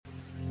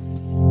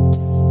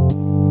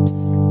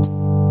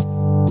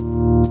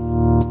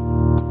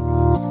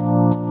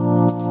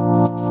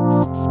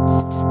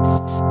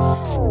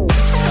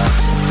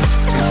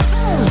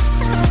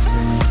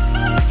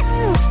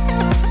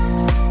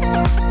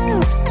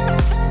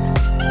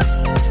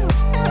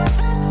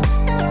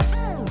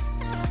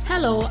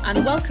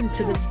and welcome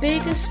to the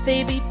Vegas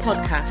Baby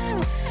podcast.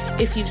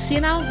 If you've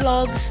seen our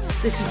vlogs,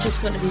 this is just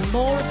going to be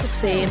more of the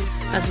same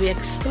as we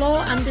explore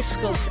and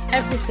discuss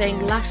everything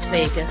Las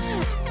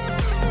Vegas.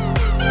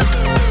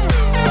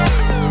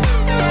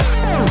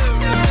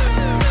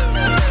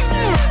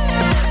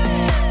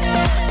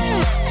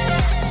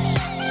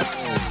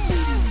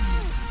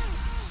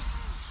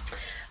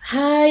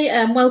 Hi,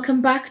 and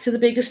welcome back to the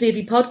Vegas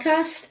Baby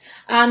podcast.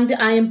 And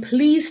I am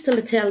pleased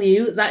to tell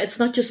you that it's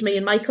not just me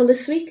and Michael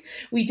this week.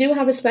 We do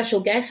have a special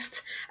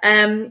guest.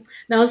 Now,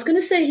 I was going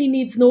to say he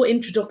needs no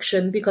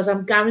introduction because I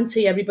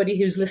guarantee everybody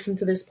who's listened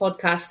to this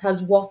podcast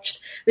has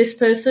watched this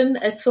person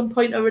at some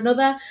point or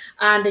another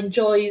and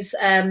enjoys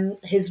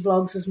his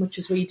vlogs as much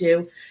as we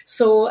do.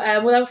 So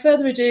without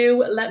further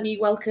ado, let me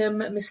welcome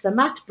Mr.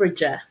 Matt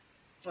Bridger.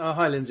 Oh,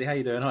 hi, Lindsay. How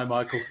you doing? Hi,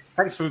 Michael.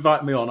 Thanks for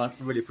inviting me on. I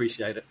really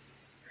appreciate it.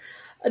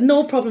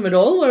 No problem at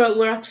all.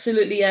 We're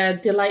absolutely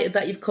delighted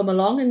that you've come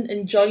along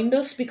and joined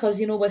us because,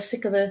 you know, we're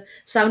sick of the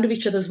sound of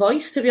each other's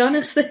voice, to be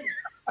honest.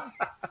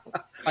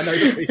 I know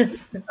the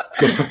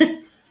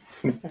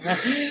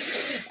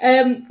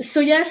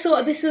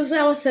So this is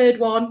our third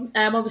one.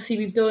 Obviously,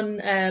 we've done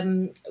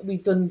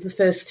the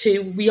first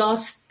two.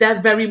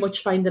 They're very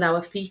much finding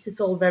our feet.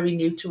 It's all very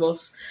new to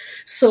us.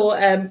 So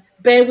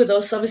bear with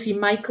us. Obviously,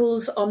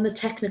 Michael's on the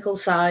technical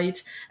side,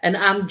 and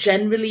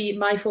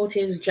my forte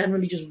is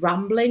generally just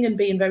rambling and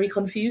being very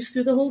confused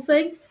through the whole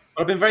thing.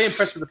 I've been very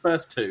impressed with the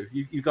first two.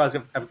 You guys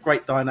have a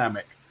great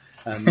dynamic,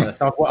 and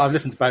so I've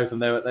listened to both,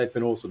 and they've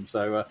been awesome.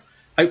 So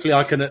hopefully,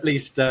 I can at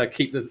least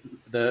keep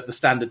the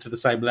standard to the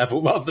same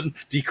level rather than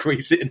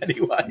decrease it in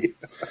any way.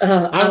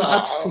 I'm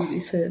absolutely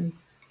certain.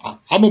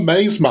 I'm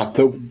amazed, Matt,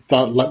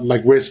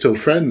 that we're still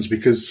friends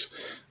because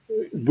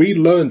we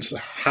learned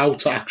how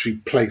to actually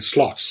play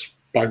slots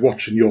by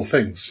watching your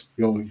things,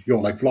 your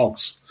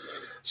vlogs.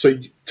 So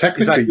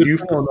technically,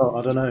 you've or not,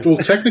 I don't know. Well,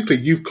 technically,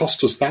 you've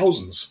cost us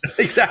thousands.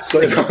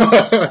 Exactly.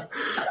 So,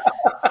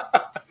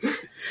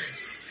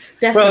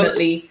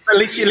 Definitely. Well, at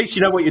least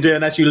you know what you're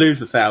doing as you lose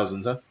the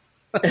thousands, huh?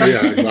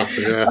 Yeah,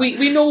 exactly. Yeah.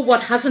 We know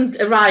what hasn't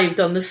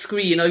arrived on the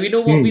screen, or we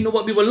know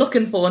what we were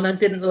looking for and that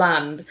didn't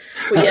land.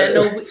 But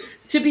yeah,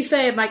 to be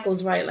fair,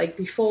 Michael's right. Like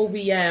before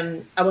we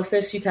our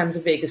first few times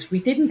in Vegas, we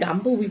didn't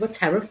gamble. We were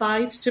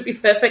terrified. To be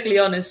perfectly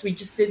honest, we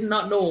just did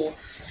not know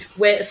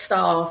where to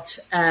start.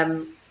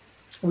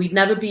 We'd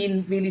never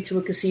been really to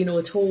a casino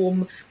at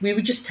home. We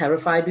were just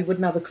terrified. We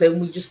wouldn't have a clue.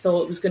 And we just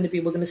thought it was going to be,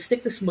 we're going to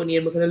stick this money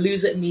and we're going to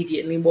lose it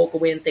immediately and walk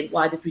away and think,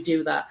 why did we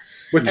do that?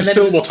 Which is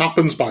still what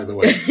happens, by the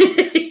way.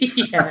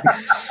 Yeah,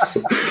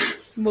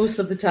 most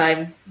of the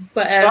time.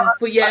 But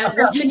yeah,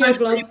 watching your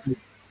vlogs.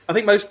 I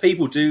think most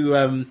people do.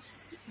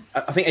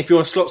 I think if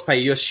you're a slots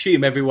player, you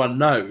assume everyone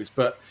knows,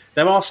 but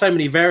there are so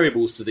many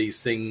variables to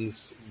these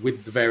things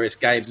with the various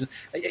games. And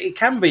it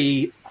can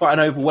be quite an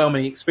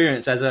overwhelming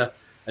experience as a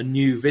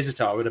new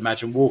visitor, I would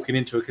imagine, walking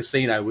into a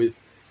casino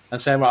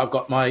and saying, right, I've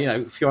got my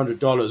a few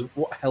 $100s.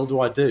 What the hell do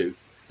I do?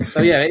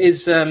 So yeah, it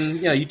is.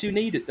 You do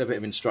need a bit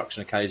of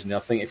instruction occasionally. I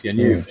think if you're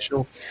new, for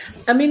sure.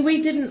 I mean,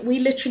 we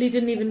literally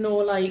didn't even know.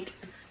 Like,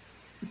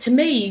 to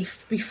me,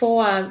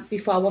 before I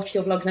watched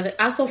your vlogs,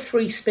 I thought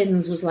free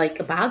spins was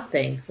like a bad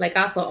thing. Like,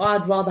 I thought,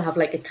 I'd rather have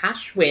like a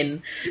cash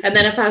win. And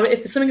then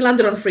if something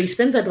landed on free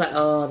spins, I'd be like,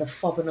 oh, they're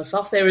fobbing us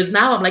off. Whereas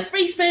now I'm like,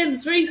 free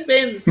spins.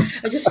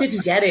 I just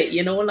didn't get it.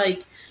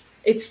 Like.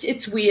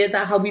 It's weird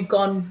that how we've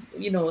gone,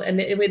 and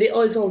it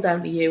is all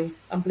down to you.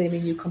 I'm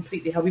blaming you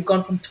completely. How we've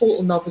gone from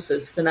total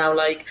novices to now,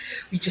 like,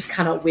 we just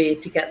cannot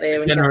wait to get there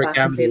and get back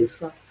and play the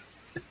slots.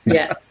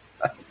 Yeah,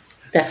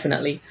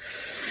 definitely.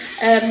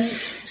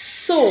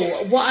 So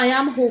what I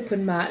am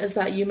hoping, Matt, is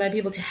that you may be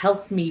able to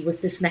help me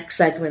with this next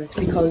segment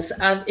because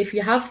if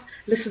you have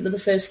listened to the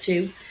first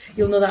two,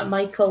 you'll know that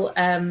Michael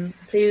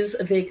plays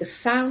a Vegas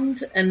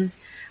sound and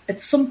at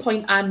some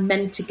point, I'm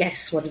meant to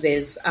guess what it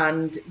is,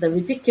 and they're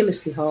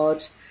ridiculously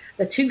hard.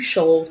 They're too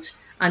short,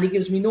 and he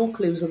gives me no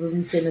clues other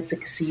than saying it's a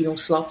casino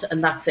slot,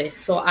 and that's it.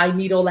 So I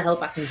need all the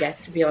help I can get,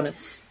 to be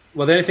honest.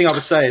 Well, the only thing I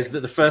would say is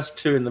that the first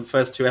two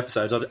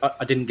episodes,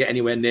 I didn't get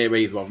anywhere near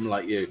either of them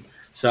like you.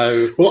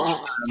 So,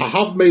 well, I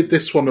have made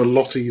this one a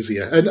lot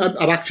easier, and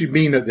I'd actually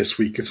mean it this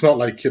week. It's not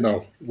like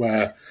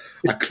where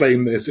I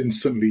claim that it's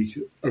instantly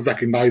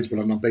recognisable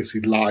and I'm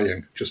basically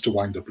lying just to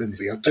wind up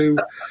Lindsay. I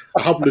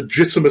have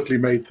legitimately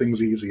made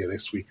things easier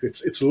this week.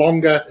 It's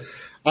longer.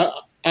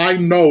 I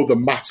know that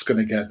Matt's going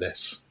to get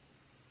this.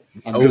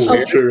 I'm just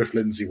not sure if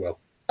Lindsay will.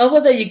 Oh,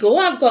 well, there you go.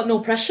 I've got no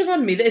pressure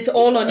on me. It's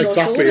all on your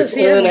shoulders.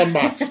 Exactly, it's all on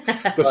Matt.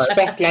 The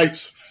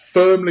spotlight's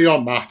firmly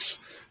on Matt.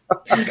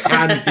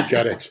 Can he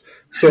get it?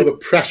 So the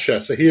pressure.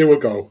 So here we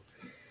go.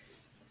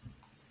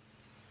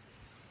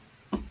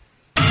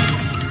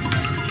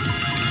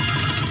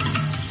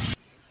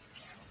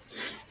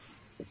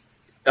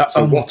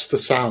 So what's the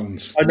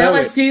sounds? I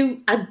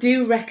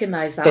do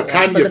recognise that. But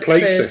can you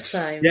place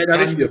it? Yeah,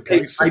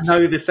 I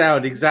know the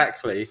sound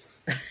exactly,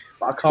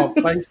 but I can't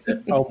place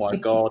it. Oh my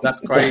god, that's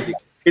crazy!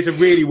 It's a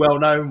really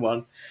well-known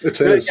one. It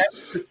is.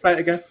 Let's play it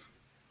again.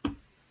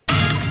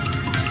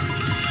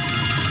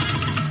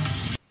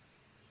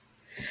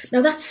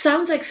 Now that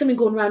sounds like something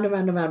going round and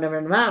round and round and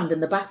round and round in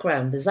the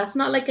background. Is that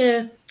not like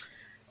a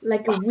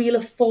wheel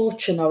of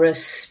fortune or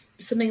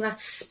something that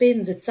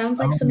spins? It sounds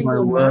like something my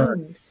going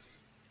word.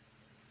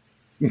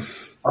 round.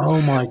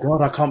 Oh my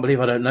God, I can't believe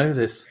I don't know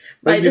this.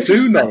 Well, Right, you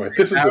do know it.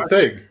 This is the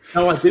thing.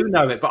 No, I do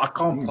know it, but I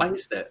can't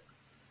place it.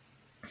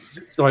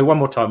 Sorry, one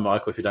more time,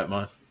 Michael, if you don't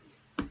mind.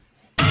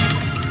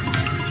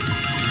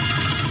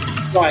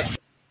 Right,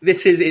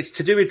 it's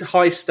to do with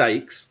high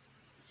stakes.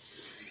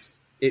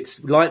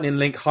 It's Lightning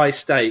Link high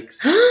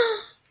stakes.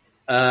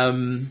 But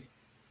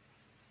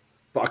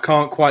I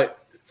can't quite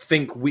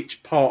think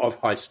which part of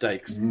high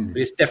stakes. But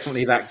it's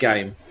definitely that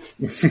game.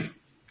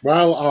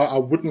 Well, I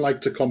wouldn't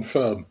like to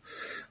confirm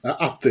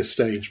at this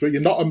stage, but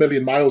you're not a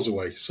million miles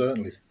away,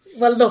 certainly.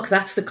 Well, look,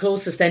 that's the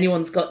closest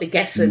anyone's got to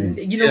guessing.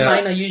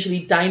 Mine are usually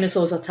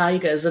dinosaurs or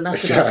tigers, and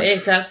that's about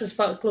it. That's as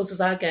close as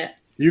I get.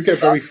 You get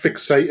very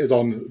fixated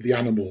on the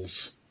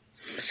animals.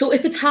 So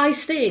if it's high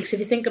stakes,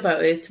 if you think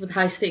about it, with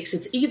high stakes,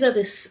 it's either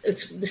the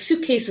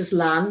suitcases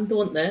land,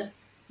 don't they,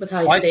 with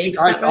high stakes?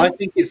 I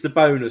think it's the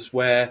bonus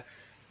where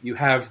you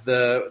have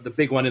the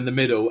big one in the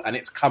middle and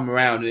it's come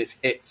around and it's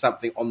hit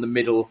something on the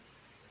middle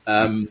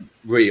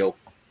reel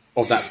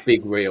of that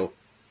big reel.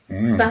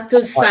 That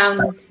does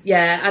sound,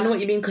 I know what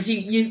you mean, because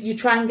you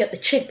try and get the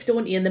chip,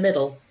 don't you, in the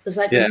middle? There's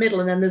the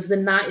middle, and then there's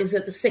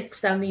the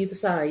 6 down either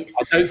side?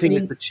 I don't think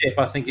it's the chip.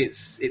 I think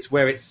it's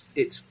where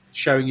it's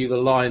showing you the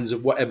lines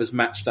of whatever's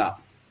matched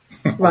up.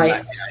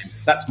 Right.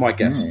 That's my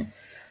guess.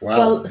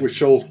 Well, we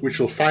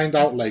shall find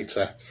out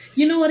later.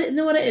 You know what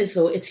it is,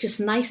 though? It's just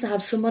nice to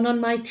have someone on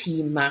my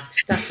team, Matt.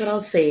 That's what I'll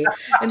say.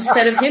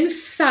 Instead of him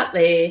sat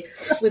there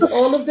with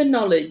all of the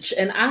knowledge,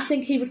 and I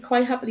think he would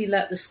quite happily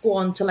let this go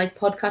on to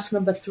podcast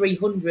number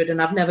 300,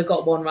 and I've never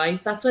got one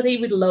right. That's what he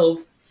would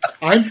love.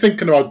 I'm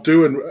thinking about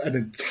doing an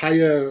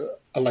entire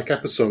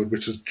episode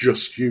which is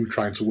just you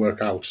trying to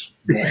work out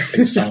what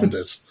a sound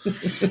is.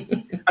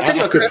 I tell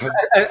you what,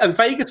 a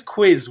Vegas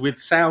quiz with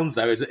sounds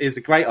though is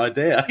a great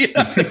idea.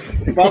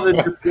 Rather than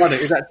just run it,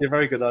 it's actually a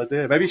very good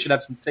idea. Maybe you should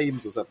have some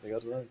teams or something. I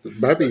don't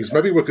know.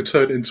 Maybe we could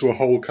turn it into a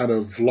whole kind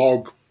of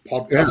vlog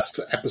podcast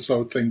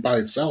episode thing by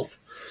itself.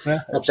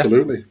 Yeah,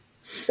 absolutely,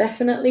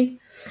 definitely.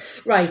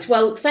 Right,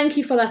 well, thank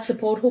you for that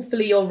support.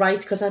 Hopefully you're right,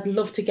 because I'd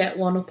love to get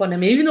one up on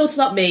him. Even though it's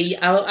not me,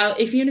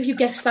 even if you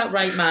guessed that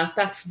right, Matt,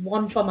 that's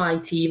one for my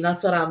team.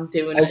 That's what I'm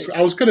doing.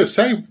 I was going to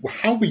say,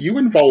 how were you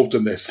involved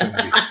in this,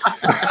 Lindsay?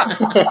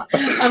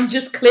 I'm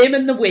just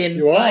claiming the win.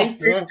 You are. Right?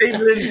 Yeah. Team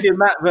Lindsay and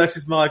Matt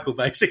versus Michael,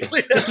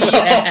 basically.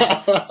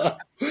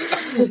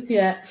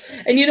 Yeah.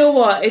 And you know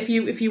what? If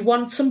you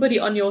want somebody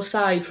on your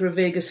side for a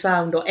Vegas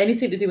sound or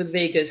anything to do with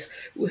Vegas,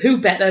 who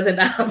better than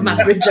to have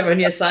Matt Bridger on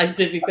your side,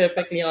 to be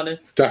perfectly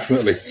honest.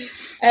 Definitely.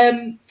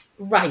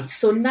 Right.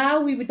 So now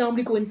we would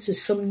normally go into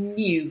some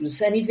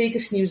news. Any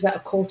Vegas news that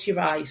have caught your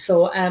eye.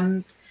 So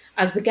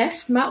as the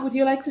guest, Matt, would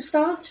you like to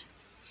start?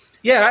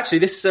 Yeah, actually,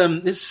 this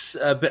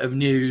bit of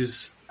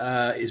news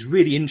is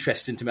really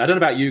interesting to me. I don't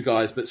know about you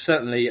guys, but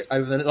certainly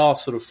over the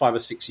last sort of 5 or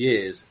 6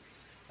 years,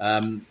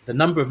 the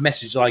number of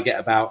messages I get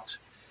about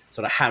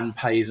sort of hand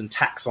pays and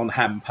tax on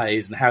hand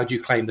pays and how do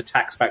you claim the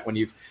tax back when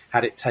you've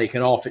had it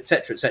taken off, et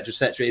cetera, et cetera, et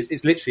cetera.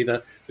 It's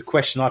literally the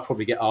question I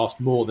probably get asked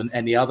more than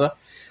any other.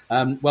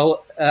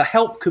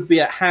 Help could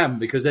be at hand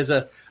because there's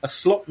a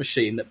slot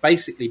machine that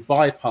basically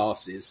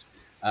bypasses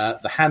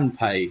the hand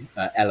pay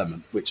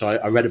element, which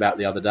I read about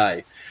the other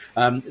day.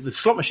 The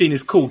slot machine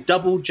is called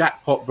Double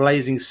Jackpot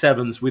Blazing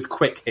Sevens with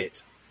Quick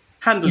Hit.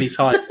 Handily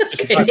typed.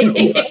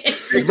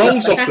 It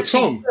rolls off the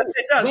tongue.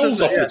 It does,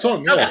 rolls off the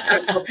tongue, yeah.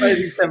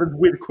 Blazing Sevens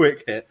with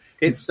Quick Hit.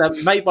 It's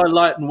made by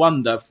Light and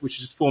Wonder, which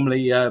is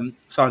formerly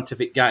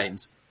Scientific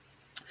Games.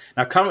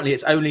 Now, currently,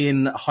 it's only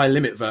in a high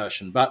limit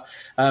version, but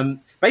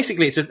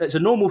basically, it's a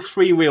normal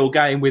 3-reel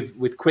game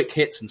with quick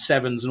hits and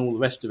sevens and all the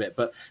rest of it.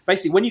 But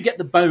basically, when you get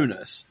the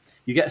bonus,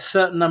 you get a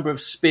certain number of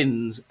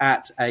spins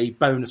at a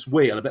bonus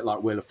wheel, a bit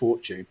like Wheel of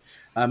Fortune.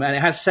 And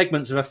it has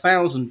segments of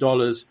 $1,000,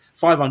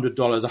 $500,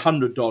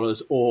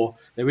 $100, or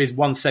there is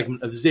one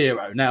segment of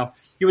 0. Now,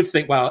 you would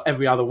think, well,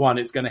 every other one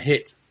it's going to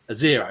hit a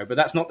 0, but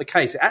that's not the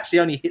case. It actually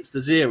only hits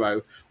the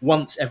 0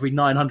 once every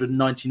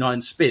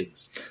 999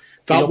 spins.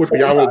 That would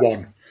be our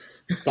one.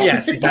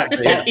 Yes,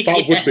 exactly.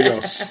 That would be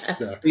us.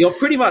 Yeah.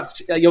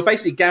 You're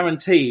basically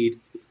guaranteed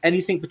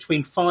anything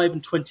between 5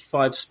 and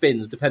 25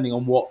 spins, depending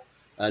on what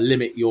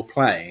limit you're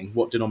playing,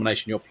 what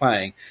denomination you're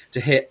playing, to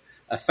hit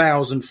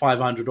 1,000,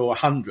 500, or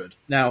 100.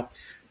 Now,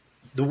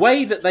 the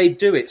way that they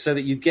do it so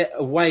that you get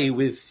away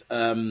with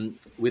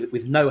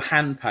no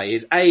hand pay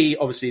is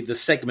obviously the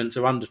segments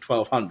are under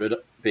 1,200,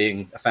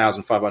 being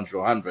 1,000, 500, or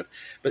 100.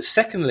 But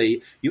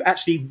secondly, you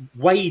actually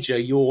wager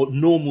your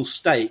normal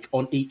stake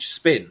on each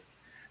spin.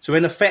 So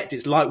in effect,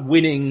 it's like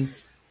winning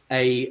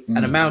an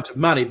amount of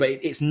money, but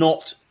it's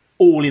not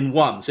all in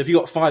one. So if you've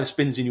got 5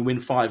 spins and you win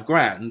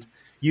 $5,000,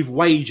 you've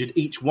wagered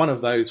each one of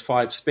those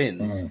 5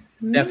 spins.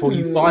 Therefore,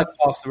 you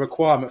bypass the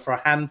requirement for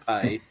a hand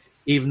pay,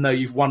 even though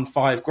you've won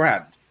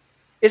 $5,000.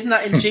 Isn't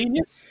that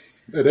ingenious?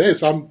 It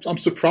is. I'm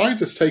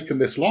surprised it's taken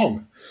this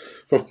long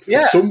for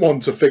someone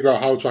to figure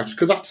out how to actually,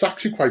 because that's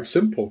actually quite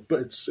simple, but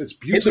it's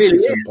beautifully really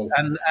simple.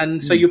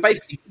 And so you're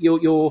basically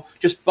you're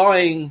just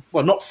buying,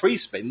 well, not free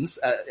spins,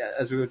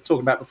 as we were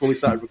talking about before we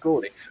started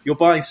recording. You're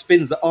buying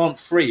spins that aren't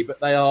free, but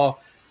they are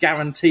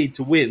guaranteed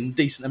to win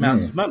decent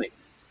amounts of money.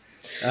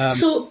 But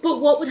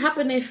what would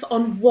happen if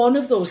on one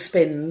of those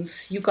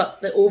spins you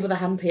got the over the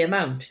hand pay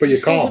amount? But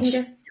you can't.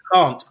 You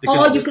can't.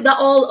 Because you could. They're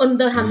all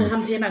under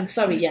hand pay amount.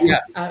 Sorry,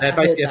 yeah. They're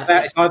basically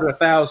it's either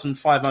 1,000,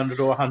 500,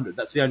 or 100.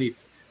 That's the only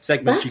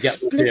segment you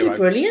get. That's bloody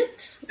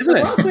brilliant, isn't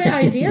it? What a great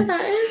idea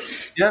that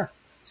is. Yeah.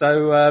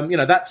 So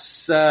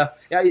that's I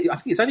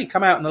think it's only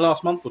come out in the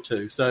last month or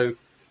two. So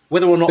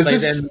whether or not is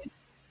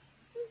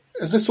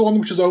this the one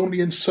which is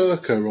only in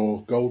Circa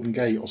or Golden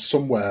Gate or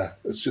somewhere?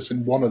 It's just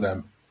in one of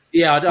them.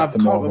 Yeah, I can't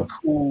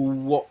recall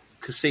what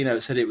casino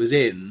it said it was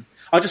in.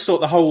 I just thought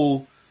the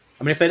whole.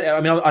 I mean,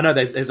 I know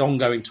there's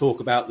ongoing talk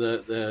about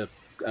the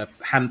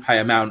hand pay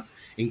amount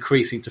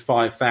increasing to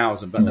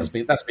 5,000, but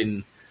that's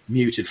been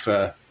muted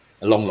for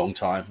a long, long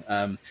time.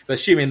 But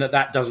assuming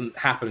that doesn't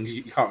happen,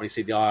 you can't really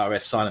see the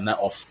IRS signing that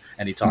off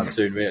anytime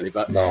soon, really.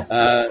 But no.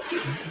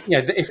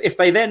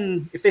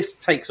 If this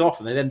takes off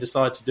and they then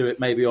decide to do it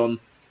maybe on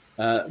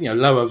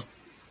lower,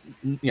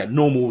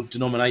 normal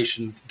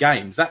denomination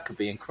games, that could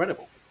be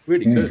incredible.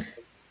 Really good.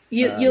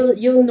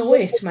 You'll know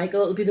it,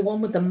 Michael. It'll be the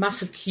one with the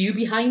massive queue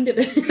behind it.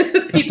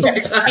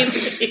 People's time.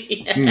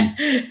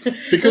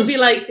 It'll be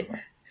like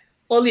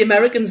all the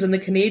Americans and the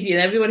Canadian,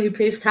 everyone who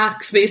pays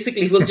tax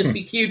basically will just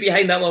be queued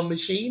behind that one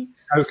machine.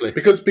 Totally.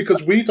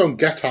 Because we don't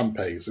get hand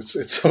pays.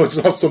 It's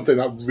not something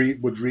that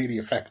would really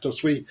affect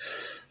us. We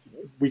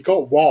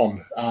got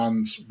one,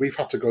 and we've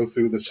had to go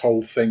through this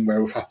whole thing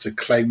where we've had to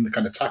claim the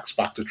kind of tax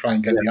back to try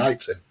and get the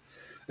item.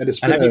 And it's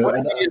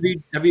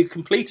been have you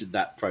completed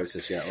that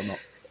process yet or not?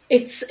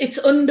 It's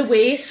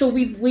underway, so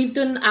we've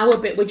done our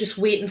bit. We're just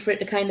waiting for it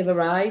to kind of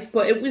arrive.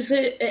 But it was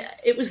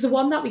the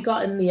one that we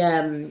got in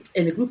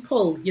the group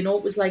poll.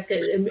 It was like,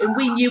 and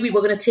we knew we were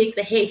going to take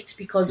the hit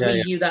because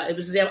we knew that it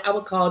was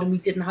our card and we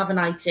didn't have an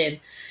ITIN.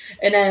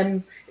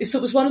 And so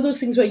it was one of those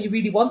things where you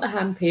really want the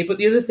hand pay, but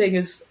the other thing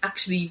is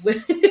actually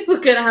we're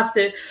going to have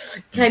to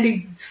kind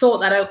of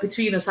sort that out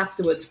between us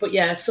afterwards. But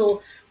yeah,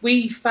 so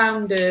we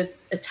found a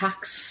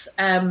tax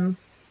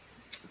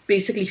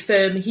basically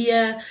firm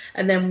here,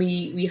 and then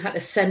we had to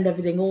send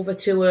everything over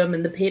to him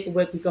and the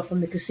paperwork we got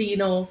from the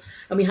casino,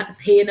 and we had to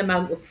pay an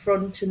amount up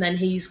front, and then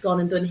he's gone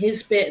and done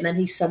his bit, and then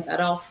he sent that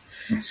off.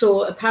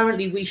 So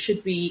apparently we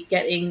should be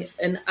getting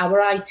our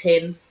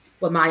ITIN,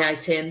 well, my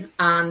ITIN,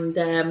 and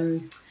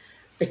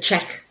a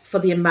check for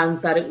the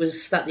amount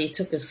that they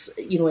took us,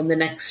 in the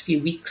next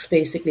few weeks.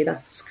 Basically,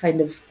 that's kind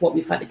of what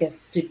we've had to get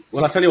to.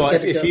 Well, I'll tell you what,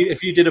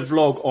 if you did a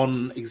vlog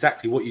on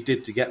exactly what you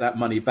did to get that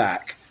money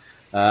back,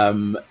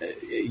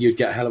 you'd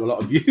get a hell of a lot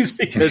of views,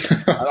 because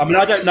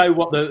I don't know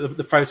what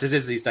the process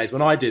is these days.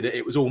 When I did it,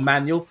 it was all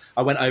manual.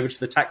 I went over to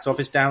the tax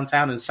office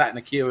downtown and sat in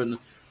a queue and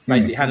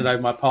basically handed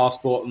over my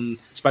passport and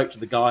spoke to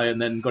the guy, and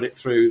then got it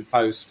through the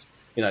post,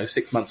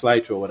 6 months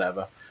later or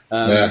whatever.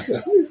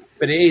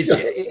 But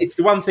it's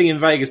the one thing in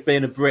Vegas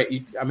being a Brit.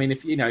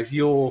 If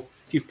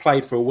you've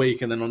played for a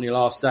week and then on your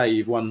last day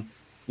you've won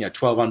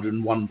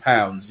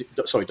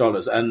 $1,201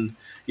 dollars, and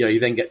you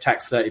then get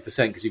taxed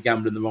 30% because you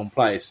gambled in the wrong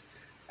place.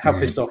 How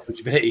pissed off would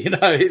you be?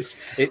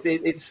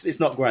 It's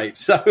not great.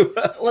 So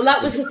well,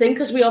 that was the thing,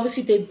 because we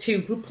obviously did two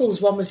group pulls.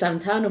 One was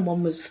downtown and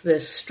one was the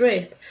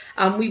Strip,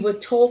 and we were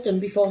talking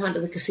beforehand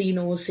to the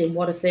casinos, saying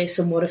what if this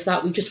and what if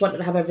that. We just wanted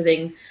to have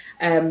everything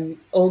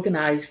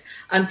organised,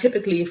 and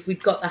typically if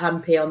we'd got the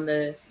hand pay on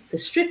the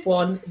Strip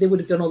one, they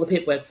would have done all the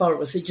paperwork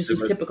for us. It just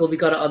is typical. We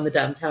got it on the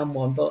downtown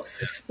one, but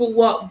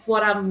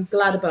what I'm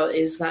glad about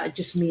is that it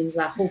just means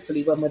that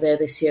hopefully when we're there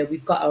this year,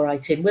 we've got our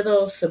ITIN with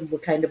us and we're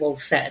kind of all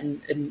set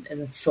and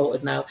it's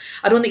sorted now.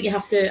 I don't think you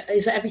have to.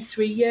 Is it every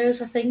 3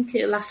 years? I think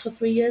it lasts for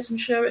 3 years. I'm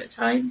sure at a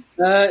time.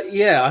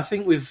 I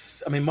think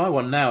my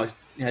one now is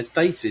it's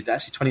dated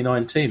actually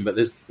 2019, but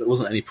there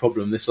wasn't any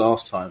problem this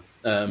last time.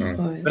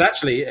 But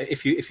actually,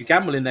 if you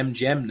gamble in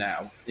MGM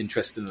now,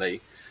 interestingly.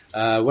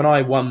 When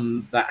I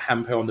won that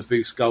hand pay on the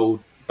Boost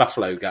Gold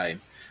Buffalo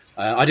game,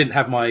 I didn't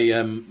have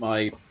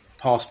my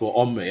passport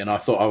on me, and I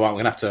thought, I'm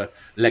going to have to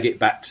leg it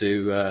back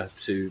to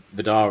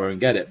Vidara and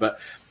get it.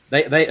 But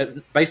they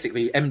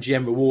basically,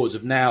 MGM Rewards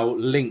have now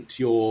linked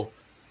your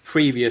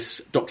previous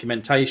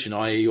documentation,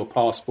 i.e. your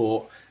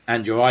passport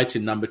and your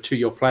ITIN number, to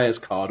your player's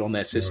card on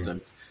their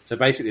system. So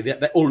basically,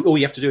 all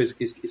you have to do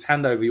is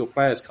hand over your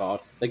player's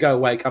card. They go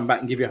away, come back,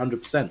 and give you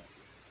 100%.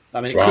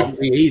 It couldn't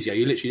be easier.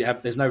 You literally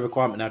there's no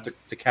requirement now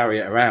to carry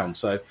it around.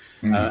 So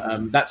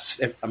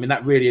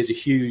that really is a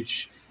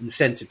huge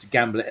incentive to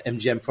gamble at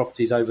MGM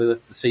properties over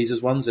the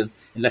Caesars ones, and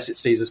unless it's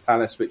Caesars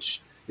Palace,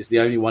 which is the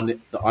only one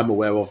that I'm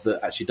aware of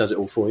that actually does it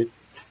all for you.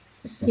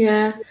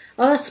 Yeah,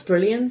 Oh, that's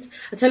brilliant.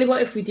 I tell you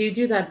what, if we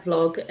do that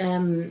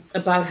vlog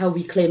about how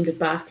we claimed it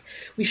back,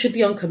 we should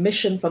be on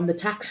commission from the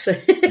tax from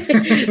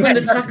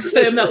the tax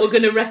firm that we're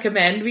going to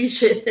recommend. We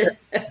should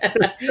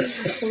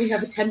we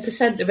have a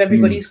 10% of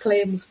everybody's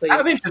claims, please. Out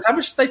of interest, how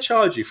much did they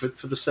charge you for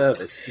the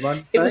service? Do you mind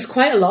It saying? was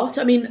quite a lot.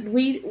 I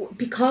mean,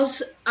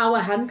 because our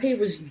hand pay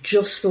was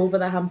just over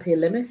the hand pay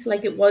limit,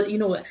 like it was,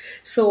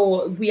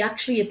 so we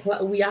actually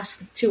we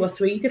asked 2 or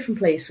 3 different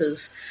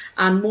places,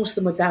 and most of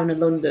them were down in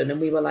London, and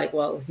we were like,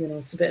 well,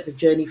 it's a bit of a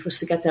journey for us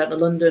to get down to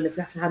London if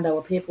we have to hand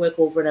our paperwork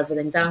over and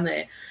everything down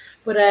there.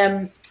 But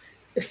a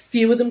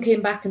few of them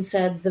came back and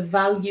said the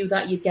value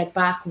that you'd get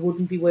back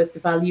wouldn't be worth the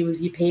value of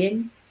you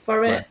paying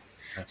for it.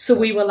 Right. So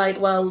we were like,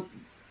 well,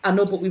 I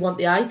know, but we want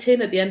the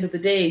iTin at the end of the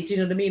day. Do you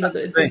know what I mean?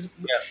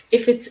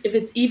 If it's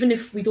even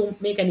if we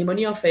don't make any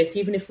money off it,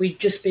 even if we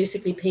just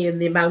basically pay in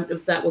the amount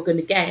of that we're going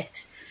to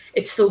get,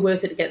 it's still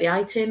worth it to get the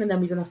iTin, and then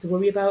we don't have to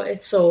worry about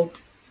it. So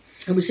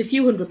it was a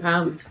few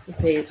 £100 we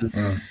paid.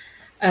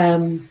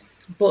 Mm-hmm.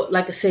 But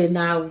like I say,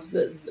 now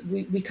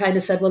we kind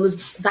of said, well,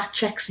 that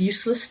check's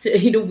useless.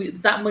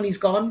 That money's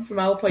gone from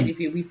our point of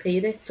view. We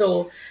paid it,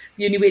 so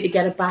the only way to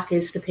get it back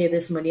is to pay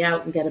this money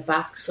out and get it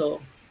back. So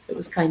it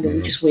was kind of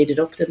we just weighed it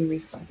up, didn't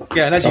we?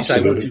 Yeah, and as you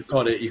say, once you've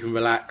got it, you can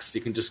relax.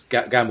 You can just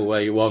gamble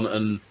where you want,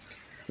 and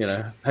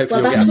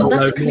hopefully. Well,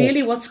 that's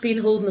clearly what's been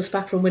holding us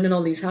back from winning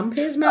all these hand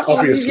pays, Matt.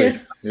 Obviously,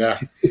 yeah.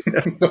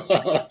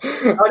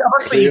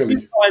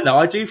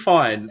 I do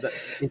find that.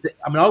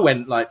 I mean, I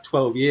went like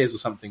 12 years or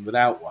something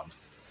without one.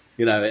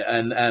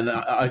 And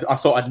I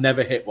thought I'd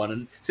never hit one,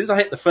 and since I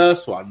hit the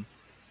first one,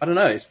 I don't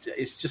know.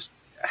 It's just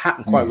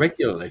happened quite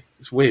regularly.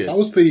 It's weird. That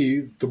was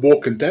the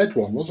Walking Dead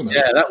one, wasn't it?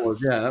 Yeah, that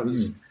was.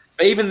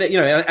 But even that,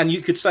 and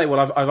you could say, well,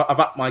 I've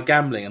upped my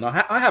gambling, and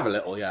I have a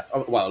little, yeah.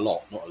 Well, a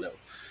lot, not a little.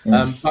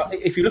 But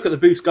if you look at the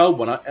Boost Gold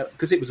one,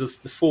 because it was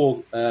the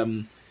 4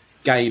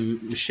 game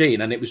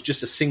machine, and it was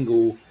just a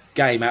single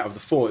game out of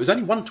the 4. It was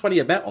only 120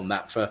 a bet on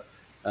that for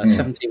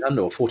 1,700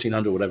 or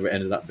 1,400, whatever it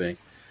ended up being.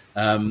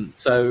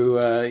 It's.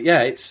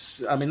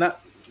 I mean, that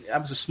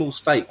was a small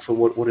stake for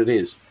what it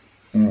is.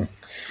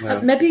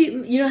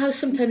 Maybe how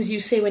sometimes you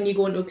say when you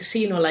go into a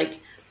casino, like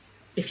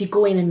if you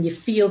go in and you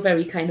feel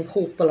very kind of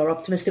hopeful or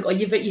optimistic, or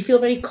you feel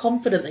very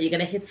confident that you're going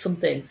to hit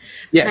something.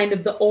 Yeah. Kind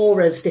of the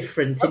aura's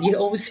different, and you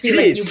always feel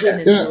like you win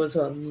in those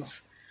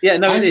ones. Yeah,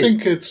 no, I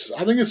think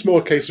it's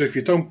more a case of if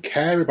you don't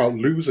care about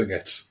losing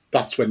it,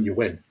 that's when you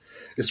win.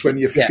 It's when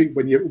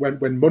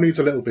when money's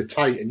a little bit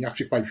tight and you're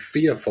actually quite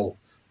fearful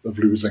of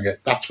losing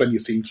it. That's when you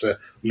seem to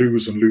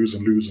lose and lose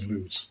and lose and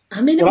lose. I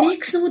mean, it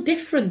makes no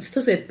difference,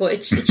 does it? But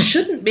it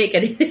shouldn't make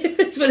any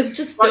difference, but it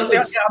just does.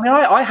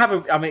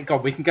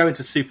 God, we can go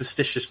into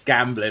superstitious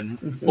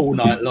gambling all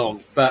night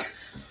long, but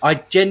I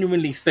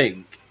genuinely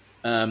think,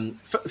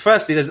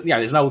 firstly, there's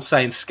an old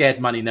saying, scared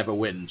money never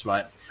wins,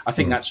 right? I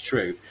think that's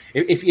true.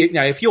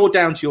 If you're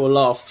down to your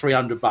last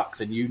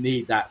 $300 and you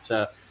need that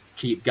to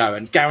keep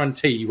going,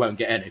 guarantee you won't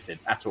get anything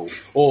at all.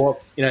 Or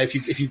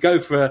if you go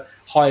for a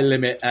high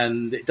limit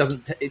and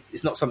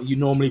it's not something you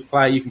normally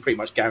play, you can pretty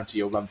much guarantee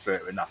you'll run through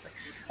it with nothing.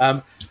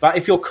 But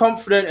if you're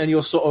confident and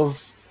you're sort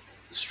of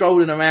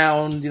strolling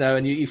around,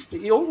 and you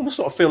almost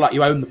sort of feel like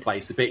you own the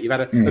place a bit. You've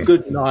had a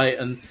good night,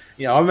 and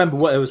I remember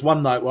there was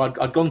one night where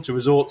I'd gone to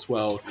Resorts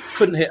World,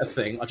 couldn't hit a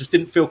thing. I just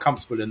didn't feel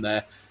comfortable in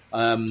there.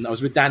 I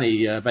was with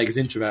Danny, Vegas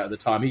Introvert at the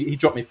time. He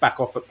dropped me back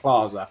off at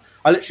Plaza.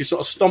 I literally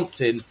sort of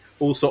stomped in,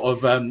 all sort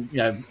of,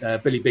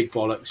 Billy Big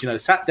Bollocks,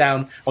 sat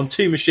down on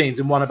 2 machines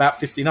and won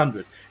about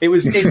 1,500. It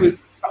was,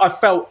 I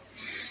felt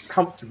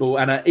comfortable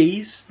and at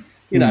ease.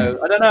 I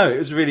don't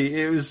know.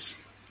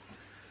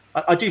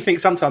 I do think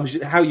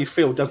sometimes how you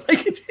feel does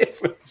make a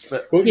difference.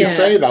 But you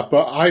say that,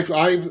 but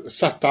I've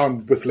sat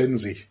down with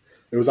Lindsay.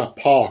 It was at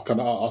Park on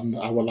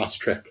our last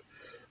trip,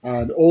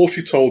 and all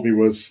she told me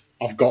was,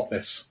 "I've got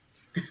this."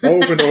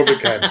 Over and over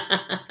again.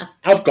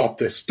 I've got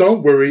this.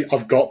 Don't worry,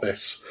 I've got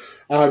this.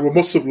 And we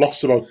must have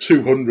lost about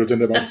 200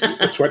 in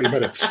about 20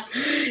 minutes.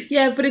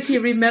 Yeah, but if you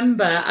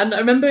remember, and I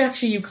remember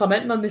actually you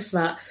commenting on this,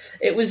 Matt,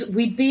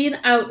 we'd been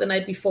out the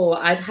night before.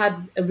 I'd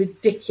had a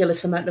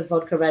ridiculous amount of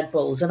vodka Red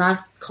Bulls, and I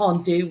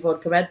can't do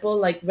vodka Red Bull.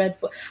 Like Red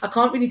Bull, I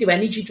can't really do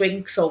energy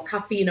drinks or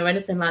caffeine or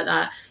anything like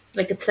that.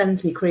 Like it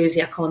sends me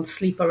crazy. I can't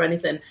sleep or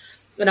anything.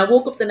 When I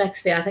woke up the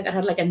next day, I think I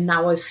had like an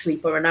hour's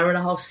sleep or an hour and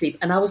a half sleep,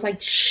 and I was like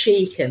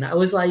shaking. I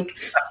was like,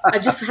 I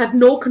just had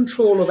no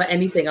control over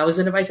anything. I was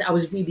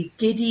really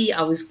giddy.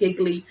 I was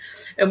giggly,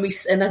 and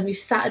then we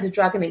sat at the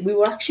Dragon Inn. We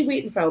were actually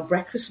waiting for our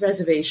breakfast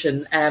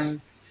reservation.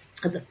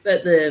 At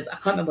the I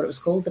can't remember what it was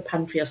called, the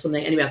pantry or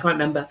something. Anyway, I can't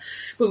remember.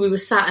 But we were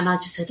sat, and I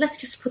just said, let's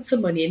just put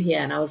some money in here.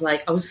 And I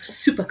was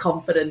super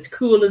confident,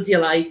 cool as you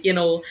like,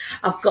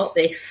 I've got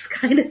this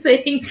kind of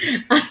thing.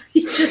 And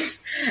we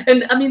just,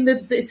 and I mean,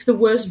 it's the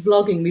worst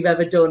vlogging we've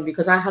ever done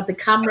because I had the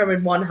camera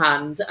in one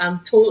hand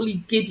and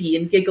totally giddy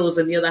and giggles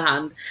in the other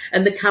hand,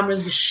 and the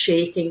camera's just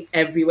shaking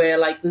everywhere.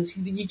 Like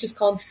you just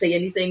can't see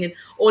anything, and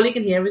all you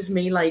can hear is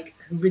me like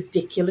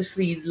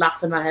ridiculously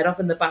laughing my head off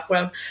in the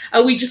background.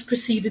 And we just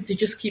proceeded to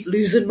just keep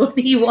losing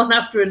money one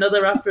after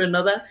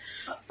another.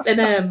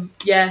 And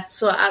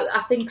so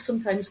I think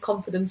sometimes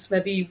confidence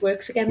maybe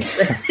works against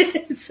it.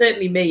 It's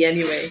certainly me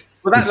anyway.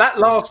 Well, that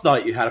last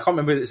night you had, I can't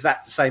remember if it was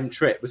that same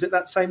trip. Was it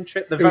that same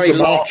trip? It was the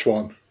March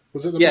one.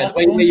 Was it the March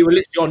one? Where you were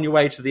literally on your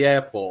way to the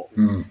airport,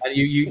 and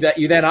you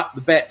then upped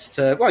the bets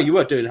to. Well, you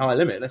were doing high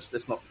limit.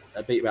 Let's not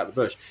beat about the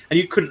bush, and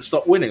you couldn't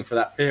stop winning for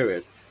that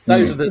period.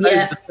 Those are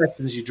the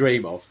sessions you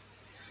dream of,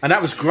 and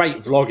that was great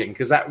vlogging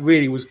because that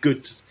really was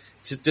good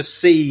to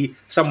see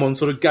someone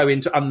sort of go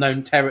into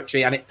unknown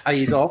territory and it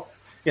pays off.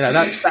 You know,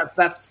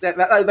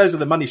 those are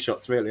the money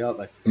shots, really, aren't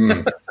they?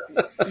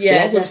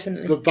 Yeah,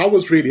 definitely. That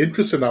was really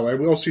interesting that way.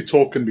 We were also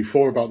talking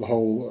before about the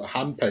whole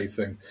hand pay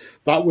thing.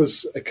 That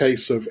was a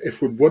case of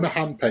if we'd won a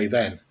hand pay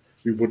then,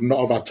 we would not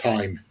have had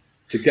time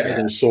to get it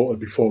all sorted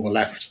before we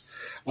left.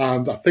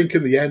 And I think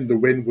in the end, the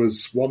win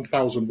was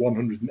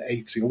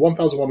 1,180 or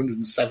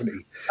 1,170.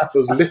 That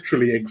was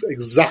literally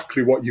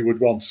exactly what you would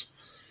want.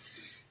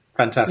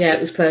 Fantastic. Yeah, it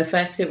was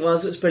perfect. It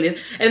was brilliant.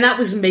 And that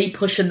was me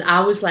pushing.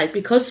 I was like,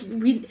 because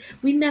we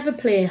never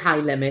play high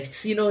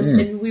limits, you know,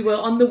 and we were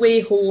on the way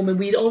home and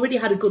we'd already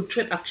had a good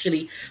trip,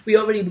 actually. We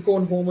already were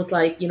going home with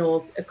like, you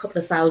know, a couple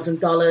of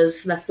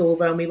 $1,000 left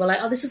over. And we were like,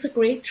 oh, this is a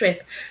great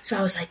trip. So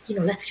I was like, you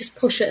know, let's just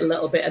push it a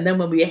little bit. And then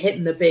when we were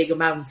hitting the big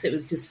amounts, it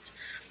was just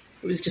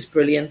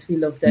brilliant. We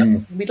loved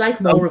it. We'd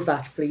like more of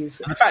that, please.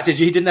 The fact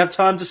is, you didn't have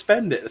time to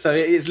spend it, so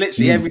it's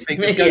literally everything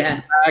just goes in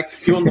the bag.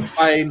 You're on the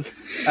plane,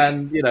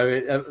 and you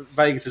know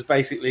Vegas has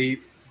basically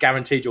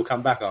guaranteed you'll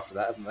come back after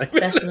that, haven't they?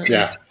 Definitely.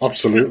 Yeah,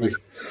 absolutely.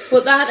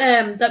 But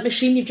that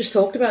machine you've just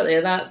talked about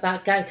there,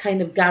 that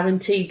kind of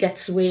guarantee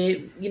gets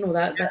away. You know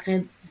that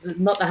kind of,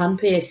 not the hand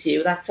pay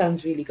issue. That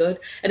sounds really good,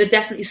 and it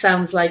definitely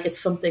sounds like it's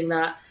something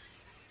that,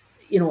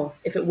 you know,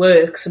 if it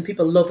works and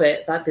people love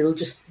it, that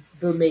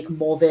they'll make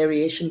more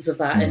variations of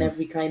that in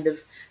every kind of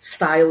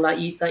style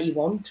that you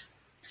want.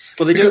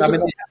 Well, they do. I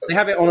mean, they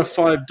have it on a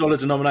 $5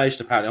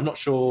 denomination. Apparently, I'm not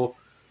sure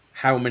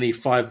how many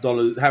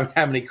 $5,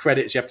 how many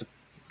credits you have to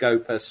go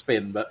per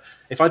spin. But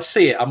if I'd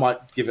see it, I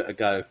might give it a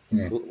go.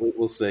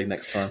 We'll see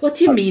next time. What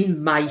do you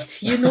mean,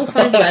 might? You know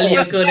how well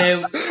you're going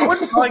to. I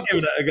wouldn't mind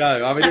giving it a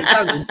go. I mean, it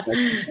sounds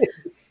interesting.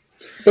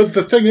 But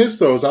the thing is,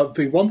 though, is that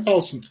the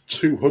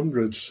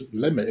 1,200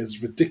 limit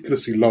is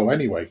ridiculously low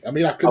anyway. I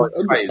mean, I can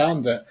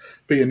understand it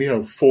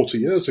being, 40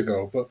 years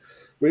ago, but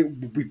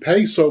we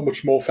pay so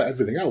much more for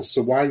everything else.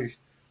 So why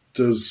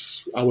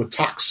does our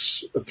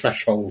tax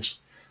threshold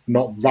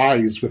not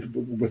rise with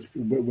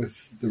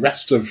the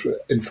rest of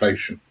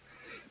inflation?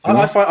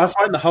 I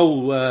find the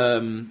whole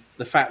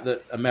the fact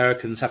that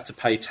Americans have to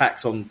pay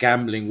tax on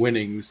gambling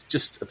winnings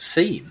just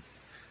obscene.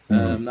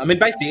 I mean,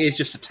 basically, it's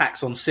just a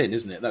tax on sin,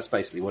 isn't it? That's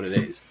basically what it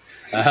is.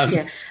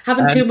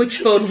 Having too much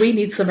fun. We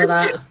need some of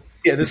that.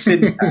 Yeah, the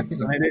sin tax. I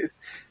mean,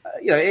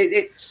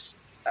 it's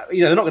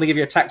they're not going to give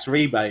you a tax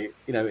rebate,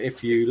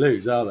 if you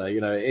lose, are they?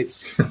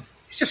 It's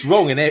just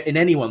wrong in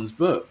anyone's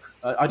book.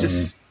 I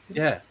just,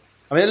 I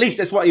mean, at least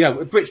that's what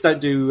Brits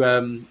don't do.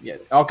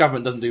 Our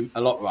government doesn't do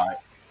a lot right.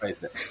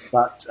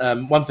 But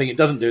one thing it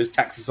doesn't do is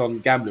taxes on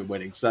gambling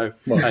winnings. So,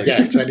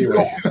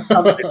 anyway.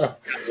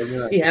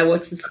 Yeah,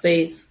 what's the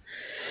space?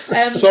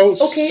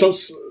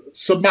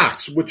 So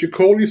Matt, would you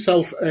call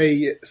yourself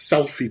a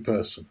selfie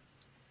person?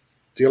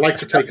 Do you like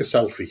to take a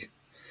selfie?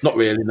 Not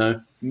really, no.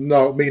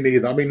 No, me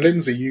neither. I mean,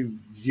 Lindsay, you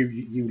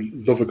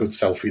love a good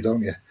selfie,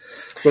 don't you?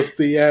 But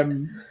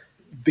the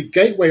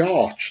Gateway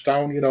Arch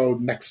down,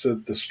 next to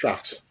the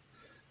Strat,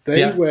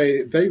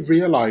 they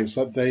realised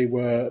that they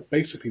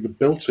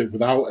built it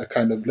without a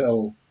kind of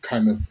little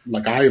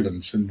like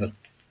islands in the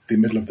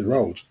middle of the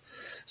road.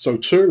 So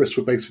tourists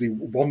were basically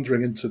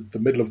wandering into the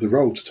middle of the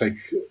road to take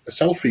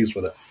selfies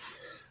with it.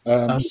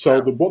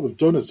 What they've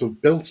done is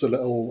they've built a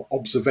little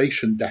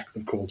observation deck,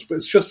 they've called it, but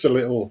it's just a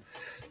little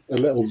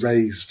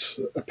raised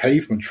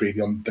pavement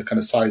really on the kind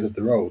of side of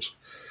the road,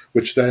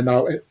 which they're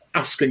now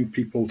asking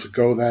people to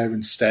go there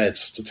instead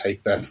to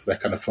take their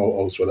kind of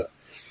photos with it.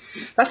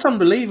 That's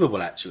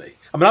unbelievable, actually.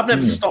 I mean, I've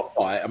never stopped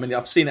by it. I mean,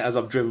 I've seen it as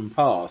I've driven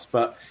past,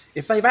 but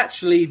if they've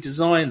actually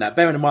designed that,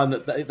 bearing in mind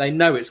that they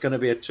know it's going to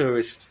be a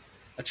tourist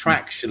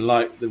attraction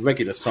like the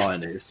regular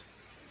sign is,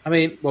 I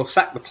mean, well,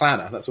 sack the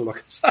planner, that's all I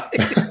can say.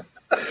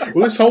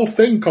 Well, this whole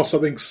thing costs, I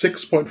think,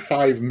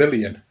 6.5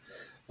 million.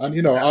 And,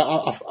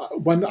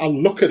 when I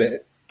look at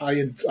it,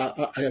 I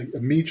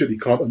immediately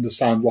can't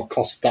understand what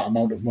cost that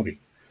amount of money.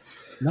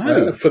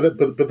 No.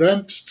 But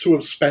them to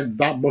have spent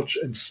that much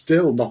and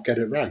still not get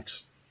it right,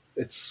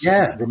 it's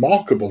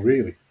remarkable,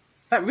 really.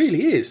 That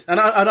really is. And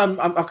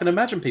I can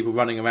imagine people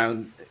running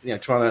around,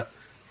 trying to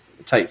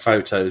take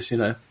photos,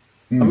 I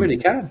really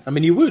can. I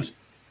mean, you would.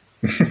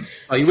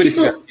 You would if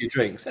you had a few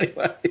drinks,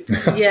 anyway.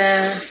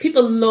 Yeah,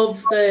 people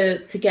love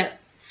to get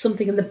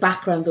something in the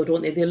background, though,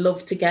 don't they? They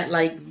love to get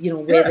like,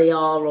 where they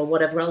are or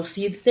whatever else.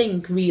 So you'd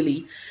think,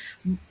 really,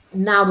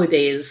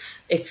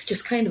 nowadays it's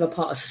just kind of a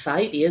part of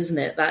society, isn't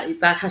it?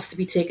 That has to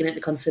be taken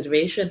into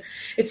consideration.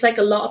 It's like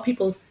a lot of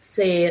people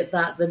say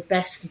that the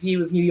best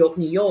view of New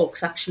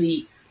York's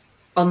actually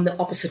on the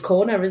opposite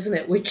corner, isn't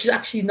it? Which is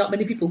actually not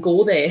many people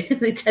go there.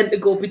 They tend to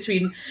go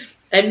between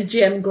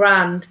MGM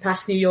Grand,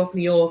 past New York,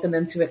 and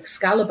then to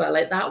Excalibur,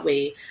 like that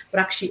way.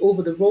 But actually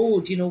over the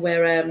road,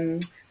 where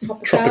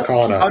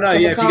Tropicana. Oh no,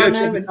 yeah. If you go to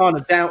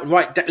Tropicana, down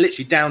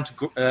literally down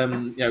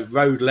to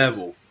road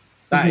level,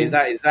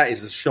 that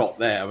is a shot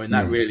there. I mean,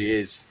 that really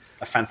is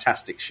a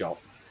fantastic shot.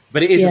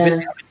 But it is a bit. I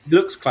mean, it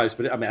looks close,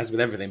 but as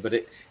with everything, but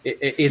it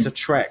is a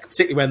trek,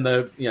 particularly when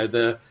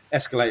the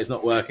escalator's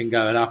not working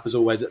going up, as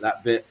always at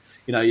that bit.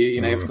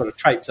 You've got a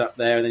traipse up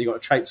there, and then you've got a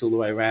traipse all the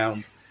way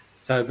around.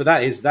 So, but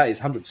that is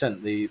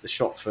 100% the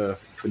shot for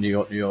New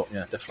York,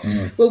 yeah,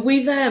 definitely. Well,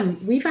 we've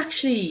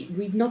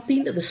not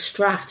been to the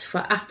Strat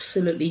for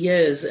absolutely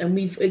years, and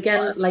we've,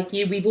 again, like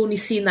you, we've only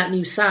seen that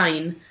new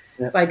sign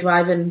by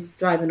driving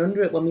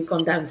under it when we've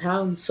gone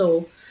downtown.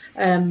 So,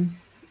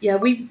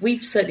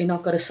 we've certainly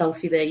not got a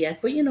selfie there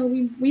yet, but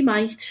we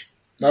might.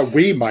 No,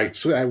 we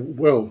might.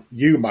 Well,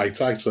 you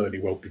might. I certainly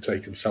won't be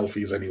taking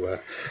selfies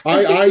anywhere.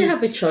 You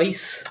have a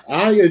choice.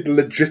 I had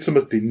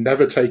legitimately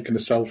never taken a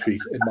selfie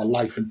in my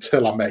life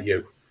until I met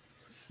you.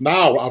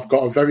 Now I've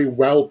got a very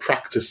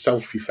well-practiced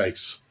selfie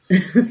face.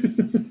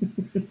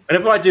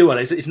 Whenever I do one,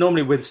 it's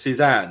normally with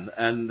Suzanne,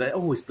 and they're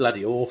always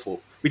bloody awful.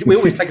 We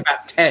always take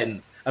about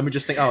 10, and we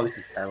just think, oh, this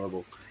is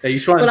terrible. Yeah, you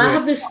try and I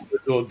have this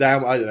or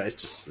down. I don't know. It's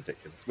just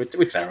ridiculous. We're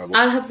terrible.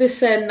 I have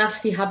this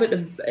nasty habit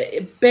of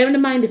bearing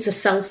in mind it's a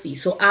selfie,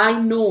 so I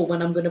know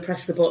when I'm going to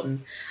press the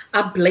button.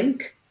 I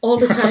blink all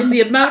the time.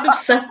 The amount of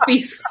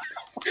selfies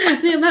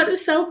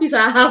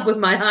I have with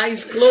my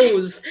eyes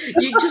closed,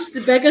 you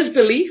just beggars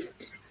belief.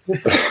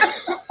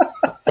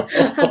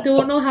 I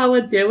don't know how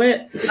I do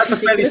it. That's a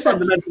fairly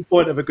fundamental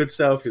point of a good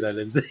selfie, though,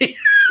 Lindsay.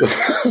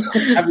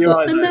 Have your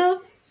eyes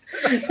open.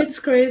 It's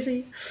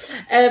crazy.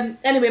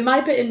 Anyway,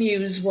 my bit of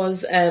news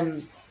was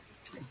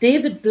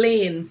David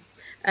Blaine.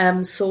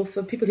 So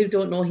for people who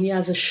don't know, he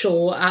has a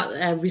show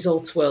at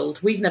Resorts World.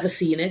 We've never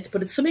seen it,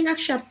 but it's something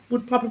actually I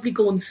would probably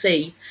go and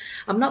see.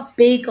 I'm not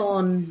big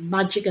on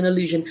magic and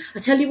illusion. I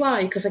tell you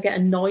why, because I get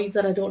annoyed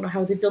that I don't know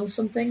how they've done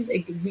something.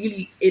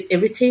 It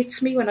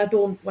irritates me when I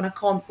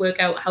can't work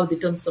out how they've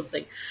done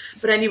something.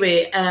 But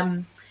anyway,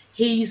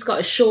 he's got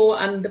a show,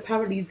 and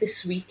apparently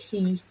this week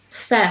he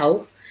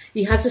fell.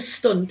 He has a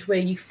stunt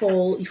where he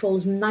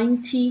falls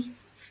 90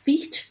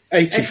 feet.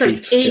 80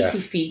 feet. 80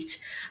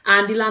 feet.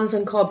 And he lands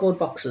on cardboard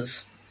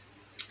boxes,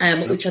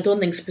 which I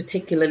don't think is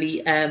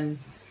particularly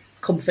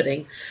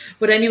comforting.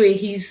 But anyway,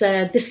 he's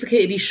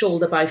dislocated his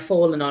shoulder by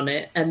falling on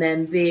it. And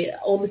then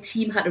all the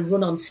team had to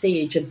run on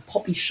stage and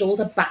pop his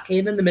shoulder back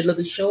in the middle of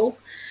the show.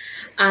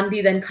 And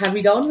he then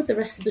carried on with the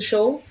rest of the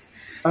show.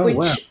 Oh,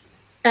 wow.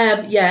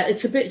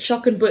 It's a bit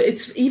shocking, but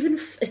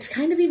it's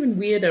kind of even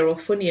weirder or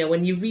funnier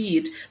when you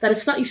read that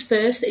it's not his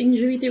first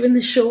injury doing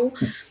the show.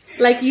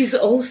 Like, he's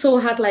also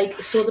had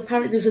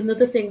apparently there's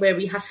another thing where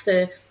he has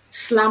to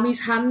slam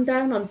his hand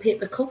down on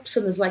paper cups,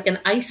 and there's like an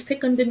ice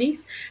pick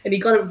underneath, and he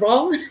got it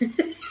wrong.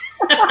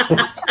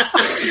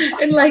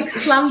 And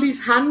slammed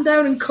his hand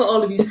down and cut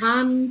all of his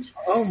hand.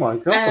 Oh my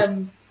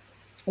God.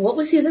 What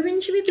was the other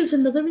injury? There's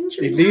another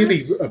injury. He nearly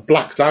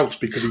blacked out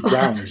because he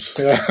drowns.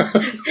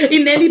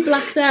 He nearly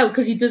blacked out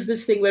because he does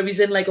this thing where he's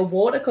in a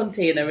water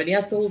container and he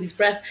has to hold his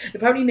breath.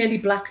 Apparently, nearly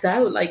blacked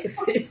out a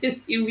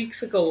few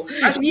weeks ago.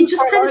 And you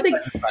just kind of think,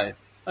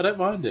 I don't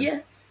mind it. Yeah.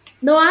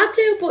 No, I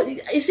do, but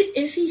is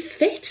he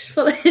fit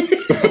for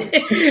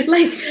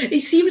he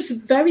seems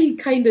very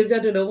kind of, I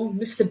don't know,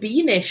 Mr.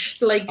 Beanish.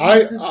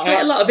 There's quite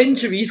a lot of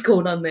injuries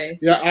going on there.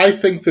 Yeah, I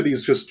think that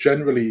he's just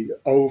generally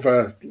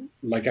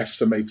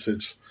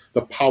estimated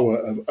the power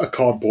of a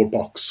cardboard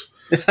box.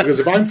 Because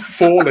if I'm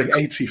falling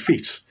 80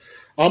 feet,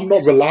 I'm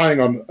not relying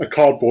on a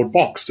cardboard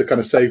box to kind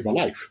of save my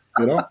life,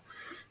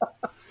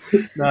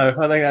 No,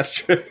 I think that's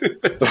true.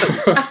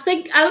 I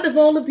think out of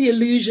all of the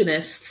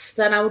illusionists,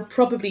 then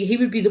he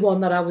would be the one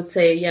that I would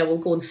say, yeah, we'll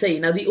go and see.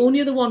 Now, the only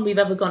other one we've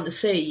ever gone to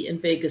see in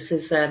Vegas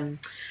is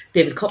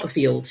David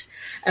Copperfield.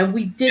 And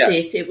we did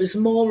it. It was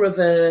more of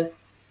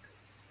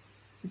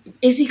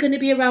is he going to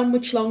be around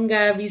much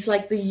longer? He's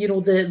like the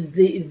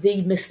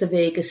Mr.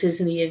 Vegas,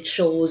 isn't he, in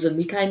shows? And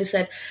we kind of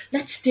said,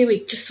 let's do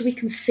it just so we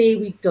can say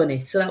we've done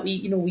it, so that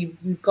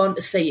we've gone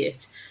to see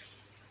it.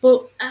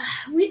 But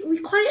we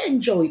quite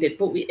enjoyed it.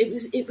 But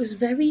it was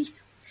very.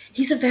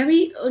 He's a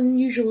very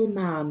unusual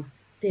man,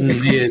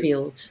 David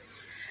Copperfield,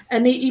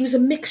 and he was a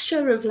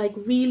mixture of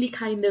really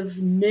kind of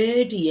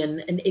nerdy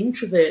and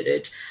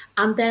introverted,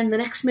 and then the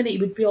next minute he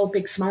would be all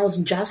big smiles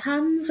and jazz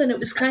hands, and it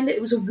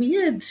was a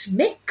weird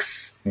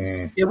mix.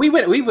 Mm. Yeah, we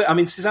went. I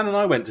mean, Suzanne and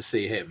I went to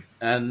see him,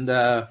 and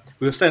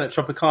we were staying at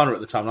Tropicana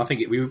at the time. And I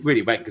think we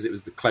really went because it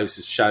was the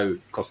closest show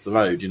across the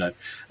road,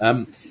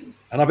 And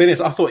I'll be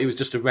honest, I thought he was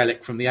just a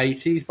relic from the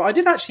 80s, but I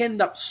did actually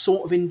end up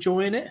sort of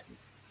enjoying it.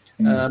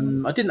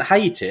 I didn't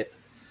hate it,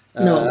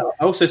 No.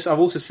 I've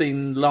also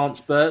seen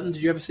Lance Burton.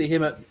 Did you ever see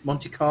him at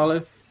Monte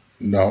Carlo?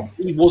 No.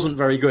 He wasn't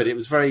very good. It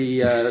was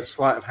very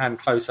sleight of hand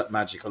close-up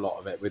magic, a lot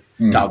of it, with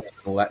dubs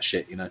and all that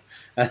shit, And I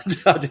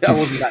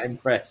wasn't that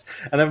impressed.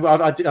 And then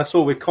I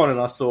saw with Colin,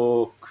 I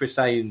saw Chris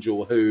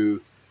Angel,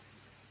 who...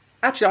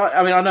 Actually,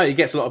 I know he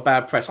gets a lot of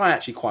bad press. I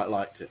actually quite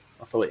liked it.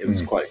 I thought it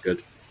was quite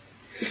good.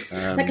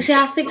 Like I say,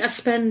 I think I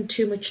spend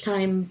too much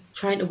time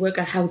trying to work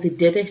out how they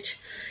did it.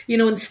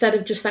 Instead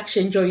of just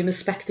actually enjoying the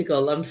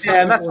spectacle. That's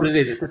what it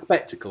is. It's a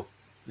spectacle.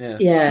 Yeah.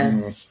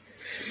 Yeah.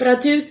 But I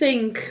do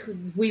think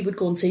we would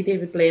go and see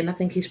David Blaine. I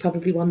think he's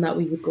probably one that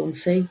we would go and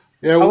see.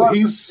 Yeah, well, I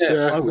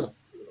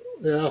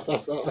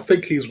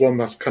think he's one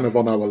that's kind of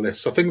on our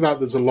list. I think that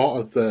there's a lot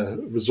of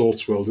the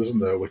resorts world, isn't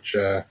there, which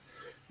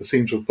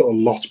seems to have put a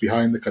lot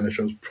behind the kind of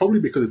shows, probably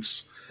because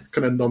it's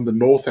kind of on the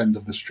north end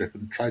of the strip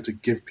and try to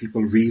give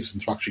people reason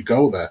to actually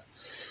go there.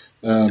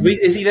 So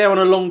is he there on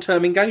a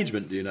long-term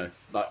engagement, do you know?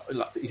 Like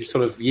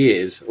sort of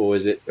years, or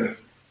is it...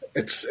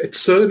 It's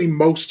certainly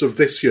most of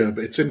this year,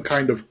 but it's in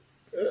kind of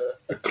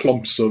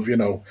clumps of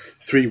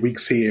 3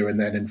 weeks here, and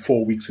then in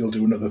 4 weeks he'll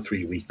do another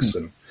 3 weeks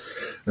and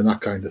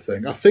that kind of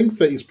thing. I think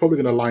that he's probably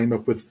going to line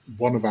up with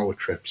one of our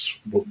trips,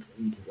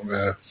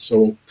 so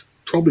we'll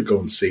probably go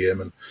and see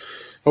him, and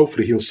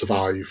hopefully he'll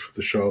survive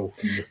the show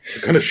and the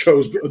kind of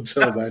shows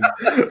until then.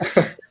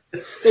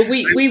 Well,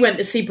 we went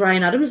to see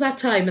Bryan Adams that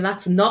time, and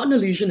that's not an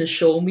illusionist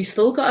show, and we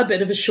still got a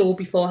bit of a show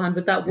beforehand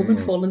with that woman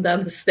falling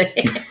down the stairs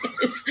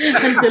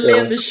and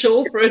delaying the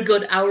show for a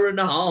good hour and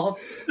a half.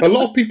 A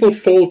lot of people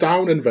fall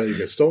down in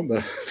Vegas, don't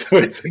they,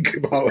 when you think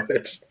about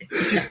it?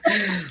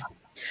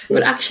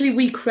 But actually,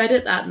 we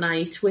credit that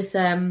night with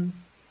the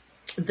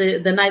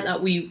night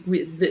that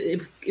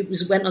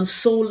it went on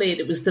so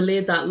late, it was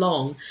delayed that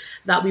long,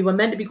 that we were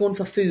meant to be going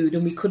for food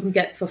and we couldn't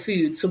get for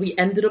food, so we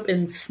ended up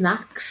in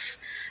snacks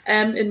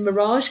in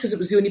Mirage, because it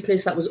was the only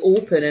place that was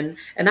open,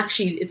 and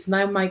actually it's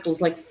now Michael's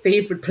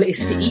favourite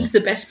place to eat, the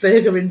best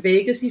burger in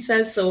Vegas, he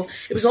says. So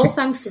it was all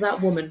thanks to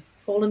that woman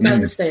falling down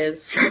the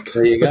stairs.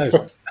 There you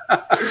go.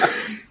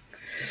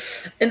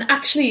 And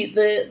actually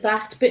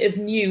that bit of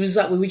news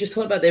that we were just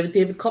talking about there with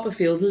David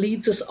Copperfield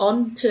leads us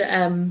on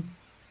to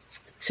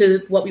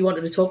what we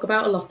wanted to talk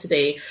about a lot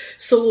today.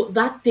 So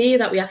that day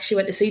that we actually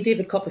went to see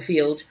David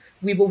Copperfield,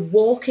 we were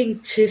walking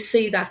to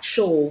see that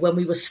show when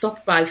we were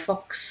stopped by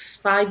Fox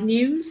 5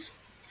 News,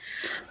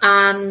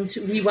 and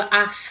we were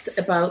asked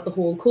about the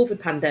whole COVID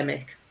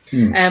pandemic.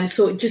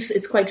 So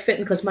it's quite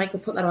fitting, because Michael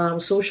put that on our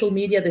social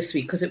media this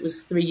week, because it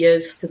was 3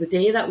 years to the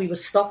day that we were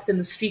stopped in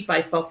the street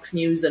by Fox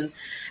News and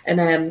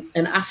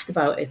asked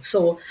about it.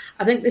 So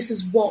I think this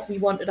is what we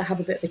wanted to have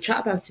a bit of a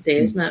chat about today,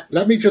 isn't it?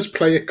 Let me just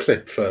play a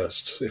clip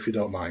first, if you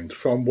don't mind,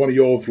 from one of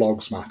your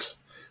vlogs, Matt,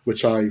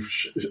 which I've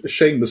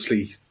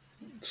shamelessly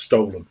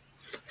stolen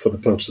for the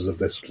purposes of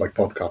this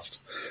podcast.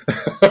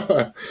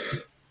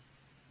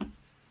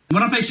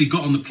 When I basically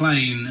got on the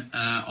plane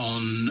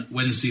on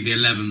Wednesday the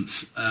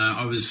 11th,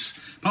 I was,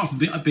 apart from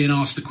being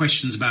asked the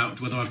questions about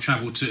whether I've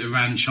travelled to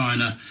Iran,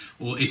 China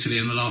or Italy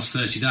in the last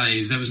 30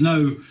 days, there was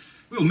no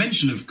real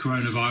mention of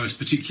coronavirus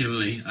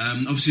particularly.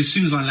 Obviously, as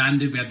soon as I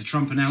landed, we had the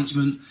Trump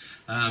announcement.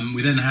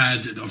 We then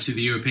had, obviously,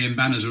 the European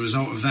ban as a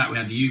result of that. We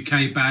had the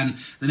UK ban.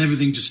 Then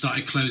everything just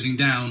started closing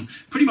down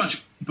pretty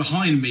much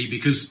behind me,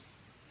 because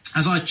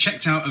as I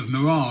checked out of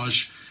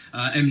Mirage,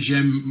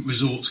 MGM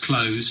Resorts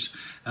closed.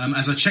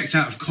 As I checked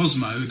out of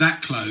Cosmo,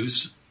 that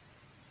closed.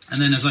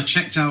 And then as I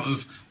checked out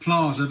of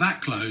Plaza,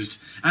 that closed.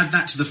 Add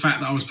that to the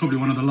fact that I was probably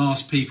one of the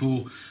last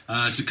people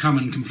to come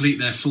and complete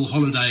their full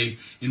holiday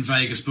in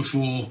Vegas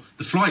before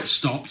the flight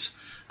stopped.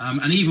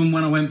 And even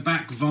when I went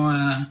back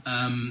via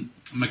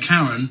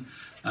McCarran,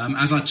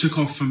 as I took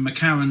off from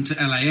McCarran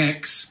to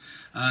LAX,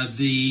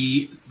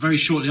 very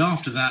shortly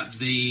after that,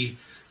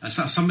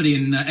 somebody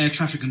in air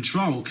traffic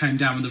control came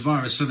down with the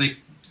virus, so they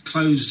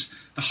closed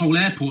the whole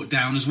airport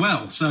down as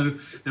well. So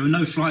there were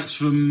no flights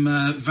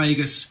from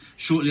Vegas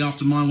shortly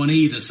after my one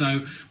either.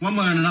 So one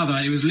way or another,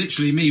 it was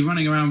literally me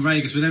running around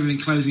Vegas with everything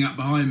closing up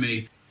behind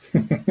me.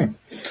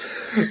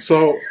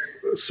 So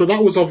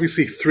that was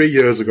obviously 3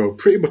 years ago,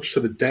 pretty much to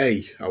the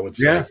day, I would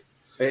say. Yeah,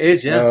 it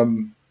is, yeah.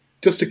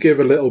 Just to give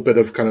a little bit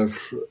of kind of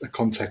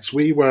context,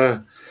 we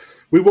were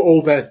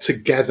all there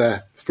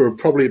together for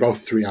probably about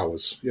 3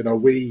 hours.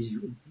 We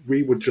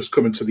would just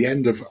come into the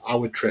end of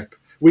our trip.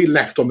 We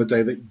left on the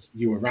day that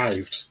you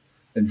arrived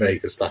in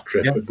Vegas, that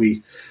trip. Yeah.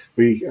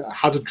 We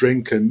had a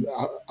drink, and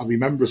I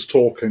remember us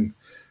talking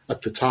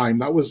at the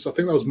time. I think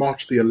that was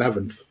March the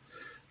 11th.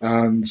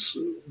 And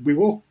we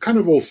were kind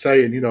of all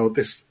saying,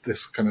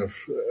 this kind of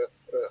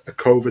a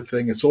COVID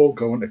thing, it's all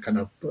going to kind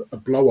of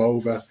blow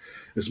over.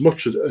 As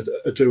much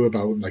ado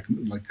about like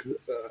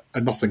a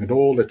nothing at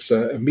all. It's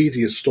a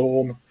media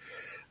storm.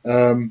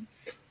 And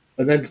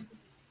then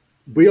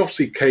we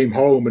obviously came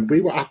home, and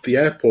we were at the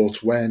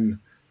airport when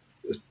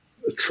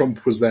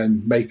Trump was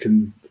then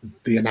making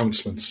the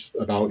announcements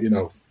about,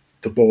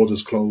 the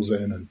borders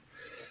closing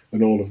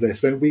and all of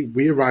this. Then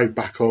we arrived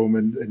back home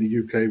in the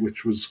UK,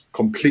 which was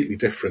completely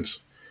different.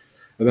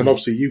 And then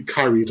obviously you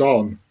carried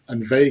on,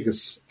 and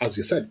Vegas, as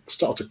you said,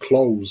 started to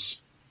close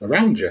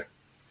around you.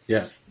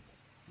 Yeah.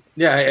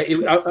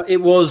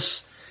 It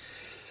was.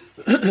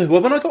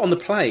 Well, when I got on the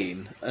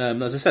plane,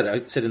 as I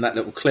said in that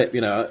little clip,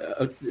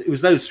 it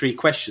was those three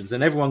questions,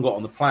 and everyone got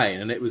on the plane,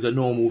 and it was a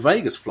normal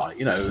Vegas flight.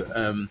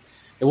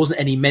 There wasn't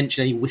any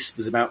mention, any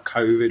whispers about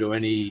COVID, or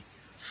any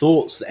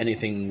thoughts that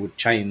anything would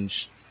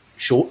change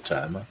short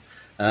term.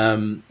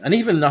 And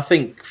even I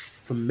think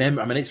from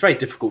memory, I mean, it's very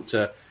difficult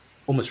to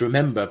almost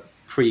remember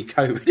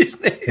pre-COVID,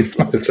 isn't it? It's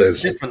like a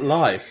different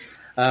life.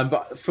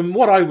 But from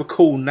what I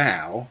recall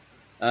now,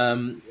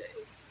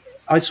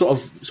 I sort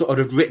of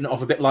had written it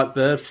off a bit like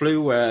bird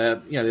flu, where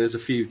there's a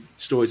few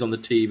stories on the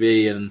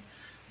TV, and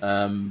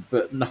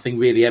but nothing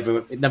really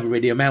it never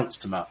really amounts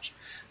to much.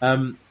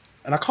 And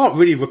I can't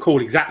really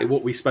recall exactly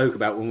what we spoke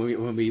about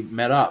when we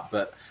met up,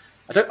 but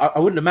I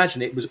wouldn't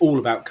imagine it was all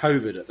about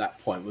COVID at that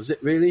point, was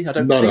it? Really, I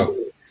don't think. No.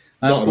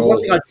 Not at all.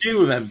 One thing I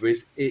do remember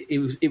is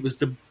it was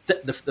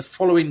the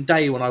following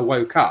day when I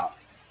woke up.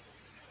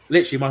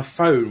 Literally, my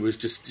phone was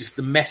just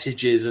the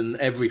messages and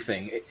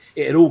everything.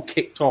 It had all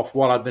kicked off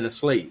while I'd been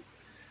asleep.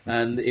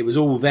 And it was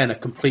all then a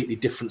completely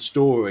different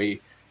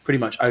story, pretty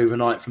much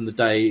overnight from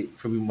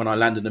when I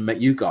landed and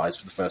met you guys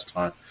for the first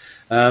time.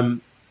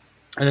 And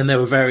then there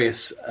were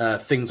various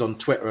things on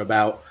Twitter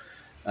about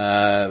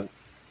there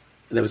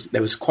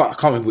was quite, I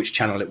can't remember which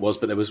channel it was,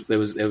 but there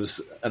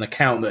was an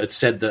account that had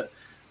said that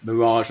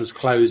Mirage was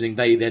closing.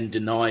 They then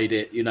denied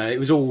it. It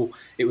was all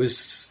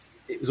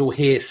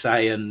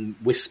hearsay and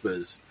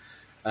whispers,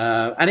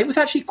 and it was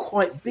actually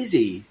quite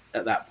busy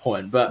at that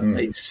point. But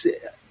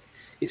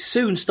it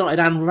soon started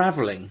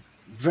unravelling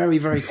very,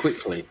 very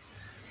quickly,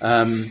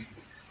 to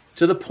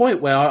the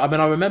point where I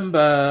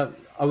remember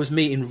I was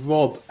meeting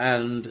Rob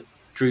and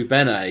Drew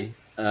Benet,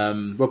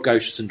 Rob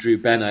Gocious and Drew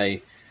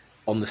Benet,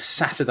 on the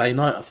Saturday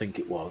night, I think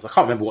it was. I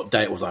can't remember what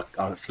day it was I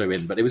flew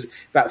in, but it was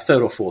about the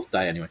third or fourth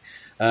day anyway.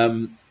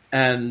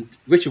 And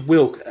Richard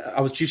Wilk,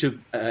 I was due to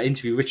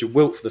interview Richard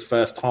Wilk for the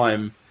first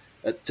time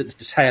at the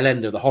tail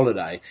end of the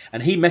holiday,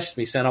 and he messaged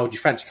me saying, "Oh, do you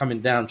fancy coming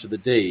down to the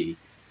D?"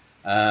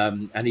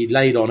 And he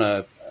laid on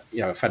a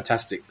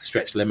fantastic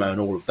stretch limo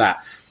and all of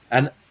that.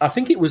 And I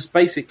think it was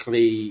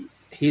basically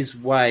his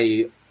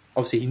way.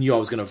 Obviously, he knew I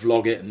was going to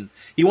vlog it, and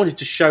he wanted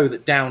to show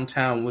that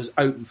downtown was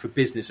open for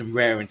business and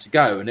raring to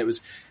go. And it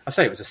was a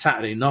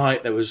Saturday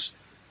night. There was,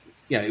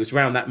 it was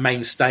around that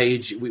main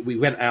stage. We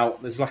went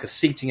out. There's like a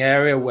seating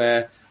area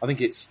where I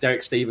think it's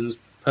Derek Stevens'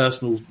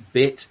 personal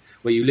bit,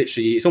 where you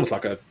literally, it's almost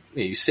like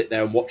you sit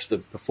there and watch the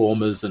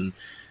performers and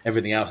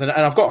everything else. And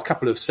I've got a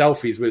couple of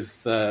selfies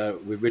with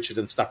Richard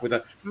and stuff, with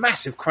a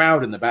massive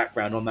crowd in the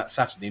background on that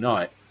Saturday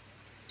night.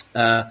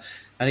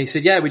 And he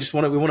said, "Yeah, we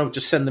want to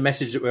just send the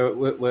message that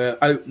we're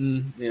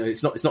open.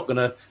 It's not going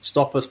to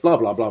stop us. Blah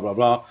blah blah blah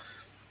blah."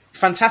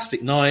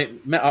 Fantastic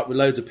night. Met up with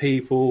loads of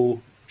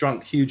people.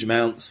 Drunk huge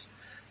amounts.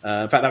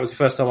 In fact, that was the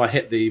first time I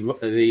hit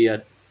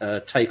the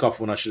take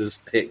off when I should have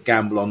hit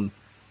gamble on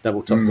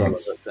double top dollar.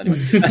 But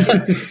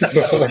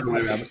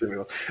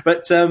anyway,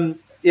 but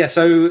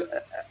So,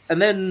 and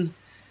then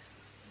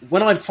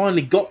when I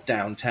finally got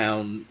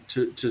downtown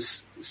to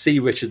see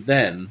Richard,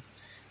 then.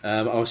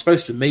 I was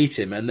supposed to meet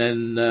him, and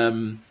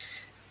then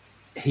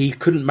he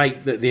couldn't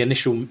make the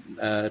initial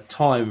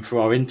time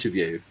for our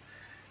interview.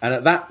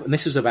 And and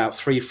this was about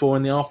 3-4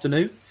 in the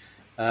afternoon.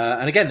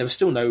 And again, there was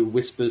still no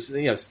whispers.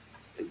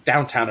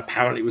 Downtown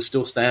apparently was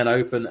still staying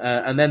open.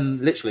 And then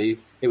literally,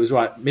 it was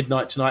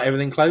midnight tonight.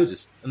 Everything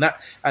closes,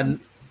 and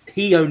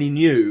he only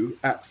knew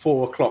at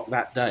 4:00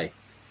 that day.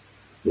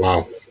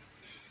 Wow.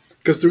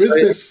 Because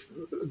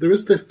there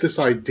is this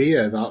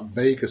idea that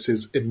Vegas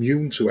is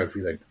immune to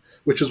everything.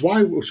 Which is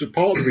part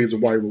of the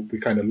reason why we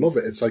kind of love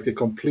it. It's like a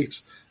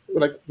complete,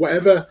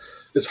 whatever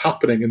is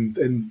happening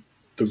in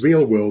the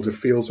real world, it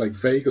feels like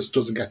Vegas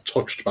doesn't get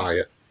touched by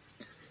it.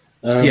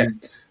 Yes.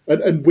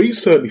 And we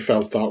certainly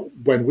felt that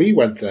when we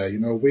went there.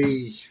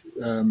 We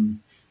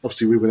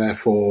obviously we were there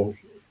for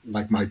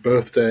my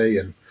birthday,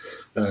 and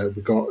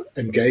we got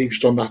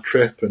engaged on that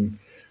trip, and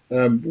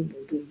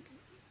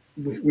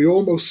we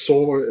almost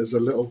saw it as a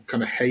little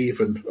kind of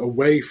haven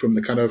away from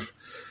the kind of,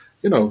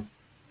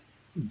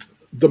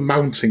 the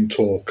mounting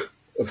talk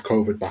of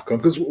COVID back on.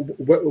 Because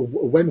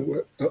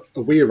when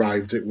we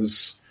arrived, it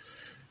was,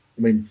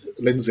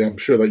 Lindsay, I'm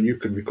sure that you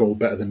can recall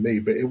better than me,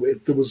 but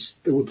there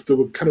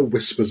were kind of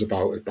whispers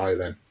about it by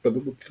then, but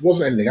there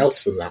wasn't anything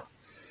else than that.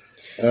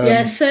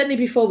 Yeah, certainly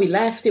before we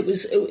left, it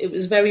was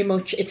very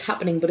much, it's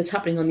happening, but it's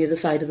happening on the other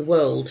side of the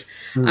world.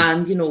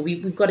 And,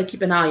 we've got to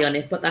keep an eye on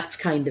it, but that's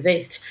kind of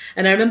it.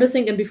 And I remember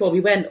thinking before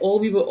we went, all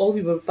we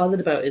were bothered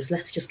about is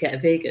let's just get to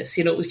Vegas.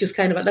 It was just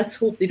kind of let's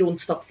hope they don't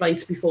stop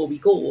flights before we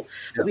go.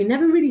 But we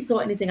never really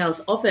thought anything else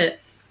of it.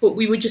 But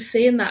we were just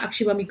saying that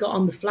actually when we got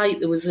on the flight,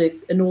 there was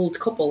an old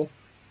couple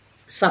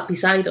sat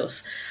beside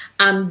us,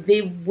 and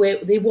they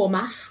wore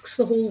masks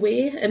the whole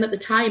way. And at the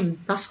time,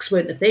 masks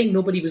weren't a thing.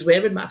 Nobody was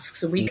wearing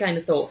masks. And we kind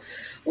of thought,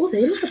 oh,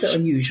 they look a bit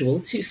unusual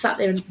to sat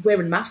there and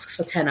wearing masks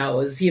for 10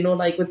 hours,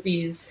 with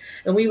these.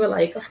 And we were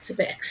like, oh, that's a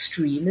bit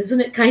extreme,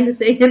 isn't it, kind of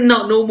thing? And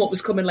not knowing what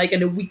was coming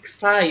in a week's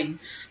time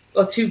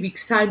or 2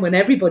 weeks' time when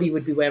everybody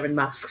would be wearing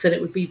masks and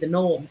it would be the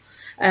norm.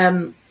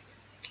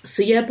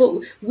 So yeah,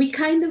 but we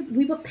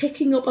were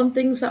picking up on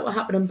things that were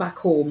happening back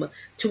home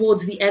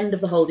towards the end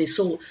of the holidays.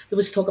 So there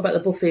was talk about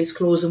the buffets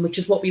closing, which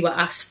is what we were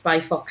asked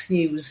by Fox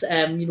News.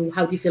 How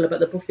do you feel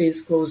about the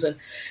buffets closing?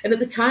 And at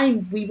the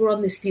time, we were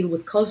on this deal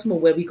with Cosmo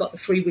where we got the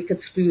free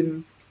Wicked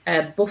Spoon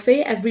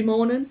buffet every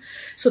morning.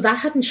 So that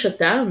hadn't shut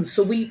down.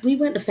 So we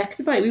weren't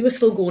affected by it. We were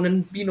still going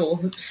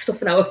and,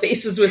 stuffing our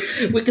faces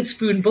with Wicked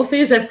Spoon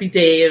buffets every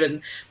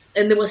day.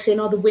 And they were saying,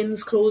 the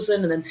Wynn's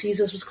closing, and then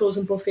Caesars was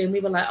closing buffet. And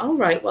we were like, all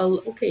right,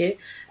 well, okay.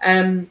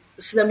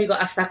 So then we got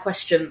asked that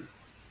question.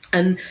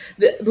 And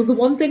the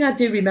one thing I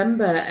do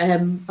remember,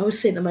 I was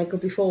saying to Michael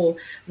before,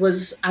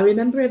 was I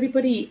remember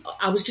everybody,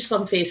 I was just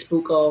on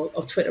Facebook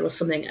or Twitter or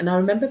something, and I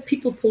remember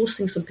people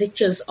posting some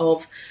pictures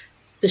of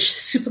the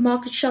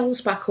supermarket shelves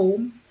back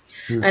home.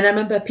 And I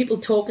remember people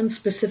talking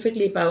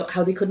specifically about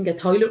how they couldn't get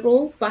toilet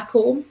roll back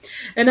home.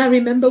 And I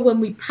remember when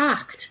we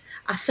packed,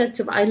 I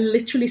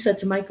literally said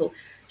to Michael,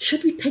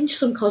 should we pinch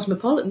some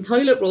Cosmopolitan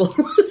toilet rolls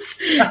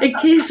in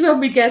case when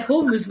we get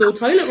home there's no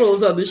toilet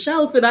rolls on the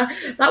shelf? And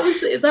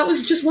that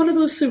was just one of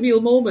those surreal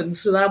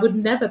moments where I would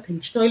never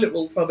pinch toilet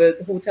roll from a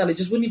hotel. It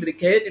just wouldn't even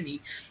occur to me.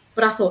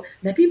 But I thought,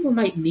 maybe we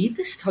might need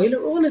this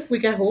toilet roll if we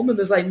get home and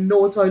there's like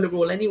no toilet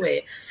roll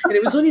anyway. And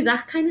it was only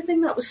that kind of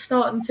thing that was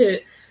starting to,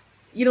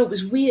 it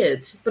was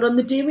weird. But on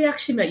the day we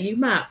actually met you,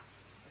 Matt,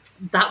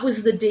 that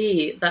was the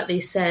day that they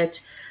said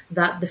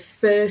that the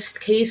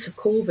first case of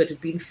COVID had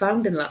been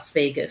found in Las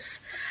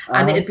Vegas.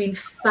 And it had been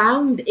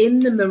found in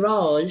the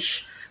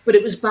Mirage, but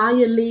it was by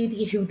a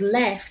lady who'd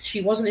left.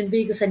 She wasn't in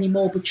Vegas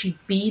anymore, but she'd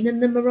been in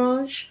the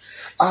Mirage.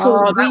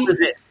 So that was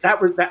it.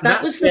 That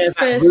was the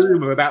first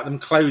rumour about them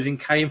closing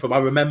came from. I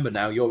remember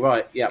now. You're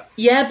right. Yeah.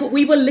 Yeah, but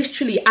we were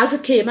literally, as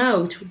it came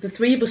out, the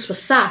three of us were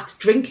sat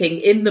drinking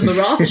in the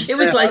Mirage. It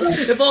was like,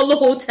 of all the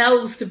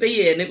hotels to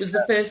be in, it was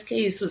the first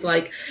case. Was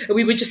like, and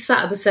we were just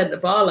sat at the centre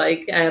bar,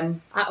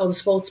 or the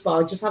sports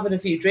bar, just having a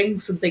few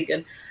drinks and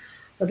thinking,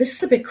 well, this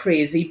is a bit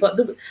crazy. But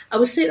I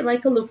was saying to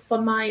Michael, look,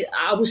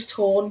 I was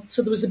torn.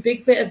 So there was a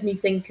big bit of me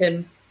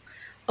thinking,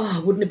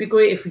 wouldn't it be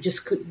great if we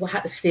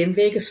had to stay in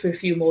Vegas for a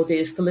few more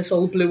days till this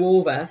all blew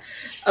over?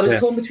 I was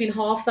torn between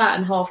half that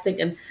and half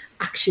thinking,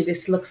 actually,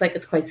 this looks like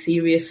it's quite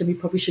serious and we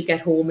probably should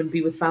get home and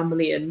be with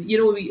family. And,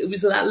 it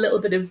was that little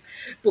bit of,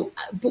 but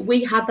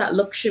we had that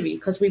luxury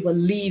because we were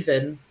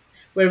leaving.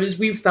 Whereas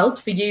we felt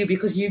for you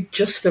because you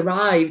just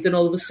arrived and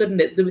all of a sudden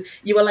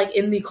you were like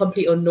in the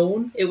complete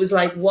unknown. It was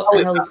like, what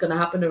the hell is going to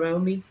happen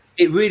around me?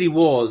 It really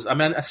was. I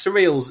mean, it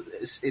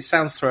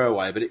sounds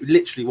throwaway, but it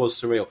literally was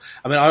surreal.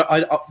 I mean,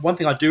 I one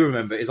thing I do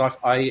remember is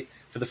I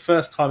for the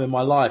first time in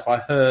my life, I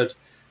heard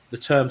the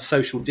term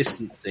social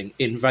distancing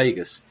in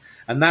Vegas.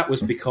 And that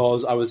was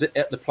because I was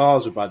at the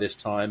Plaza by this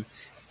time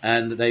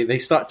and they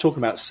started talking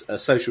about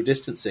social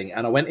distancing.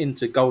 And I went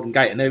into Golden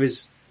Gate and there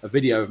is a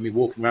video of me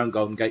walking around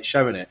Golden Gate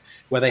showing it,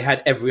 where they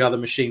had every other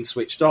machine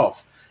switched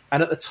off.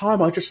 And at the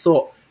time, I just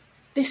thought,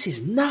 this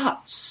is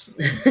nuts.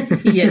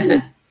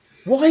 Yeah.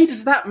 Why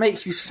does that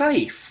make you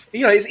safe?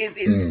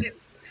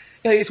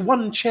 It's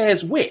one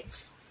chair's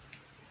width.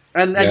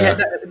 And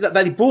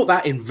they brought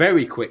that in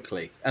very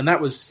quickly. And that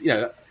was,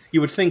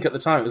 you would think at the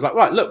time, it was like,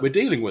 right, look, we're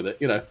dealing with it.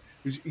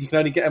 You can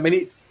only get,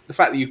 the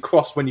fact that you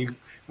crossed when you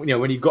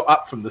got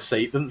up from the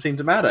seat doesn't seem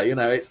to matter,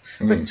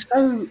 but it's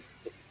so,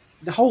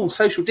 the whole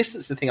social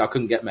distancing thing I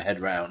couldn't get my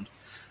head around.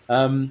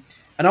 And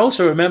I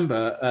also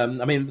remember,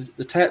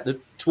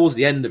 towards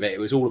the end of it, it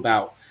was all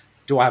about,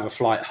 do I have a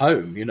flight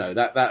home?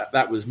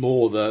 That was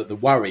more the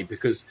worry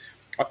because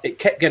it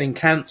kept getting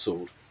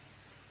cancelled.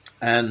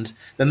 And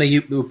then they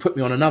would put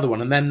me on another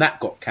one and then that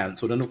got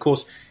cancelled. And of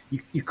course,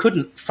 you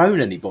couldn't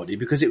phone anybody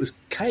because it was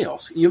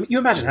chaos. You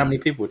imagine how many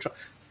people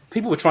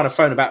were trying to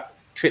phone about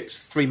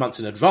trips 3 months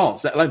in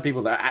advance, let alone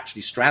people that are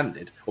actually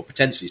stranded or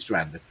potentially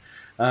stranded.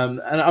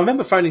 And I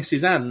remember phoning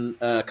Suzanne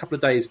a couple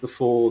of days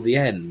before the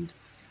end,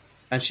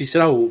 and she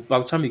said, by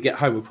the time you get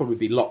home, we'll probably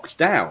be locked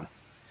down.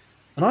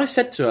 And I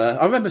said to her,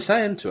 I remember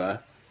saying to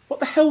her,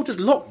 what the hell does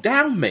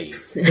lockdown mean?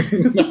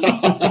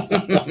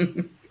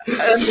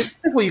 And she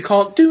said, well, you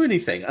can't do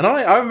anything. And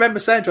I remember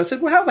saying to her, I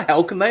said, well, how the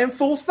hell can they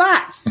enforce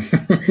that?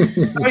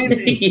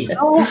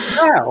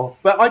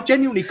 But I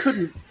genuinely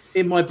couldn't,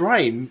 in my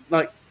brain,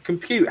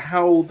 compute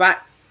how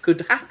that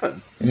could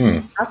happen.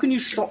 How can you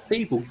stop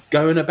people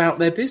going about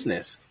their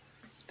business?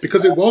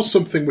 Because it was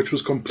something which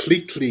was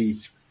completely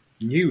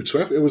new to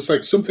everyone. It was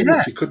like something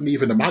that you couldn't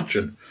even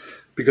imagine,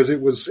 because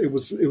it was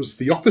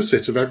the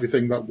opposite of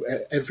everything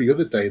that every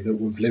other day that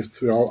we've lived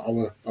through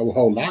our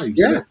whole lives.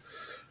 Yeah.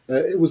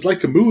 It was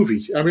like a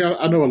movie. I mean,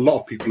 I know a lot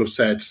of people have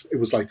said it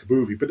was like a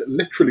movie, but it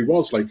literally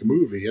was like a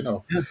movie, Yeah.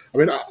 I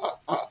mean,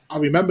 I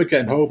remember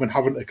getting home and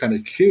having to kind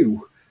of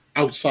queue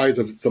outside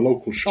of the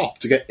local shop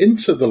to get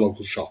into the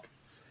local shop.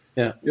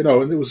 Yeah. And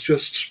it was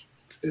just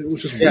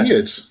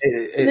weird.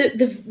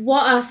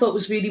 What I thought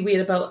was really weird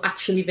about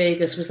actually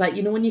Vegas was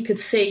when you could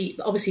see,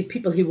 obviously,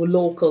 people who were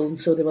local and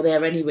so they were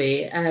there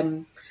anyway.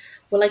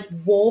 were like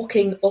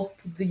walking up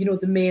the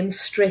main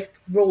strip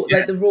road,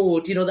 like the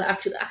road, they're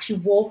actually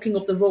walking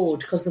up the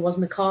road because there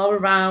wasn't a car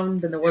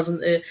around and there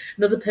wasn't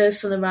another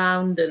person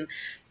around, and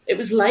it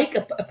was like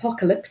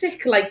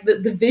apocalyptic. Like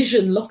the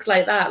vision looked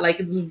like that. Like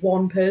there's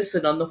one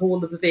person on the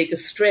whole of the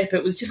Vegas Strip.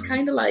 It was just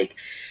kind of like,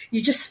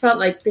 you just felt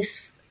like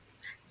this.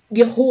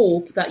 You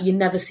hope that you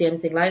never see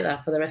anything like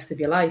that for the rest of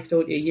your life,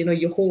 don't you?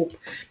 You hope,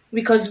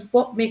 because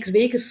what makes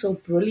Vegas so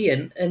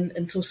brilliant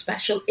and so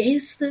special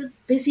is the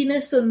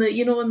busyness and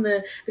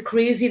the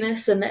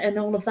craziness and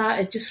all of that.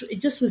 It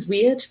just was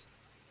weird.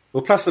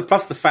 Well, plus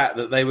the fact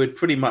that they would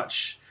pretty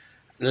much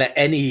let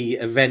any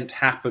event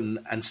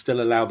happen and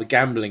still allow the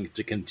gambling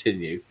to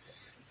continue.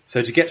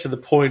 So to get to the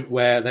point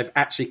where they've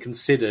actually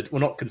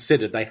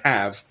they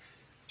have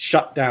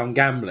shut down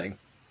gambling.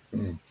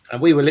 And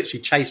we were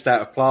literally chased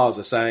out of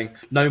Plaza saying,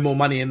 no more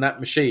money in that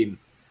machine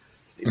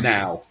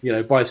now,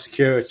 by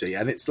security.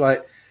 And it's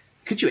like,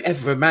 could you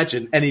ever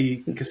imagine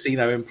any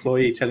casino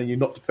employee telling you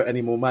not to put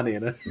any more money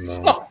in a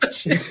slot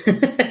machine?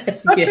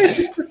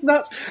 It's just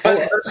nuts.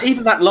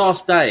 Even that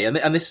last day,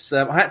 and this,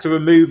 I had to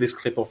remove this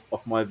clip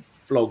off my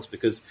vlogs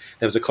because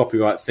there was a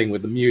copyright thing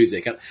with the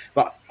music.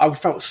 But I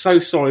felt so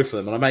sorry for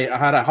them. And I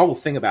had a whole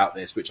thing about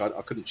this, which I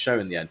couldn't show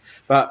in the end.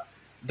 But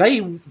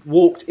they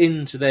walked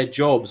into their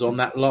jobs on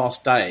that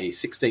last day,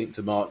 16th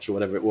of March or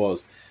whatever it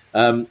was.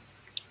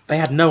 They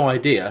had no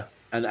idea.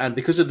 And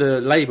because of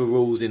the labour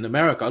rules in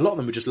America, a lot of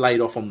them were just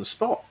laid off on the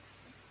spot.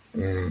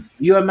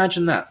 You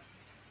imagine that?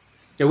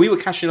 We were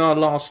cashing our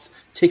last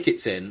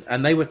tickets in,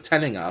 and they were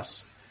telling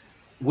us,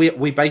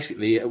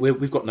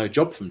 we've got no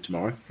job from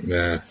tomorrow.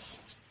 Yeah.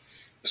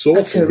 It's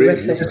awful,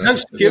 really. There was no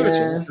security.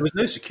 Yeah. There was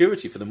no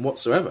security for them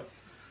whatsoever.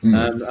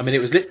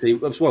 It was literally,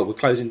 we're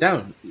closing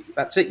down.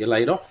 That's it, you're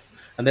laid off.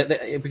 And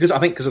because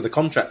of the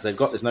contracts they've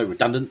got, there's no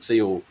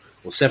redundancy or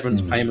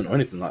severance payment or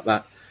anything like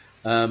that.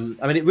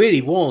 It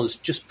really was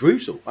just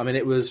brutal.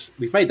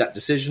 We've made that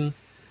decision.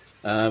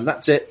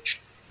 That's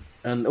it.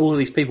 And all of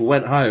these people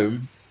went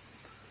home,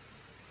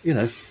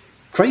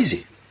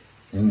 crazy.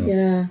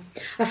 Yeah.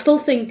 I still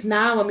think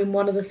now,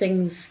 one of the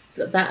things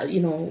that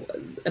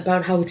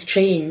about how it's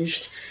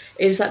changed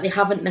is that they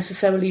haven't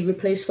necessarily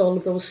replaced all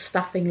of those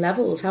staffing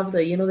levels, have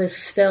they?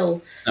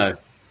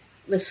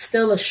 There's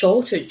still a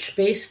shortage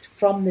based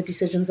from the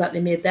decisions that they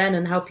made then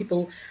and how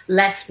people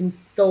left and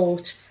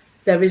thought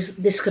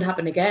this could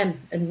happen again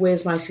and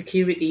where's my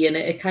security, and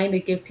it kind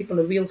of gave people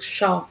a real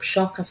sharp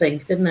shock, I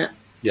think, didn't it?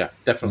 Yeah,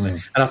 definitely.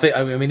 And I think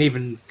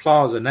even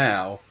Plaza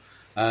now,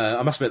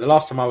 I must admit, the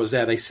last time I was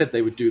there, they said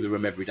they would do the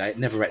room every day. It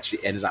never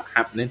actually ended up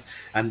happening.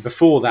 And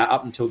before that,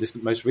 up until this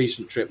most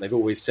recent trip, they've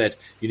always said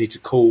you need to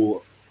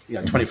call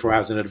 24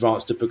 hours in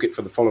advance to book it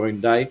for the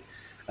following day.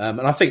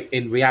 And I think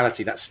in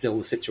reality, that's still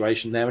the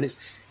situation there. And it's,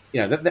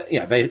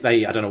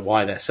 they I don't know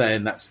why they're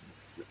saying that's,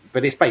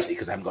 but it's basically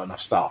because they haven't got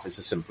enough staff. It's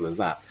as simple as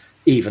that,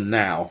 even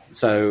now.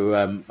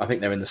 So I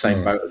think they're in the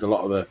same boat as a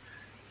lot of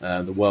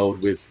the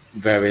world with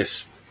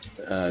various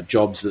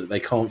jobs that they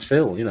can't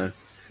fill,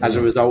 as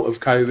a result of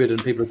COVID,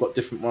 and people have got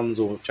different ones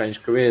or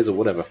changed careers or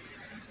whatever.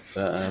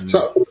 But,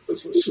 so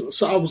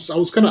I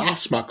was going to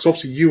ask, Max.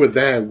 Obviously, you were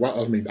there.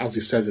 As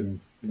you said, in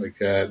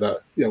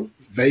that,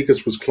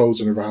 Vegas was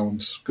closing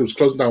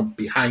down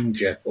behind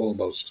you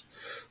almost.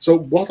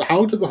 So,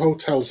 how did the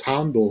hotels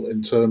handle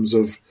in terms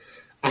of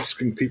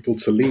asking people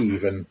to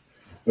leave and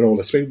all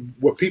this?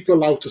 Were people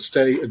allowed to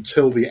stay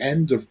until the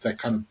end of their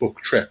kind of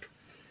book trip,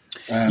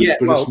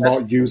 just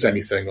not use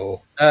anything?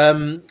 Or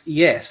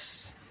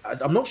yes.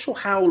 I'm not sure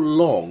how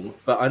long,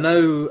 but I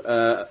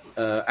know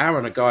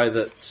Aaron, a guy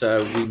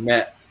that we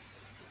met.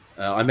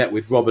 I met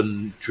with Rob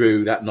and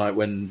Drew that night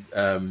when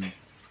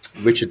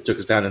Richard took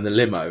us down in the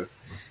limo.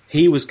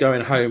 He was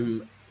going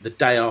home the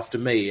day after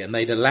me, and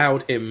they'd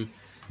allowed him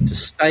to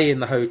stay in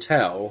the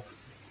hotel,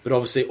 but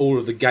obviously all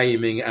of the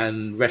gaming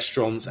and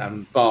restaurants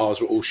and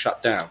bars were all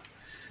shut down.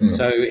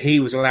 So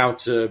he was allowed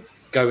to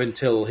go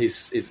until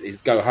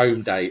his go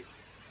home date,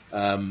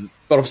 but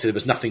obviously there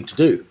was nothing to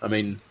do. I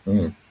don't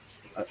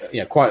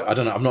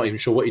know. I'm not even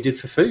sure what he did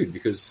for food,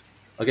 because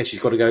I guess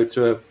you've got to go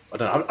to I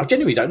don't know. I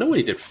genuinely don't know what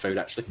he did for food,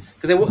 actually,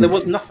 because there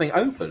was nothing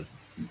open.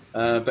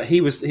 But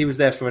he was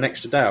there for an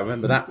extra day. I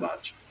remember that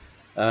much.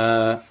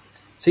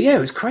 It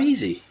was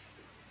crazy,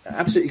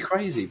 absolutely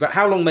crazy. But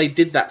how long they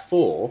did that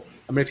for?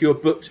 If you were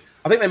booked,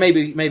 I think they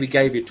maybe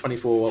gave you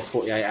 24 or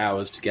 48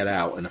 hours to get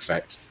out, in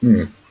effect,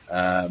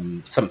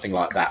 something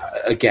like that.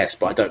 I guess,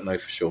 but I don't know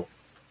for sure.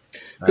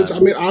 Because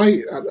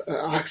I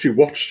actually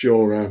watched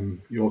your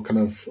kind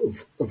of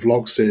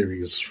vlog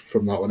series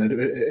from that one. And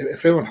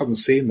if anyone hasn't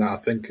seen that, I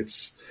think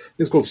it's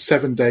called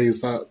 7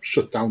 Days That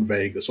Shut Down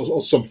Vegas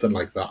or something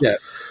like that. Yeah.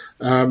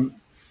 And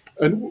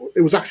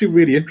it was actually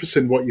really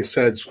interesting what you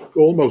said.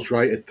 Almost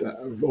right at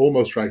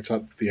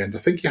the end. I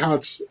think you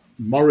had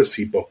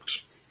Morrissey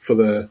booked for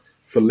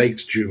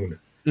late June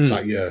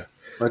that year,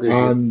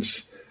 and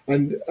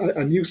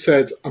you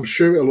said, I'm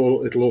sure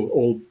it'll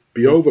all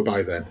be over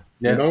by then.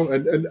 Yeah.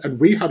 And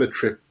we had a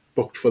trip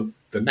booked for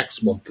the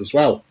next month as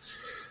well.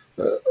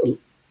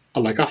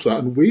 After that,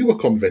 and we were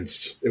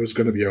convinced it was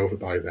going to be over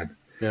by then.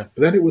 Yeah.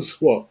 But then it was,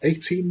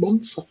 18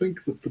 months, I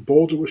think, that the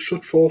border was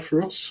shut for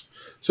us.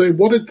 So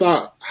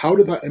how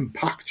did that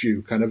impact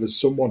you, kind of as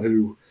someone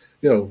who,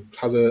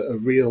 has a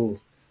real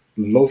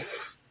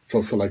love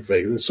for like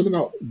Vegas? There's something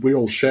that we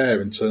all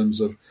share in terms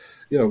of,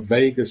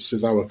 Vegas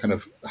is our kind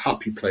of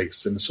happy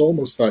place. And it's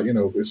almost that,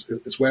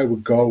 it's where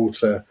we go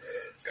to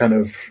kind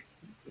of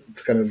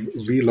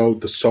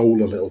reload the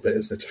soul a little bit,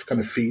 isn't it? To kind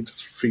of feed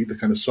the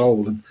kind of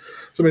soul. And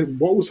so, I mean,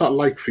 what was that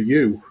like for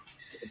you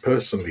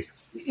personally?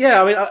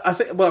 Yeah, I mean, I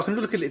think, I can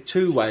look at it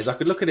two ways. I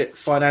could look at it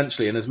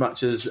financially, and as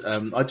much as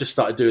I just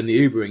started doing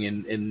the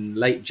Ubering in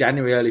late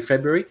January, early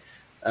February,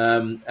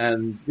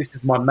 and this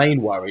is my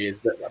main worry,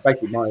 is that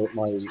basically my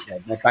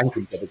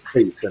banking job is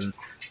cheap, and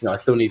I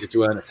still needed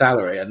to earn a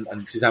salary.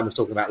 And Suzanne was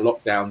talking about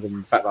lockdowns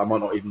and the fact that I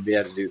might not even be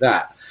able to do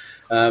that.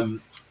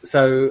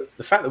 So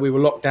the fact that we were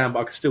locked down,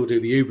 but I could still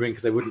do the Ubering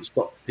because they wouldn't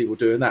stop people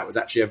doing that, was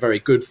actually a very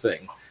good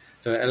thing.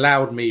 So it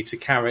allowed me to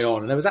carry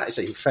on. And there was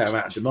actually a fair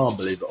amount of demand,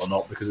 believe it or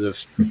not, because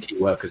of key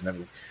workers and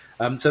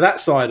everything. So that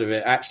side of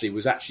it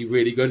was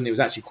really good. And it was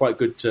actually quite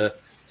good to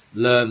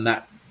learn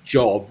that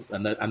job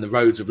and the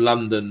roads of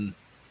London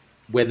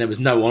when there was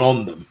no one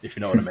on them, if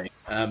you know what I mean.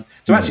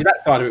 So actually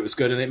that side of it was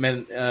good. And it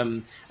meant,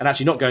 and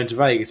actually not going to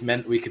Vegas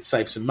meant we could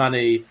save some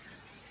money.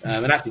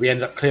 And actually, we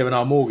ended up clearing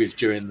our mortgage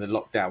during the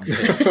lockdown.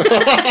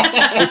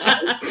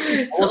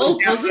 It's all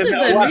positive.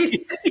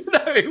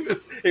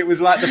 It was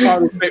like the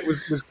final bit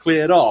was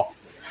cleared off.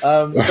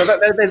 So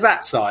there's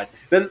that side.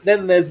 Then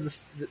there's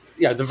this,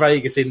 the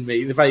Vegas in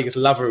me, the Vegas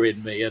lover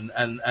in me, and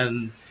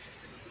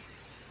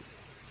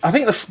I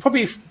think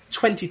probably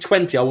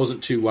 2020 I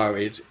wasn't too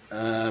worried.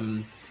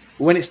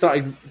 When it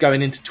started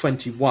going into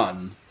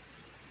 21.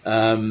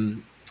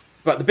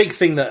 But the big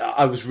thing that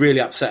I was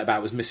really upset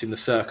about was missing the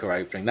Circa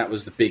opening. That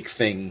was the big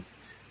thing,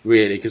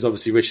 really, because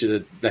obviously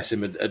Richard, bless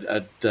him,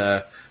 had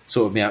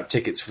sorted me out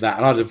tickets for that,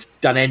 and I'd have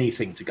done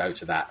anything to go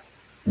to that.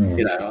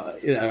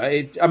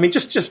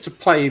 Just to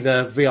play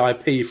the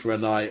VIP for a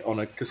night on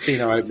a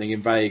casino opening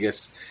in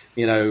Vegas,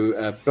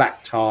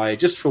 black tie,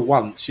 just for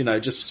once, a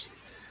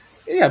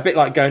bit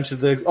like going to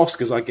the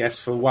Oscars, I guess,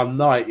 for one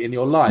night in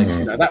your life.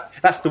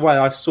 That's the way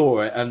I saw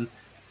it, and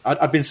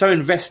I'd been so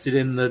invested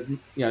in the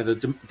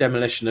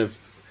demolition of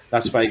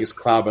Las Vegas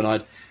Club, and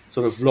I'd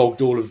sort of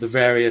vlogged all of the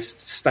various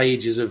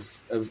stages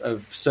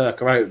of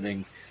Circa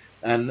opening,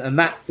 and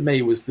that to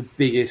me was the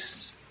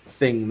biggest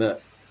thing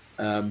that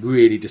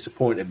really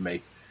disappointed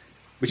me,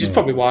 which is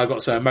probably why I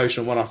got so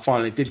emotional when I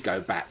finally did go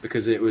back,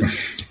 because it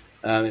was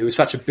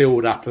such a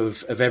build up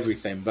of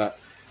everything. But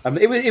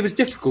it was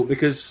difficult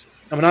because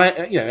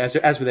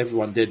as with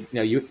everyone did,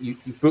 you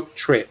booked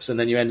trips and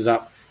then you ended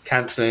up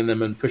cancelling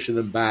them and pushing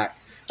them back.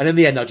 And in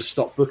the end, I just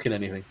stopped booking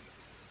anything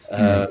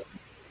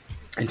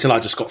until I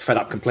just got fed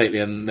up completely,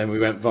 and then we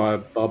went via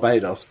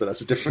Barbados. But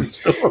that's a different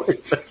story.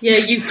 Yeah,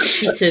 you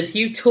cheated.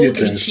 You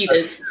totally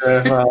cheated.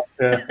 Yeah.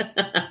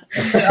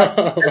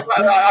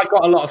 I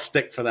got a lot of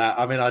stick for that.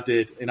 I mean, I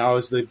did. I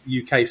was the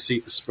UK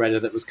super spreader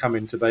that was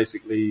coming to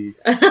basically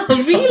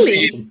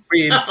really.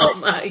 Oh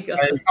my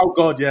god! Oh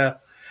god, yeah.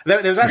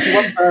 There was actually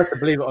one person,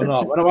 believe it or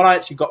not, when I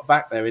actually got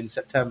back there in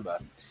September,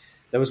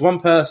 there was one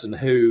person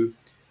who.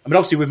 I mean,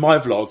 obviously with my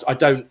vlogs, I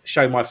don't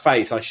show my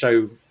face. I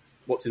show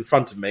what's in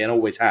front of me and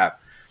always have.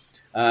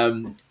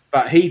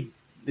 But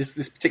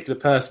this particular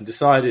person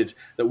decided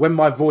that when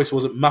my voice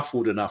wasn't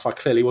muffled enough, I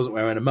clearly wasn't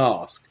wearing a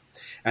mask.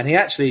 And he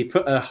actually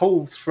put a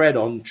whole thread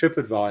on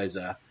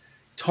TripAdvisor,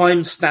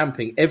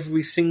 time-stamping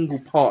every single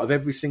part of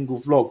every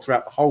single vlog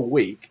throughout the whole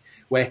week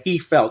where he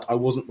felt I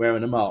wasn't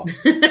wearing a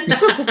mask. It's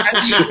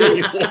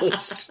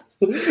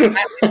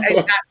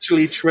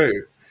actually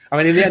true. I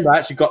mean, in the end, I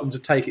actually got them to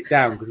take it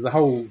down because the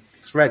whole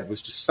thread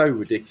was just so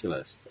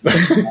ridiculous.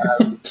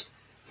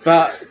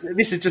 But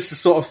this is just the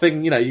sort of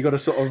thing, you got to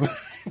sort of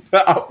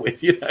put up with,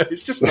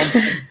 it's just not.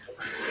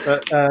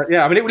 But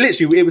I mean,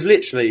 it was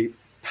literally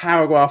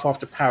paragraph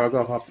after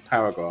paragraph after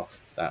paragraph.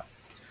 That.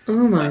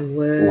 Oh my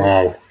word!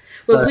 Wow.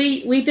 Well,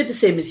 we did the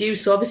same as you.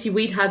 So obviously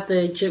we'd had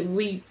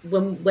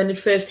when it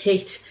first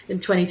hit in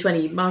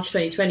 2020, March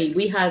 2020,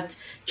 we had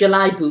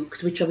July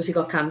booked, which obviously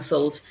got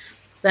cancelled.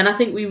 Then I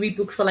think we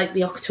rebooked for like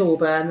the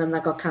October, and then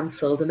that got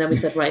cancelled. And then we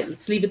said, right,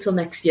 let's leave it till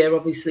next year,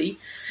 obviously.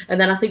 And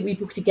then I think we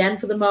booked again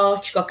for the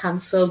March, got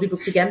cancelled. We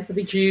booked again for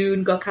the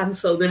June, got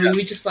cancelled. And we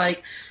were just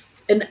like,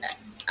 and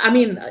I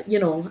mean,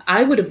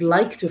 I would have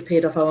liked to have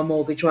paid off our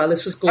mortgage while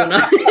this was going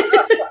on.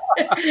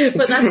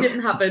 But that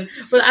didn't happen.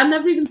 But I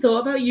never even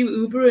thought about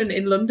you Ubering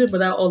in London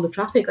without all the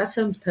traffic. That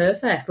sounds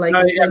perfect. Like,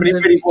 no, yeah, but it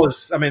really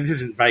was. I mean, this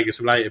isn't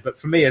Vegas related, but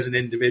for me as an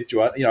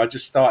individual, I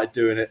just started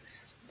doing it.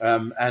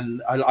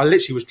 And I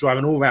literally was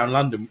driving all around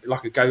London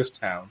like a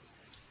ghost town.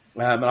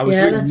 And I was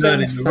really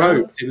learning the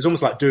ropes. It was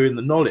almost like doing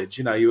the knowledge,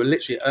 you were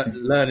literally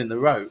learning the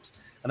ropes.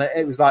 And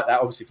it was like that,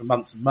 obviously, for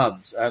months and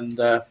months. And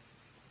so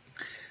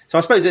I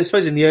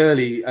suppose in the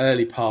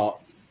early part,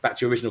 back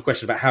to your original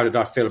question about how did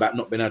I feel about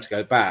not being able to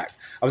go back,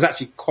 I was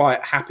actually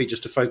quite happy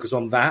just to focus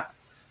on that.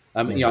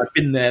 I'd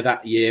been there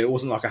that year. It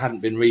wasn't like I hadn't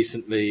been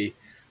recently.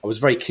 I was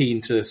very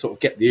keen to sort of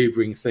get the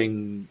Ubering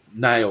thing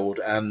nailed,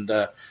 and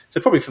so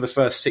probably for the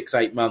first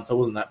 6-8 months I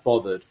wasn't that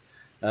bothered.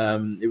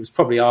 It was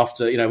probably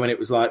after, when it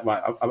was like,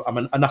 right, I'm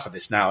enough of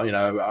this now.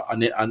 I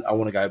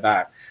want to go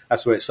back.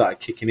 That's where it started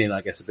kicking in,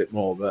 I guess, a bit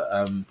more. But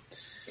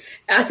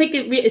I think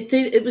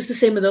it was the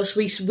same with us.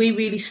 We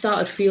really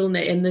started feeling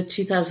it in the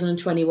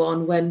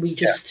 2021 when we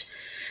just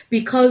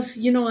because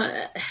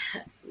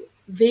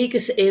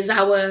Vegas is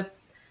our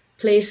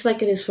place,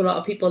 like it is for a lot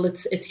of people.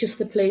 It's just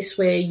the place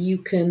where you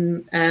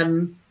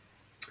can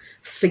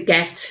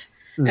forget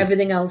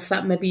everything else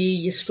that maybe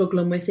you're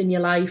struggling with in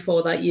your life,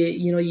 or that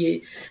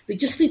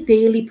just the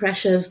daily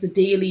pressures, the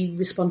daily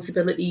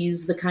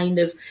responsibilities, the kind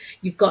of,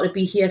 you've got to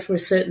be here for a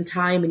certain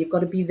time and you've got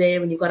to be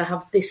there and you've got to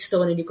have this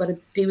done and you've got to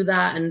do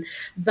that, and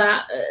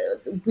that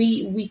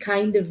we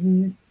kind of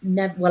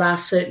never, well, I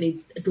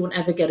certainly don't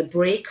ever get a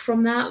break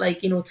from that. Like,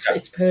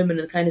 it's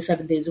permanent, kind of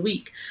 7 days a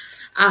week.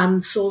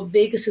 And so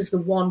Vegas is the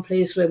one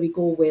place where we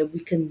go where we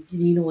can,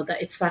 that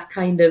it's that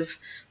kind of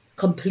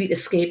complete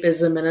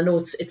escapism. And I know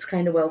it's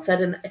kind of well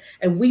said,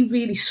 and we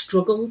really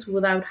struggled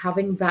without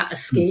having that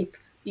escape.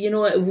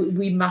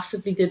 We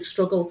massively did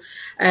struggle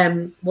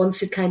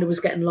once it kind of was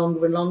getting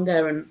longer and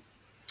longer,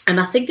 and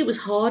I think it was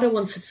harder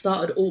once it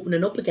started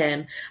opening up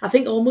again. I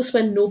think almost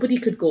when nobody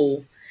could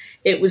go,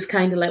 it was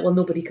kind of like, well,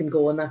 nobody can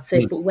go and that's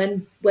it. But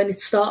when it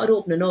started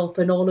opening up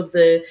and all of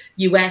the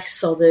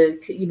US or the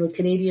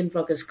Canadian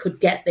vloggers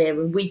could get there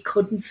and we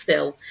couldn't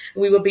still,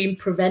 and we were being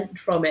prevented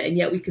from it, and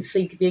yet we could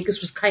see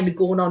Vegas was kind of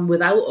going on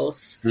without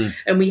us,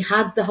 and we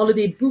had the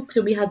holiday booked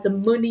and we had the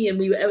money, and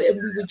we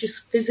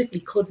just physically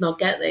could not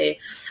get there.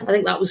 I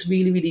think that was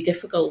really, really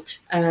difficult.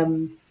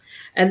 And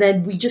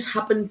then it just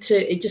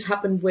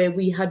happened where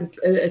we had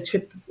a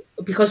trip,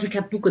 because we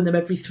kept booking them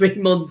every 3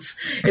 months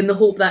in the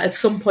hope that at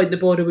some point the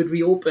border would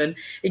reopen.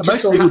 It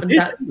just so happened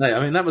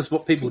that was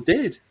what people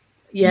did.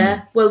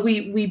 Yeah, well,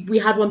 we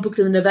had one booked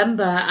in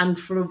November, and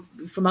from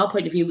our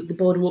point of view, the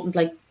border opened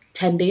like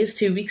 10 days,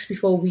 2 weeks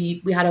before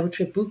we had our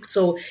trip booked.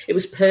 So it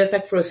was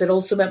perfect for us. It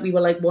also meant we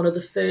were like one of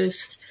the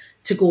first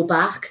to go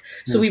back.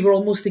 So we were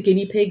almost the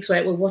guinea pigs,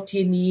 right? Well, what do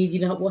you need?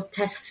 What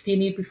tests do you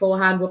need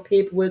beforehand? What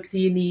paperwork do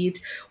you need?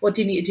 What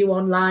do you need to do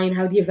online?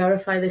 How do you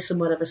verify this and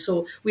whatever?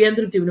 So we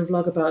ended up doing a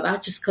vlog about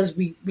that just because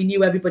we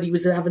knew everybody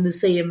was having the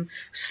same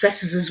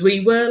stresses as we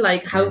were.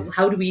 Like,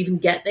 how do we even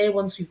get there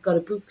once we've got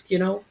it booked,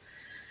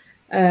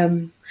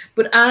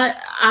 But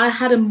I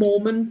had a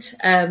moment,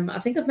 I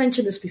think I've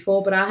mentioned this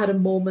before, but I had a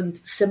moment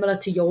similar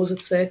to yours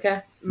at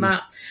Circa,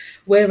 Matt,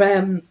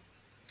 where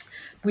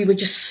we were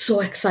just so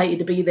excited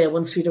to be there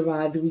once we'd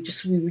arrived. We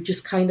were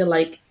just kind of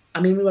like,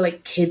 we were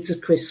like kids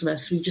at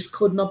Christmas. We just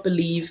could not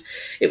believe.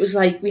 It was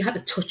like we had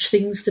to touch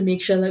things to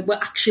make sure like we're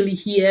actually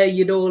here,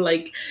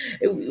 like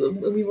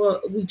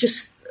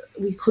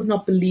we could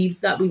not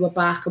believe that we were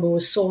back, and we were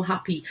so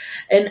happy.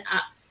 And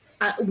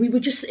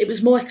it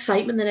was more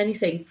excitement than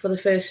anything for the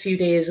first few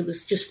days. It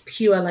was just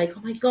pure like,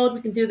 oh my God,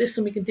 we can do this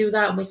and we can do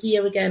that and we're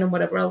here again and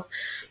whatever else.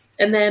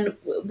 And then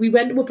we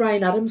went to a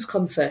Bryan Adams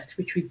concert,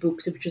 which we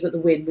booked, which was at the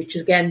Wynn, which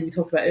is, again, we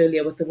talked about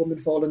earlier with the woman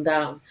falling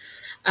down.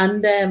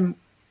 And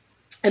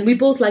we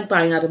both like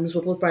Bryan Adams.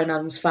 We're both Bryan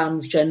Adams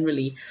fans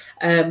generally.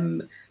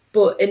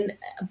 But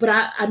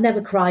I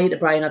never cry at a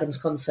Bryan Adams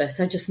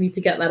concert. I just need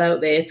to get that out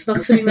there. It's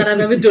not something that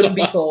I've ever done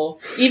before.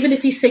 Even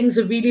if he sings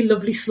a really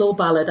lovely slow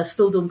ballad, I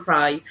still don't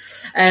cry.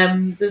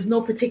 There's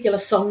no particular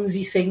songs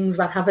he sings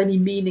that have any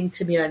meaning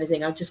to me or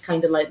anything. I just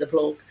kind of like the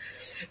bloke.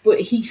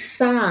 But he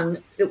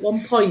sang, at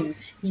one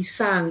point,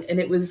 and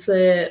it was,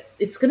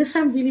 it's going to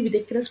sound really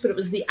ridiculous, but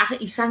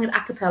he sang it a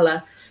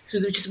cappella. So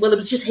it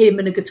was just him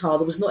and a guitar.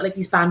 There was not like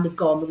his band had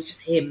gone, there was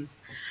just him.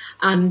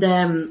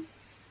 And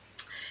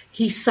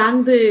he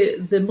sang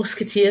the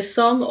Musketeers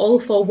song,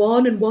 All for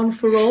One and One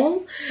for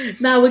All.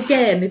 Now,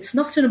 again, it's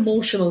not an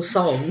emotional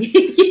song.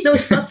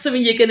 It's not something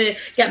you're going to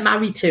get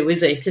married to,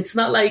 is it? It's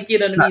not like,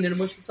 an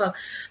emotional song.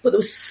 But there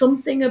was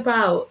something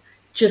about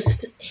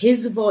just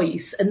his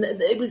voice, and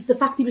it was the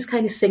fact he was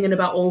kind of singing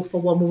about all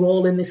for one, we're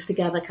all in this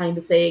together kind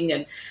of thing,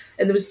 and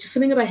there was just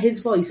something about his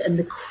voice and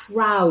the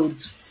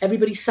crowds,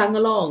 everybody sang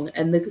along,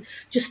 and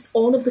just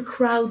all of the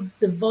crowd,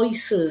 the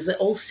voices,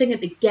 all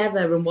singing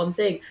together in one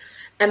thing.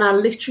 And I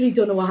literally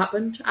don't know what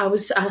happened. I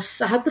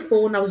had the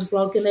phone, I was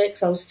vlogging it,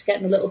 because I was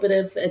getting a little bit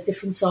of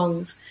different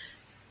songs.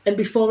 And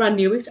before I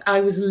knew it, I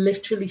was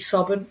literally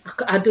sobbing.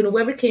 I don't know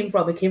where it came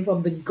from. It came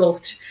from the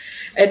gut.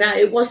 And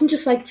it wasn't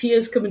just like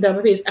tears coming down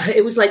my face.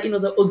 It was like,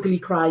 the ugly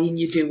crying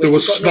you do. There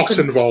was snot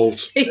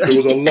involved. There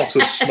was a lot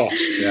of snot,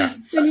 yeah.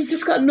 And you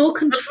just got no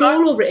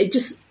control over it.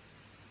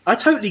 I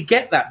totally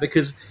get that,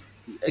 because,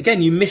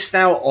 again, you missed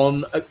out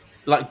on,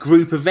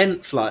 group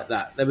events like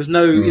that. There was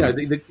no,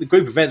 the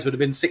group events would have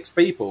been 6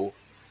 people.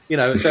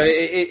 So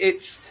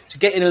it's to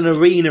get in an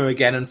arena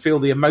again and feel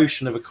the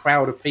emotion of a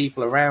crowd of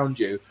people around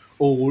you,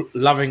 all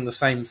loving the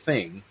same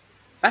thing.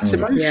 That's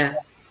emotional. Yeah.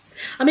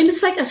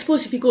 It's like, I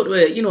suppose if you go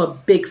to a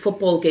big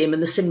football game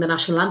and they sing the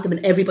national anthem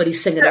and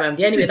everybody's singing around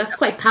you anyway, that's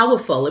quite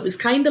powerful. It was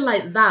kind of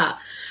like that,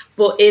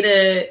 but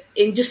in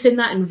in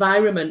that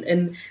environment.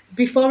 And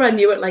before I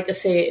knew it, like I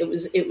say, it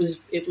was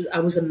I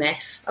was a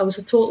mess. I was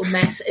a total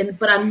mess.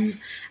 But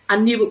I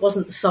knew it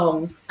wasn't the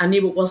song. I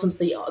knew it wasn't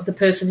the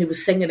person who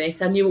was singing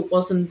it. I knew it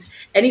wasn't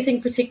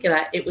anything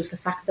particular. It was the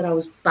fact that I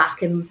was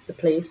back in the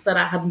place that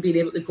I hadn't been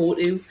able to go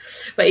to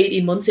for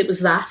 18 months. It was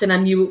that, and I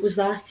knew it was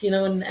that,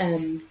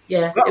 And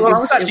yeah. Well, I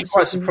was actually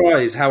quite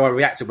surprised how I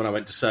reacted when I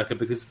went to Circa,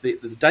 because the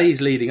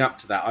days leading up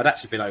to that, I'd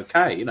actually been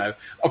okay.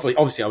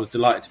 Obviously I was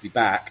delighted to be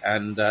back,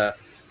 and but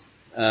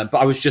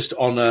I was just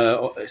on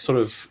a sort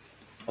of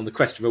on the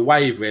crest of a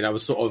wave, really. I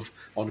was sort of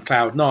on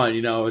cloud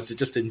nine, I was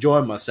just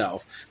enjoying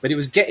myself. But it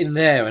was getting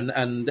there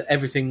and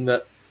everything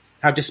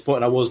how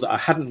disappointed I was that I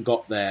hadn't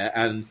got there,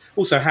 and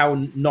also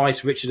how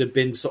nice Richard had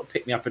been to sort of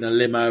pick me up in a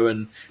limo,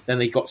 and then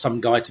he got some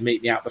guy to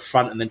meet me out the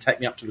front and then take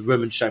me up to the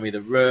room and show me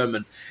the room.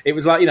 And it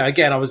was like,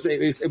 again, it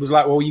was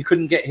like, well, you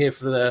couldn't get here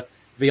for the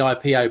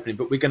VIP opening,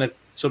 but we're going to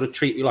sort of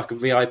treat you like a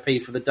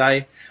VIP for the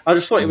day. I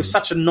just thought it was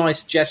such a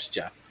nice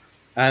gesture.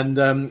 And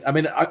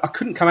I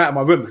couldn't come out of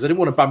my room because I didn't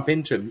want to bump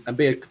into him and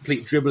be a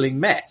complete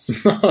dribbling mess.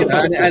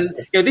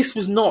 This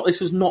was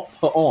not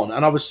put on,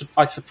 and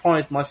I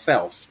surprised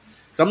myself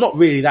because I'm not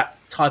really that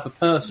type of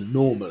person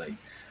normally.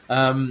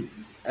 But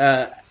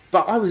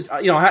I was,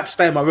 I had to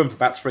stay in my room for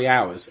about 3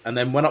 hours, and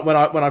then when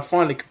I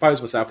finally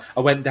composed myself, I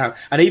went down.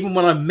 And even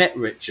when I met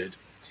Richard,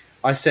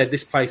 I said,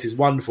 "This place is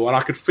wonderful," and I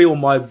could feel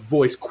my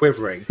voice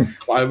quivering.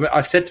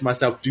 I said to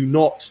myself, "Do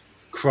not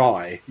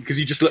cry because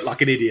you just look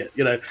like an idiot,"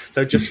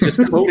 So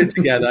just hold it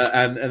together,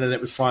 and then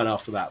it was fine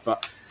after that.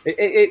 But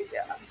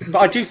but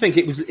I do think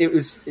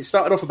it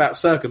started off about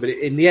Circa, but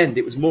in the end,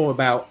 it was more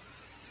about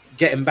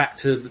getting back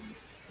to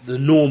the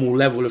normal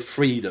level of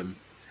freedom,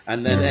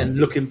 and then and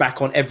looking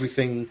back on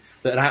everything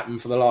that had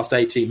happened for the last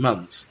 18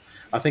 months.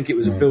 I think it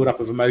was a build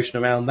up of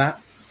emotion around that,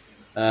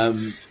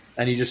 and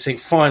you just think,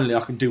 finally,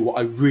 I can do what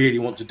I really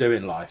want to do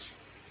in life.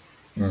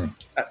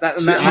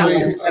 That's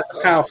a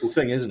powerful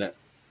thing, isn't it?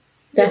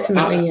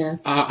 Definitely, yeah.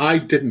 I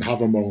didn't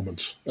have a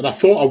moment, and I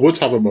thought I would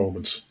have a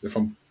moment if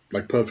I'm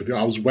perfectly.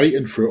 I was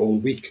waiting for it all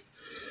week,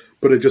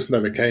 but it just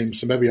never came.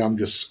 So maybe I'm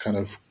just kind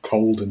of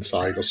cold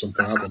inside or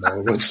something. I don't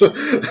know. But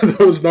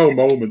there was no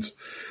moment.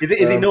 Is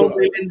he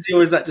normally Lindsay,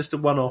 or is that just a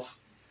one-off?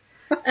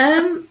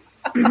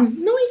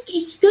 No,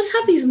 he does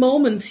have his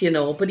moments,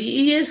 but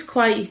he is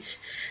quite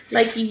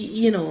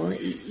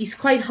he's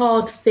quite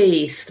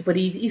hard-faced, but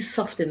he's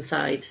soft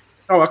inside.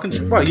 Oh, I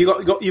can. Well,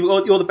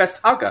 you're the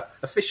best hugger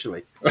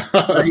officially.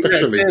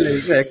 Officially,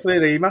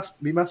 clearly, he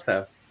must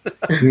have.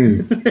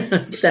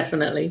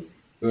 Definitely.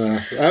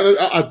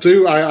 I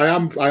do. I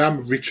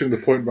am reaching the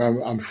point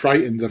where I'm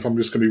frightened if I'm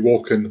just going to be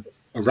walking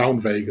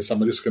around Vegas.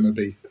 I'm just going to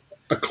be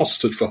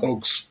accosted for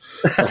hugs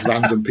of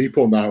random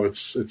people now.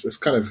 It's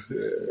kind of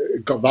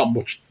got that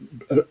much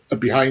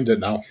behind it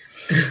now.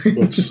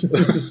 But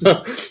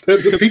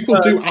the people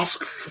do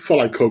ask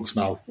for hugs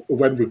now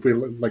when we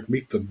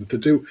meet them. They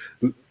do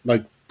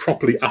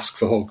properly ask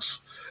for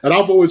hugs, and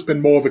I've always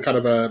been more of a kind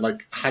of a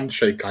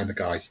handshake kind of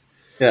guy.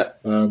 Yeah.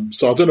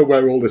 So I don't know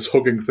where all this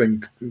hugging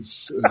thing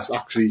is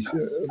actually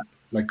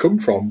come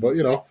from, but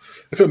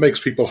if it makes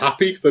people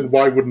happy, then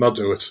why wouldn't I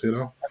do it?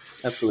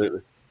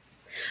 Absolutely.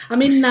 I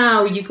mean,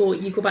 now you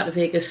go back to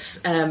Vegas,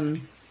 go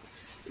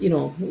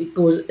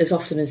as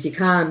often as you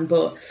can,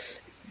 but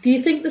do you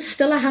think there's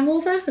still a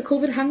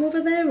COVID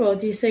hangover there, or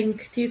do you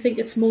think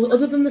it's more,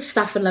 other than the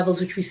staffing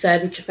levels, which we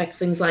said, which affects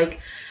things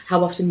like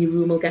how often your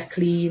room will get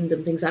cleaned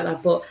and things like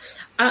that? But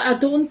I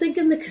don't think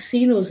in the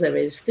casinos there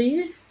is. Do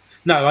you?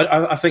 No,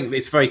 I think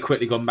it's very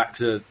quickly gone back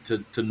to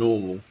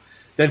normal.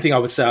 The only thing I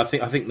would say, I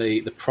think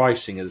the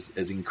pricing has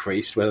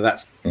increased. Whether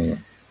that's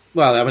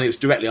well, I mean, it was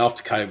directly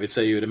after COVID,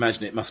 so you would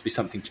imagine it must be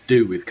something to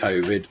do with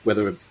COVID.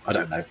 Whether I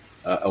don't know,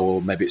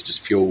 or maybe it's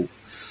just fuel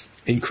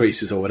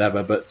increases or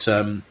whatever, but.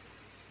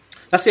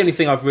 That's the only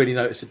thing I've really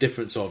noticed a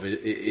difference of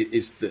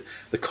is the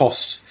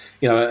cost.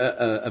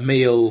 A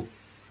meal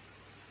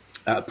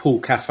at a pool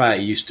cafe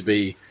used to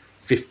be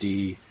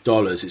 $50.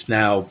 It's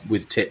now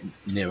with tip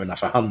near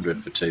enough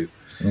 $100 for two.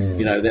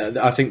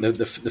 I think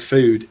the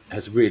food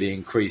has really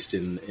increased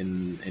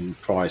in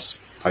price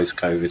post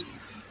COVID.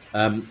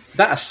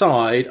 That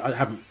aside,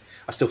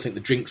 I still think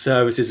the drink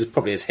services is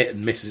probably as hit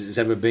and miss as it's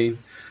ever been.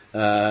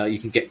 You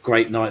can get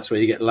great nights where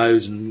you get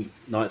loads and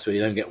nights where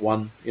you don't get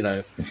one.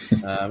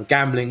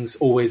 Gambling's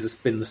always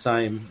been the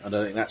same. I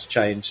don't think that's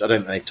changed. I don't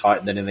think they've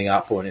tightened anything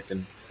up or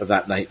anything of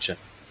that nature.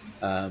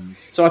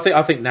 So I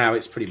think now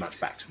it's pretty much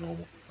back to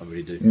normal. I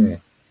really do.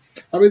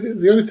 I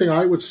mean, the only thing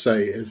I would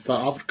say is that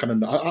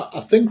I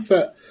think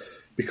that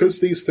because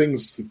these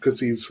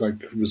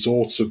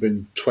resorts have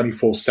been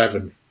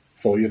 24/7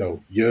 for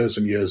years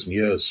and years and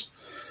years.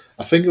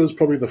 I think it was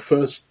probably the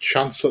first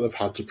chance that they've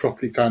had to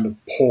properly kind of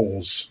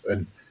pause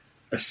and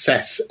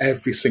assess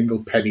every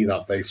single penny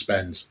that they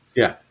spend.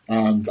 Yeah.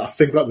 And I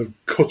think that they've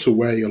cut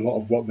away a lot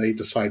of what they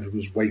decided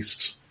was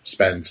waste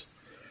spend.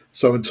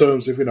 So in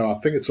terms of, I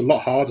think it's a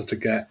lot harder to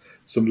get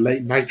some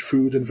late night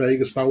food in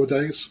Vegas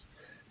nowadays,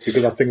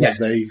 because I think that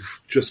they've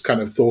just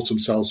kind of thought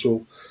themselves,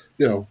 well,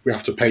 we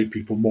have to pay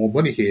people more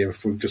money here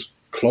if we just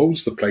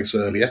close the place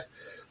earlier.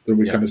 then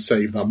we kind of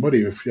save that money.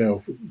 If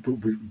do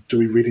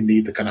we really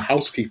need the kind of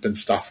housekeeping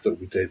staff that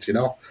we did?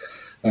 So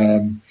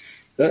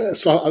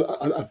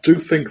I do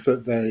think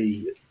that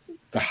they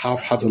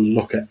have had a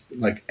look at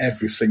like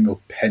every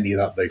single penny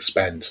that they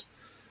spend.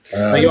 You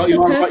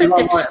are right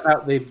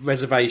about the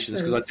reservations,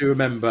 because I do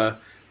remember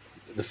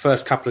the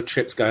first couple of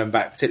trips going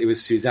back, particularly with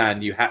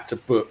Suzanne, you had to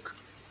book.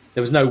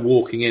 There was no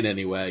walking in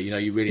anywhere.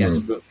 You really had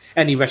to book.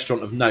 Any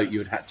restaurant of note you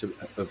would have to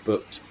have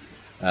booked.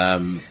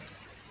 And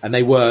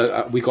they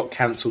were. We got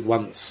cancelled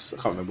once. I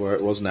can't remember where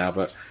it was now,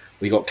 but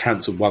we got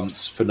cancelled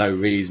once for no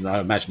reason. I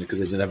imagine because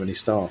they didn't have any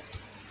staff.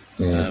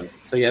 So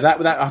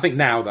that I think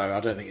now though I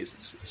don't think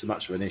it's so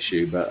much of an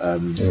issue. But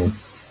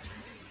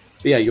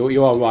yeah,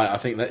 you are right. I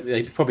think that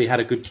they probably had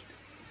a good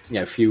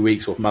few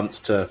weeks or months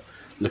to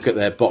look at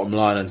their bottom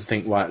line and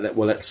think, right,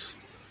 well, let's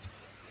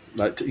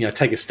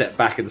take a step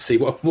back and see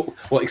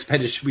what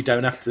expenditure we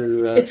don't have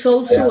to. It's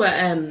also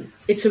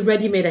it's a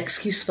ready-made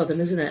excuse for them,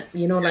 isn't it?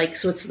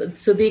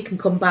 So they can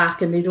come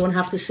back and they don't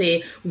have to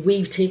say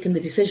we've taken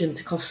the decision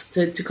to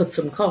cut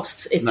some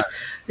costs.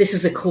 This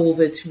is a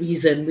COVID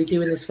reason. We're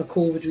doing this for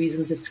COVID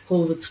reasons. It's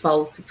COVID's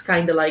fault. It's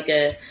kind of like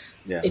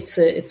it's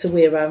a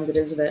way around it,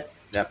 isn't it?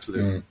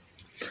 Absolutely.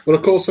 Well,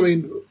 of course, I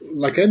mean,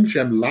 like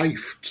MGM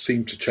Life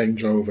seemed to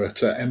change over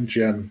to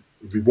MGM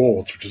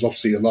Rewards, which is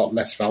obviously a lot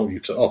less value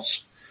to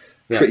us.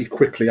 Pretty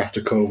quickly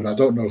after COVID. I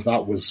don't know if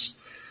that was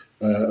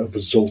a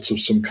result of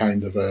some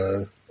kind of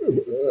a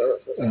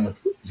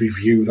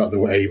review that they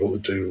were able to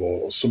do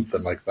or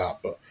something like that.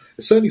 But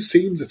it certainly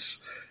seems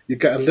you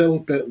get a little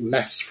bit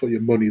less for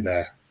your money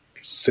there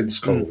since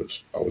COVID,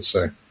 I would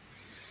say.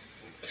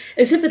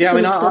 As if it's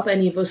going to stop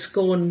any of us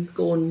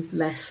going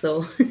less,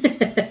 though.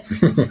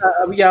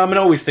 I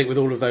always think with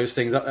all of those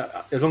things,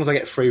 as long as I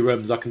get free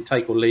rooms, I can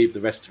take or leave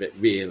the rest of it,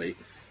 really.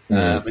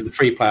 The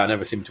free play I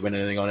never seem to win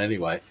anything on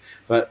anyway.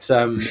 But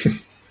I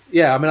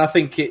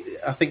think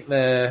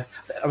they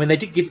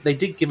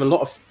did give a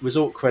lot of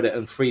resort credit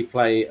and free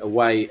play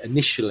away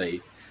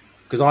initially,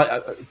 because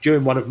I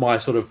during one of my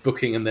sort of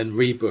booking and then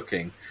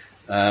rebooking,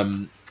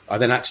 I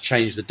then had to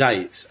change the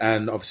dates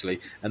and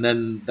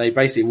then they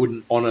basically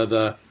wouldn't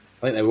honour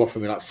I think they were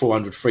offering me like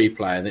 400 free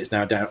play, and it's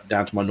now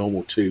down to my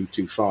normal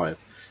 225.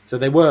 So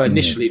they were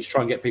initially to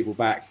try and get people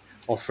back,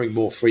 offering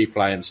more free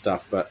play and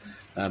stuff, but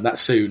as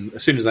soon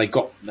as they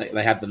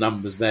had the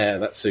numbers there,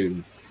 that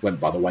soon went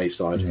by the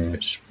wayside,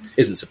 which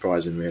isn't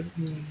surprising, really.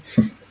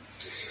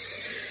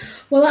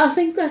 Well, I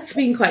think that's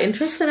been quite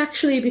interesting,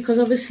 actually, because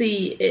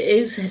obviously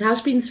it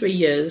has been 3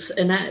 years,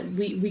 and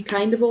we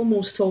kind of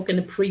almost talk in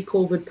a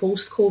pre-COVID,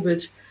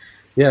 post-COVID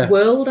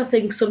world. I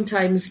think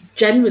sometimes,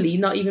 generally,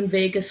 not even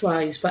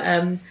Vegas-wise, but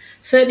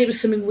certainly it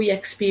was something we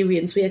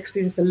experienced. We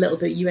experienced a little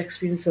bit, you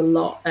experienced a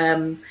lot.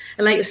 And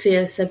like I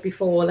said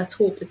before, let's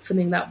hope it's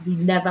something that we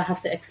never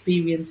have to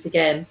experience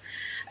again.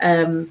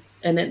 And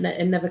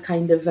it never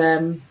kind of,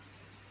 we're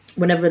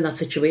never in that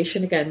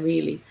situation again,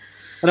 really.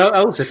 And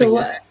I also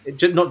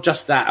think not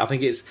just that. I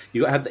think it's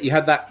you had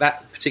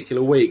that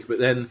particular week, but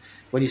then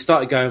when you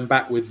started going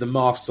back with the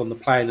masks on the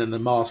plane and the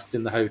masks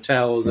in the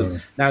hotels,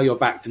 and now you're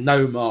back to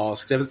no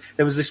masks.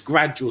 There was this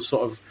gradual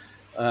sort of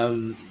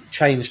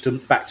change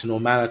back to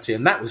normality,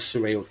 and that was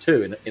surreal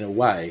too, in a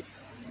way,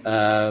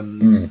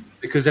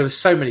 because there were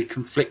so many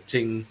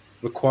conflicting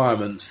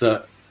requirements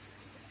that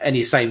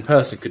any sane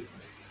person could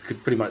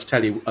pretty much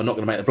tell you are not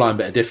going to make the blind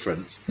bit of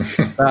difference. It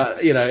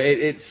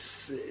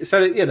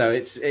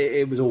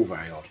was all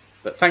very odd,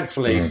 but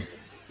thankfully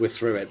we're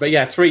through it. But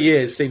 3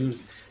 years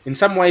seems, in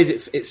some ways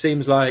it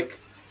seems like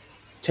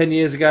 10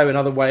 years ago. In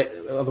other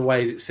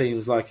ways it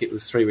seems like it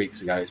was 3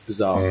 weeks ago. It's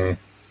bizarre.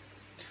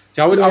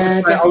 So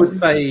I would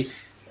say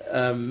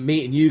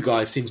meeting you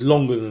guys seems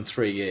longer than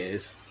 3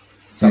 years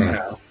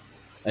somehow,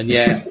 and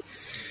yet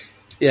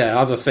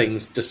other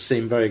things just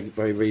seem very,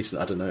 very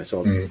recent. I don't know. It's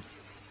odd.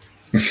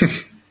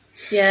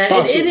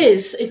 Yeah, it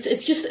is.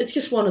 It's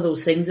just one of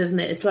those things, isn't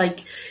it? It's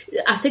like,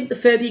 I think the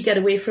further you get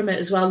away from it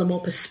as well, the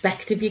more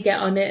perspective you get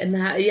on it, and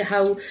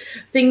how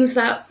things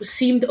that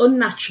seemed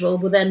unnatural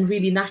were then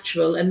really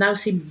natural, and now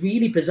seem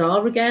really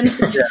bizarre again.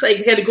 It's just like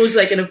it kind of goes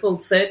like in a full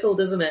circle,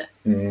 doesn't it?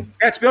 Yeah,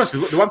 to be honest,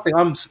 the one thing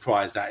I'm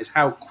surprised at is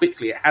how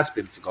quickly it has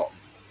been forgotten,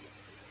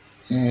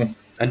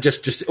 and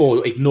just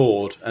or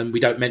ignored, and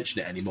we don't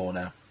mention it anymore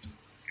now.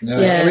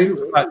 Yeah. I mean,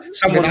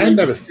 someone made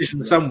a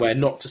decision somewhere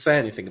not to say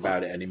anything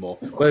about it anymore.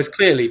 Whereas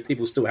clearly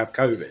people still have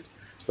COVID,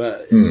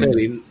 but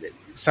clearly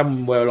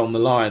somewhere along the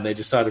line they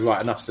decided,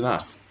 right, enough's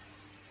enough.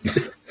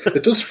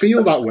 It does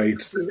feel that way,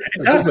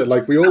 doesn't it?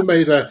 Like we all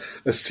made a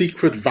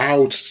secret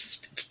vow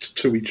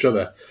to each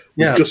other.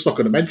 We're just not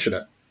going to mention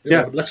it. You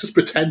know, let's just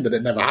pretend that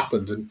it never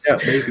happened, and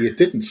maybe it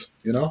didn't.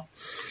 You know?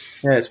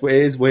 Yeah, it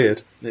is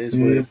weird. It is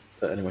weird.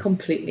 But anyway,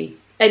 completely.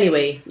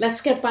 Anyway,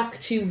 let's get back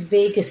to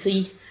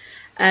Vegas-y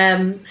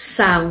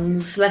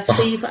sounds. Let's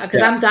see,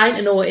 because I'm dying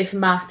to know if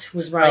Matt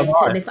was right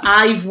and if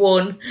I've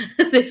won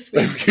this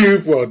week. If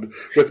you've won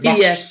with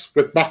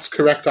Matt's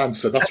correct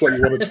answer, that's what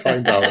you wanted to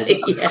find out, is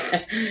it?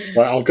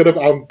 Right,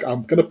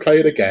 I'm gonna play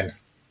it again.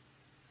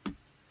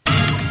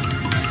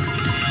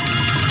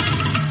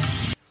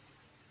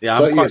 Yeah,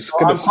 So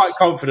I'm quite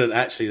confident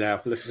actually now.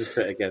 Looking at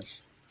it again.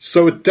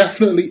 So it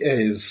definitely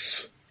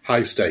is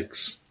high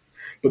stakes.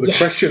 But the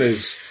question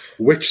is,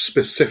 which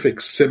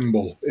specific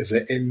symbol is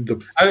it in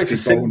the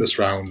bonus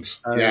round?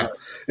 Yeah.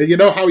 Right. You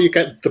know how you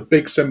get the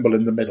big symbol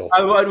in the middle?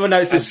 Oh, well, no,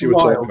 it's this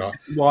wild.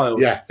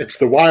 Wild. Yeah, it's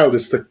the wild.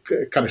 It's the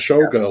kind of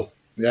showgirl.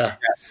 Yeah.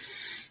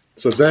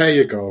 So there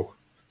you go.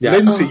 Yeah.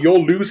 Lindsay, your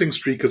losing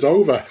streak is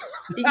over.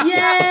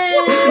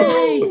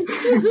 Yay!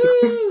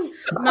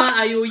 Matt,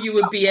 I owe you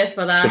a beer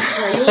for that.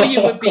 I owe you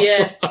a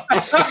beer.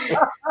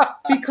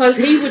 Because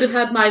he would have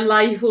had my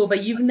life over.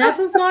 You've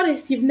never got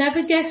it. You've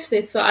never guessed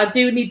it. So I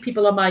do need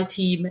people on my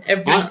team.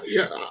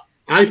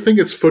 I think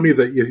it's funny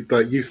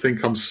that you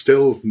think I'm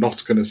still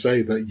not going to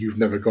say that you've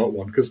never got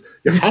one, because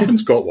you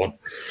haven't got one.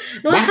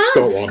 No, Matt's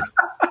got one.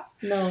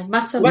 No,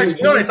 Matt's on my team.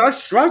 To be honest, I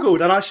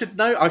struggled, and I should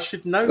know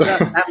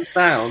that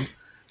sound.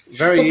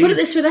 Well, put it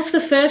this way, that's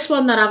the first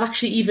one that I've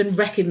actually even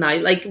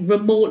recognised, like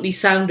remotely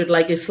sounded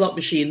like a slot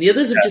machine. The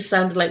others have just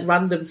sounded like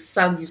random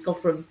sounds he's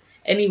got from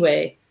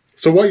anywhere.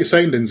 So what you're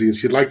saying, Lindsay,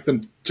 is you'd like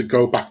them to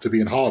go back to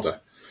being harder?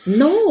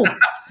 No.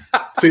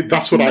 See,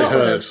 that's what I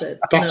heard.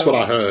 That's what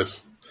I heard.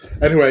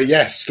 Anyway,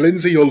 yes,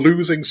 Lindsay, your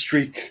losing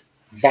streak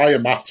via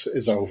Matt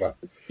is over.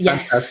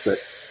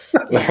 Yes.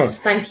 Yes,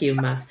 thank you,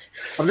 Matt.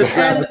 I'm just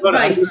I'm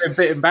a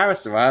bit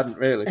embarrassed if I hadn't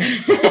really.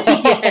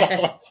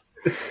 Yeah.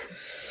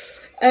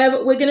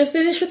 We're going to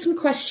finish with some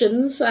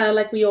questions,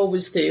 like we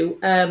always do.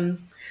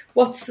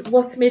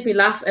 What's made me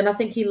laugh, and I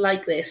think he'll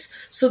like this.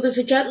 So there's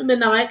a gentleman,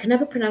 now I can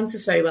never pronounce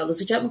this very well, there's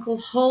a gentleman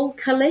called Hall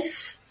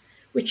Caliph,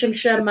 which I'm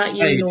sure, Matt,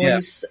 you know. Yeah.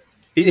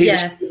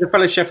 He's a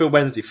fellow Sheffield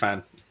Wednesday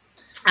fan.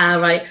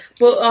 Right.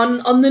 But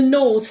on the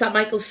notes that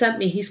Michael sent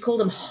me, he's called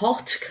him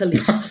Hot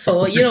Caliph.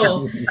 So, he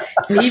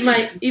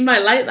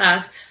might like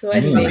that. So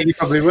anyway. He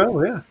probably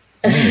will, yeah.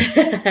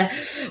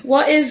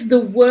 What is the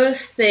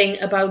worst thing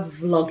about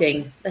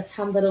vlogging? Let's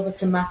hand that over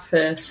to Matt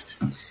first.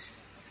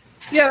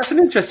 Yeah, that's an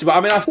interesting one.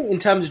 I mean, I think in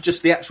terms of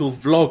just the actual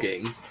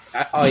vlogging,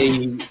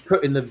 i.e.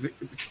 putting the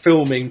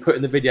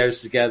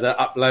videos together,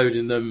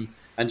 uploading them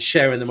and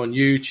sharing them on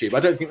YouTube, I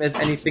don't think there's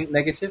anything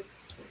negative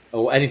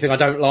or anything I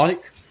don't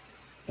like.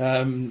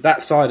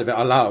 That side of it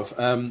I love.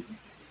 I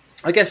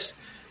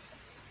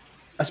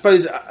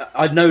suppose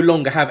I no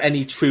longer have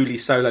any truly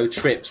solo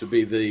trips would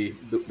be the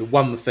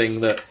one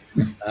thing that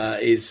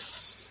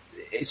it's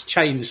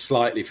changed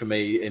slightly for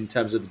me in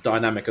terms of the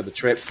dynamic of the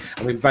trips.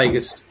 I mean,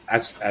 Vegas,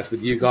 as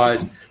with you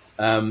guys,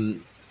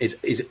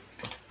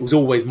 was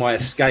always my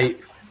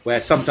escape,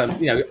 where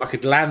sometimes I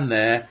could land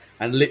there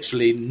and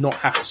literally not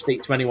have to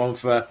speak to anyone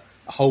for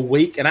a whole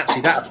week, and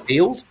actually that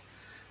appealed.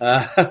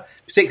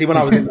 Particularly when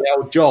I was in the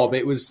old job,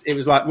 it was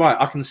like, right,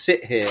 I can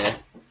sit here,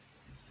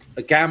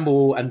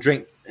 gamble and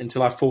drink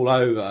until I fall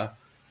over,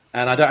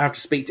 and I don't have to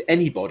speak to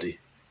anybody.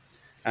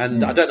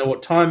 And I don't know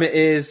what time it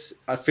is.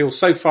 I feel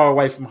so far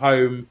away from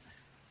home.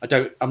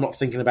 I'm not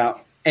thinking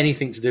about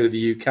anything to do with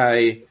the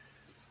UK.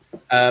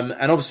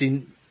 And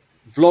obviously,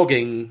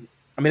 vlogging.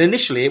 I mean,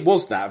 initially it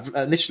was that.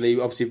 Initially,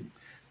 obviously,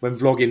 when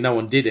vlogging, no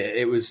one did it.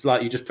 It was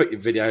like you just put your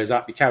videos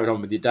up, you carried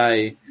on with your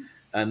day,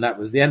 and that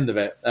was the end of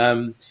it.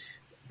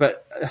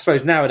 But I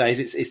suppose nowadays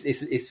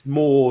it's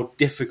more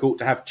difficult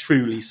to have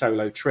truly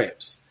solo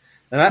trips.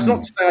 And that's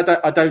not to say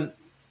I don't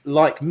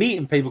like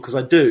meeting people, because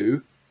I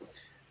do,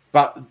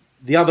 but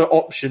the other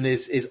option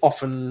is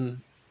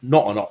often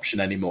not an option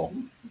anymore.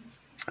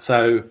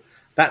 So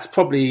that's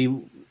probably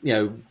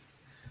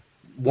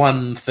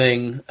one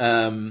thing.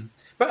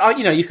 But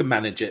you can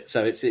manage it.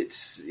 So it's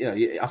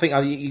I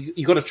think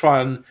you got to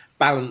try and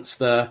balance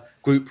the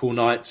group pool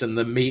nights and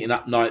the meeting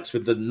up nights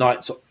with the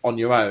nights on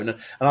your own. And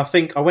I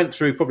think I went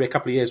through probably a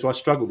couple of years where I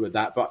struggled with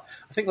that, but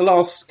I think the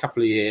last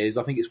couple of years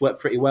I think it's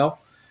worked pretty well.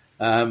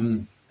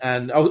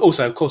 And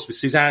also, of course, with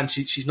Suzanne,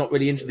 she's not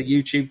really into the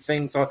YouTube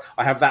thing, so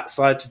I have that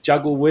side to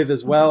juggle with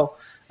as well.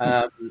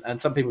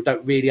 And some people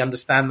don't really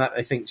understand that.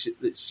 They think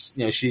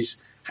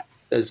she's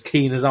as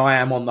keen as I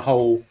am on the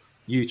whole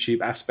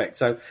YouTube aspect.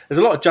 So there's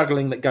a lot of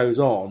juggling that goes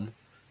on,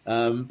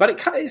 but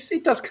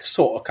it does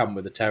sort of come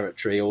with the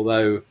territory.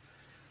 Although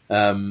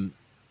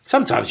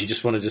sometimes you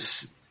just want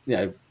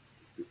to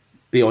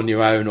be on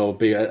your own, or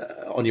be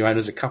on your own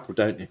as a couple,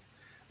 don't you?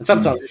 And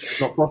sometimes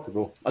it's not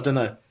possible. I don't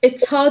know.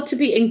 It's hard to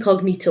be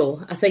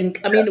incognito, I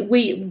think. I mean,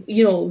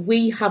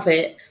 we have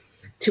it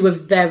to a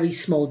very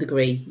small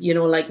degree.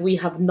 Like we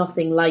have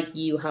nothing like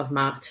you have,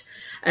 Matt.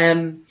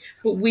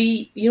 But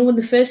we, when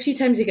the first few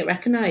times you get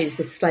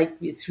recognised, it's like,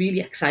 it's really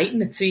exciting.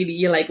 It's really,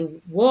 you're like,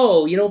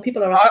 whoa,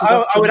 people are actually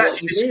I would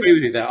actually disagree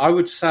with you there. I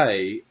would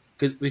say,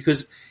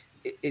 because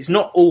it's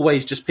not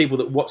always just people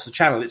that watch the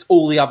channel. It's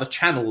all the other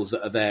channels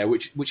that are there,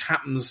 which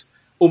happens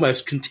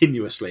almost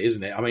continuously,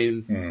 isn't it? I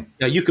mean,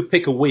 you could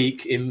pick a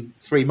week in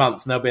 3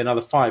 months, and there'll be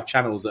another 5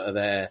 channels that are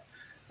there,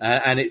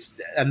 and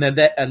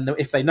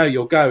if they know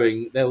you're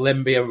going, there'll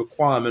then be a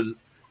requirement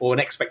or an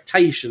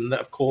expectation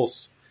that, of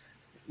course,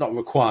 not a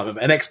requirement,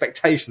 but an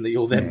expectation that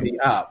you'll then meet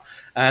up,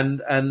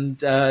 and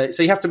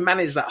so you have to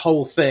manage that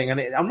whole thing. And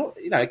I'm not,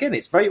 again,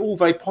 it's all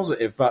very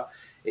positive, but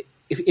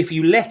if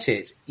you let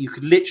it, you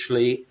could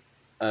literally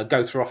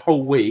go through a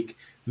whole week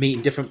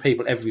meeting different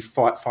people every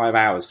 5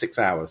 hours, 6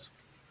 hours.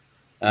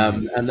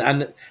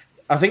 And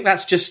I think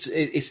that's just,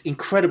 it's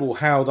incredible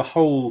how the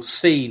whole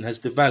scene has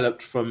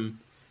developed from,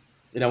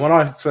 when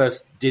I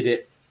first did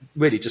it,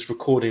 really just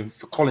recording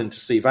for Colin to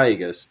see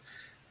Vegas,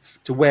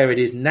 to where it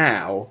is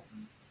now.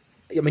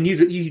 I mean,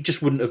 you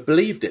just wouldn't have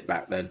believed it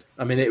back then.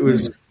 I mean, it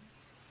was,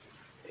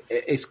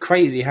 it's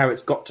crazy how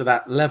it's got to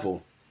that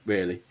level,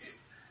 really.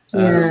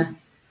 Yeah.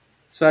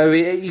 So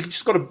you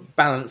just got to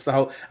balance the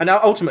whole, and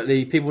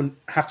ultimately people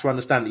have to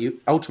understand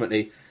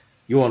that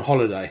you're on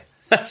holiday.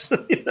 This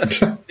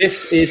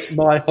is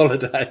my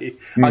holiday.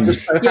 I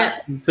just so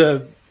happen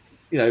to,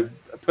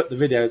 put the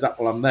videos up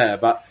while I'm there,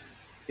 but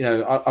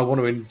I want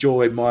to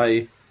enjoy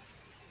my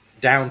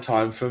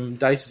downtime from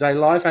day-to-day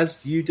life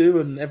as you do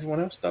and everyone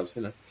else does.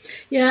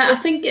 Yeah, I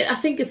think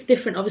it's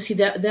different. Obviously,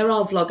 there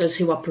are vloggers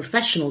who are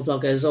professional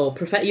vloggers, or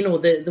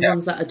the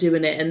ones that are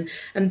doing it,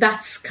 and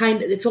that's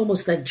it's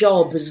almost their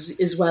job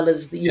as well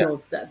as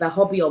their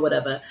hobby or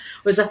whatever.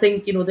 Whereas I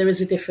think there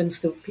is a difference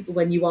to people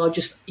when you're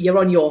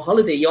on your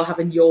holiday, you're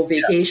having your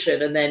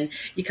vacation, and then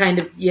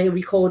you're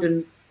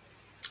recording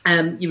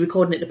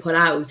it to put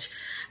out.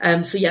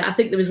 So yeah, I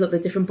think there is a little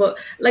bit different. But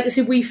like I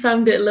said, we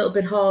found it a little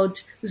bit hard.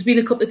 There's been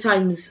a couple of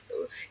times,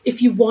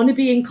 if you want to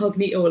be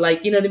incognito,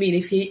 like, you know what I mean?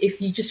 If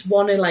you just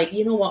want to, like,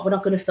 you know what, we're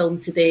not going to film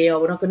today,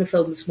 or we're not going to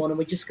film this morning,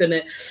 we're just going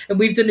to, and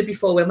we've done it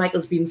before where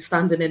Michael's been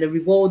standing in a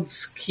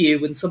rewards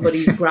queue and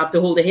somebody's grabbed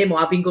a hold of him, or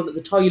I've been going to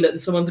the toilet and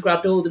someone's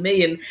grabbed a hold of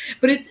me.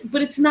 But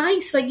it's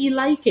nice, like, you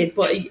like it,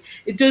 but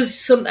it does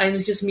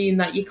sometimes just mean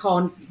that you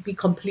can't be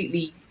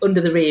completely under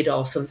the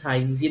radar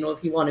sometimes,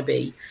 if you want to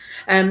be.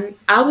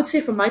 I would say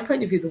from my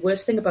point of view, the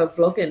worst thing about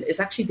vlogging is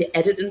actually the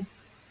editing.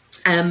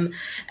 And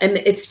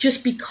it's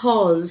just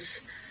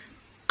because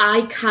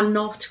I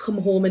cannot come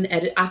home and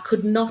edit. I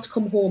could not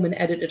come home and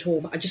edit at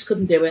home. I just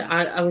couldn't do it.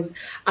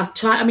 I've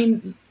tried. I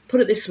mean,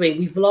 put it this way: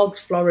 we vlogged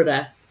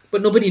Florida,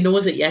 but nobody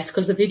knows it yet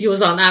because the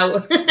videos aren't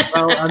out.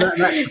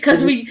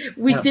 Because we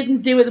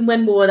didn't do it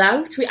when we were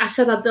out. I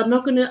said I'm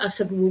not gonna. I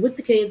said we're with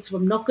the kids. So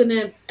I'm not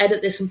gonna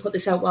edit this and put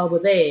this out while we're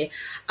there.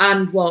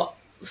 And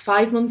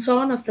 5 months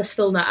on, they're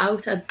still not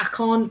out. I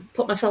can't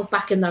put myself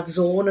back in that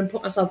zone and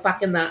put myself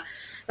back in that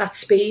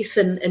space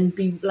and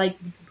be like,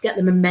 get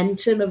the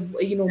momentum of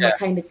my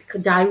kind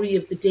of diary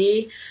of the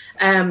day.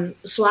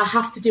 So I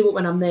have to do it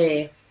when I'm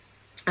there.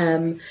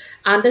 And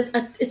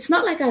it's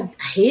not like I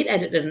hate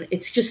editing.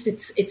 It's just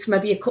it's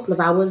maybe a couple of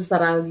hours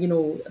that I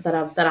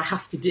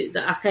have to do,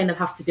 that I kind of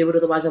have to do it.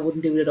 Otherwise, I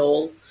wouldn't do it at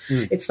all.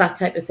 It's that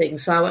type of thing.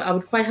 So I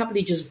would quite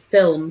happily just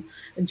film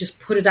and just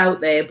put it out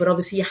there. But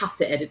obviously, you have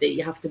to edit it.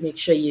 You have to make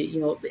sure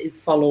it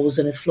follows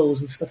and it flows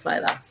and stuff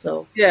like that.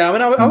 So yeah, I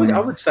mean, I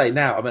would say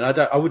now. I mean,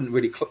 I wouldn't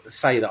really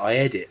say that I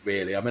edit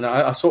really. I mean,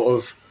 I've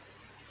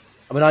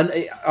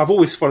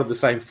always followed the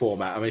same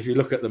format. I mean, if you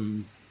look at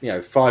them,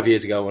 5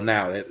 years ago or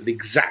now, they're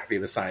exactly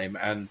the same.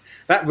 And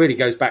that really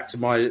goes back to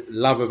my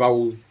love of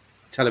old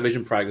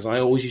television programs. I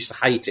always used to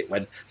hate it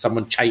when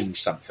someone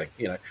changed something,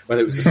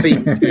 whether it was the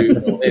theme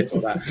tune or this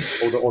or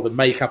that, or the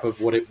makeup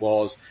of what it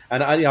was.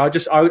 And I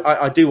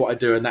do what I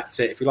do, and that's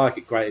it. If you like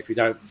it, great. If you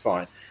don't,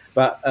 fine.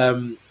 But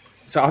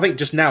so I think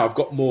just now I've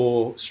got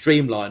more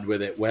streamlined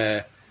with it,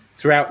 where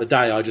throughout the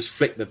day I just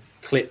flick the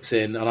clips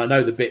in, and I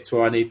know the bits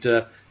where I need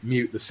to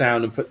mute the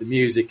sound and put the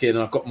music in. And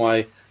I've got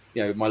my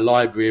my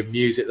library of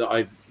music that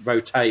I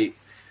rotate.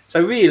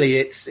 So really,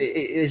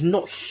 it's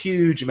not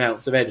huge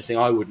amounts of editing,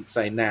 I wouldn't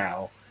say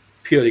now,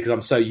 purely because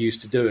I'm so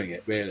used to doing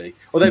it, really.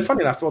 Although,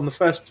 funny enough, on the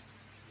first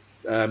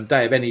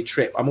day of any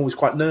trip, I'm always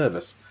quite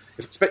nervous,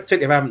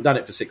 particularly if I haven't done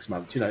it for 6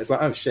 months. It's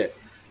like, oh shit,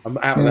 I'm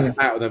out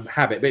of the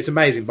habit. But it's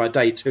amazing, by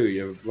day 2,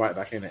 you're right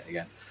back in it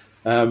again.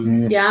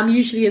 Yeah, I'm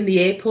usually in the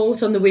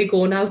airport on the way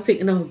going out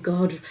thinking, oh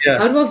God,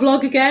 how do I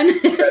vlog again?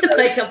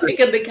 Like I'm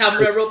picking the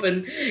camera up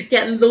and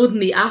loading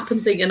the app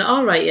and thinking,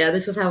 all right,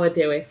 this is how I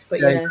do it.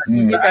 But and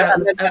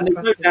there's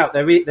no doubt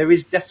there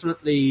is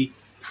definitely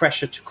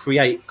pressure to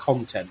create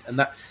content, and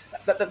that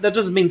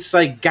doesn't mean to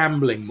say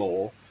gambling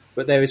more,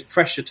 but there is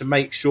pressure to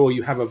make sure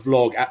you have a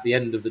vlog at the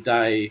end of the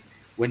day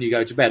when you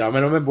go to bed. I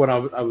mean, I remember when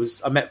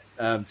I met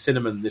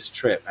Cinnamon this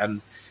trip,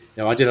 and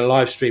I did a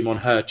live stream on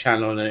her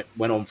channel, and it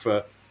went on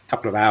for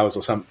couple of hours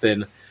or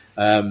something,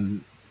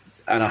 and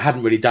I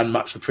hadn't really done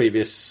much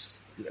the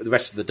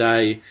rest of the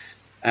day,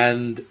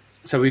 and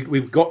so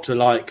we got to,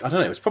 like, I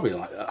don't know, it was probably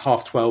like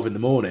 12:30 in the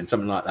morning,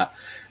 something like that,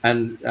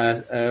 and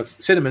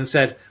Cinnamon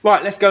said,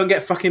 right, let's go and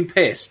get fucking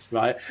pissed,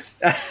 right?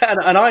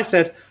 And I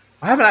said,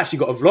 I haven't actually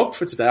got a vlog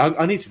for today.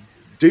 I need to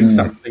do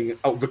something,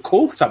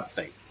 record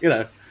something,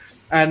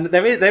 and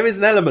there is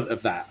an element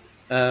of that.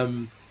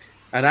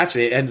 And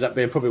actually, it ended up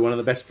being probably one of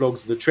the best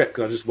vlogs of the trip,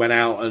 because I just went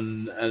out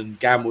and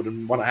gambled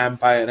and won a hand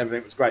pay and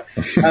everything was great.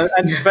 But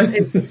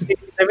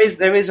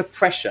there is a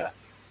pressure,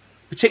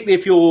 particularly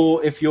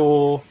if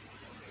you're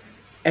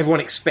everyone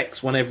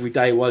expects one every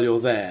day while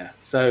you're there.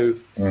 So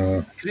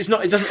because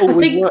it doesn't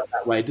always work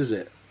that way, does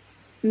it?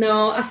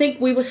 No, I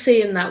think we were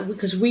saying that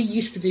because we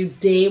used to do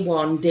day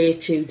 1, day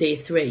 2, day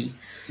 3.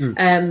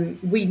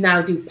 We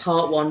now do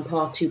part 1,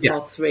 part 2, Yeah.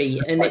 part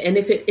 3, and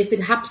if it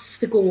happens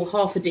to go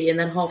half a day and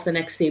then half the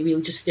next day,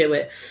 we'll just do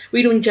it.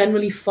 We don't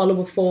generally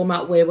follow a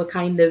format where we're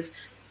kind of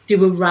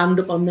do a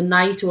roundup on the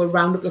night or a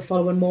roundup the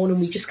following morning.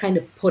 We just kind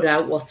of put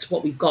out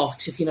what we've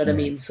got, if you know what I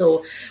mean.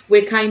 So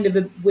we're kind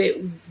of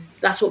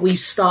that's what we've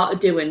started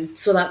doing,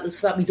 so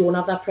that we don't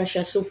have that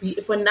pressure. So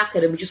if we're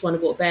knackered and we just want to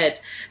go to bed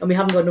and we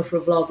haven't got enough for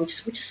a vlog, we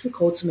just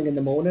record something in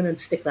the morning and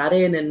stick that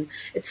in, and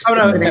it's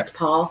the next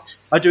part.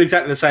 I do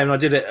exactly the same. I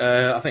did it,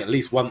 I think, at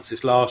least once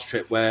this last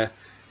trip where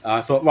I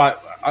thought, right,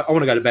 I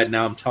want to go to bed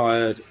now. I'm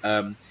tired.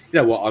 You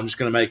know what? I'm just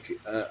going to make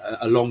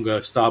a longer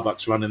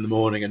Starbucks run in the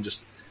morning and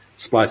just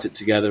splice it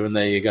together, and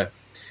there you go.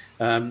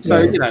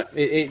 You know,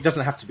 it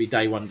doesn't have to be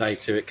day 1, day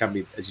 2. It can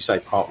be, as you say,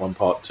 part 1,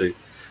 part 2.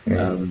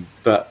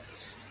 But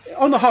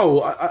on the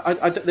whole,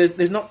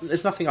 there's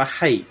nothing I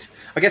hate.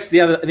 I guess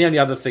the only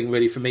other thing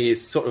really for me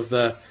is sort of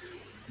the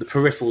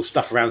peripheral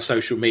stuff around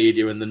social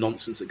media and the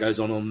nonsense that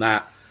goes on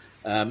that.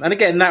 And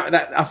again,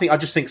 that I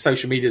just think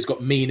social media's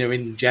got meaner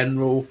in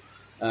general.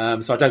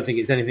 So I don't think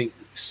it's anything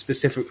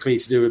specifically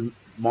to do with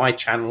my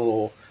channel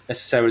or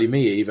necessarily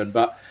me even.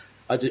 But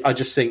I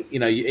just think, you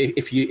know,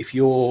 if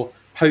you're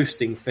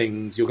posting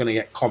things, you're going to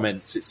get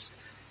comments. It's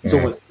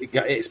almost,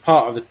 it's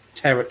part of the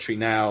territory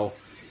now.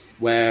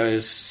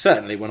 Whereas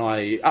certainly when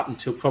up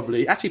until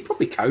probably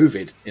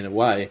COVID in a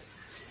way,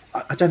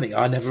 I don't think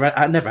I never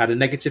had a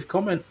negative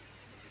comment.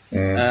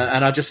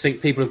 And I just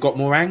think people have got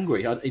more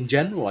angry in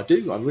general. I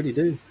really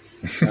do.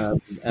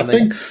 And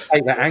they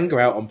take that anger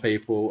out on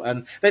people.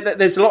 And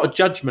there's a lot of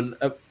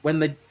judgment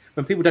when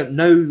people don't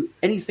know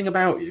anything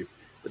about you.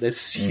 But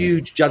there's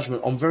huge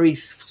judgment on very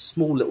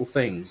small little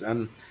things.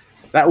 And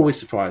that always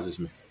surprises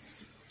me.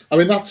 I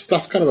mean, that's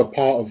kind of a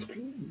part of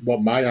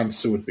what my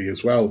answer would be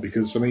as well.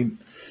 Because, I mean,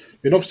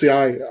 obviously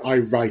I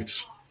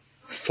write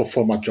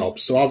for my job.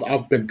 So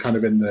I've been kind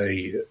of in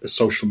the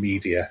social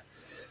media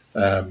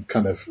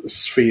kind of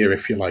sphere,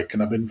 if you like,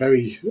 and I've been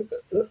very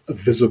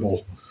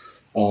visible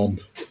on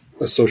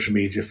social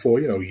media for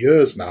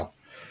years now,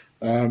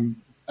 and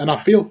I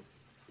feel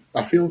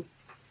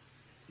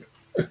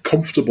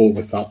comfortable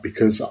with that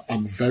because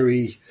I'm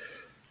very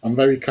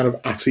kind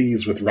of at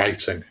ease with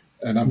writing,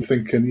 and I'm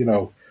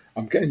thinking,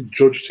 I'm getting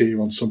judged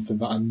here on something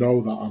that I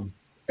know that I'm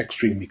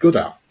extremely good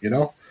at,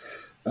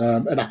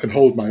 and I can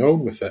hold my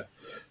own with it.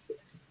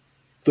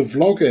 The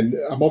vlogging,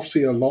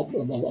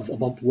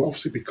 we're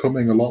obviously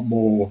becoming a lot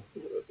more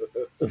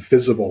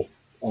visible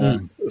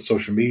on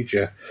social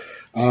media.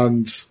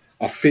 And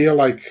I feel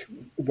like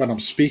when I'm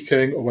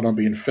speaking or when I'm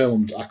being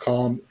filmed, I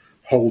can't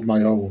hold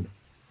my own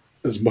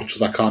as much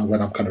as I can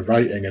when I'm kind of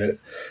writing. And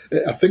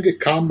I think it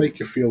can make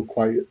you feel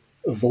quite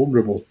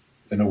vulnerable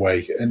in a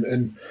way.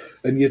 And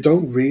you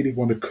don't really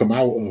want to come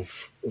out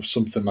of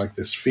something like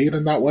this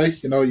feeling that way.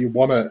 You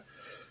want to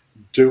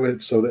do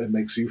it so that it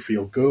makes you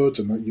feel good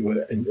and that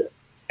you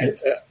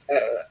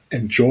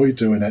enjoy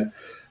doing it.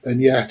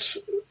 And yet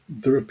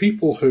there are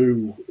people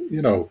who,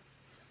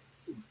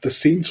 they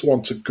seem to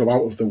want to go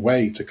out of the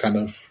way to kind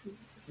of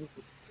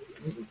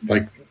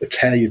like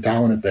tear you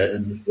down a bit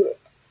and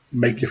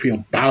make you feel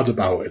bad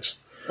about it.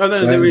 Oh,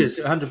 no, there is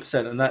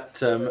 100%. And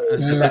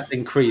that's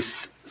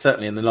increased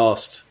certainly in the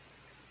last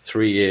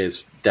 3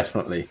 years,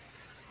 definitely.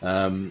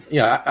 I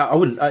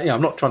wouldn't.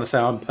 I'm not trying to say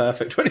I'm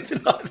perfect or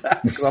anything like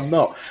that because I'm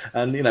not.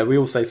 And we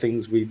all say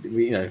things we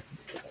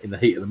in the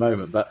heat of the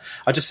moment. But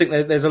I just think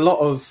there's a lot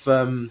of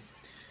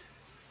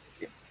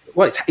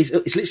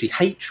it's literally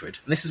hatred,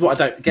 and this is what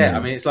I don't get. I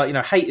mean, it's like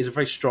hate is a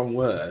very strong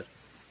word,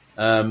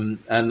 and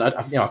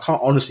I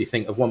can't honestly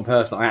think of one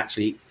person I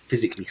actually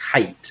physically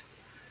hate,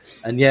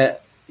 and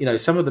yet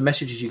some of the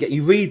messages you get,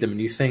 you read them and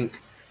you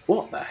think,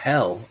 what the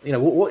hell?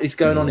 What is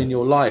going on in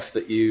your life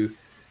that you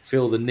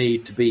feel the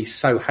need to be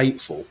so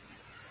hateful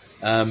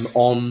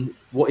on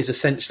what is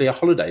essentially a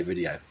holiday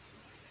video?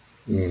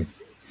 It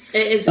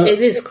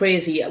is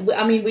crazy.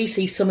 I mean, we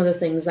see some of the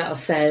things that are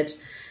said.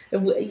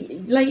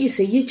 Like you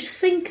say, you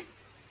just think,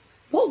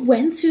 what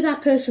went through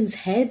that person's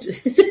head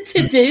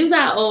to do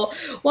that? Or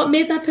what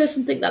made that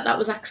person think that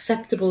was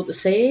acceptable to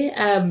say?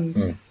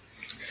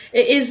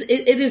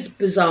 It is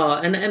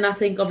bizarre. And I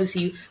think,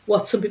 obviously,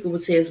 what some people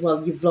would say is,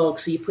 well, you vlog,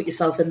 so you put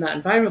yourself in that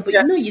environment. But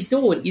no, you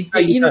don't.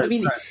 You know what I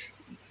mean?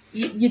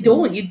 You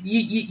don't.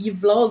 You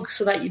vlog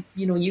so that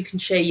you can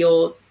share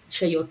your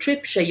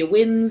trip, share your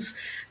wins.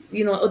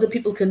 Other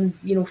people can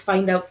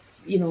find out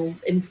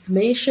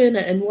information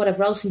and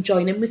whatever else and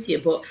join in with you.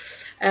 But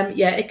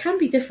it can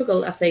be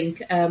difficult. I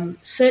think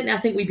certainly I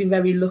think we've been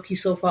very lucky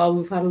so far.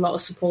 We've had a lot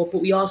of support,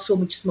 but we are so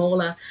much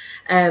smaller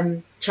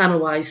channel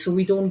wise, so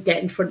we don't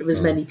get in front of as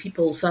many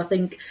people. So I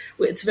think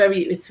it's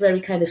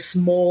very kind of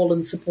small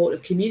and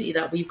supportive community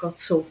that we've got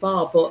so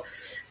far. But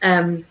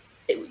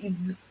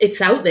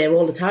it's out there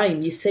all the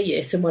time. You see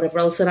it and whatever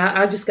else. And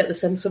I just get the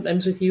sense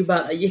sometimes with you,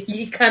 but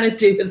you kind of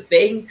do a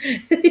thing.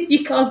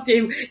 You can't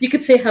do. You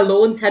could say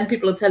hello, and 10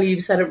 people will tell you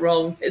you've said it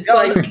wrong. It's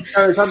like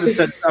no, it's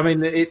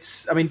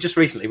 100%. I mean, just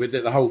recently with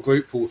the whole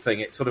group pool thing,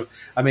 it's sort of.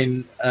 I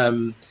mean,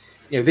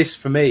 this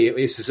for me,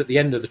 this is at the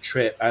end of the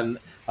trip, and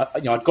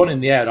I'd gone in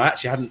the air, and I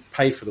actually hadn't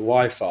paid for the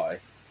Wi-Fi,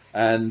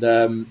 and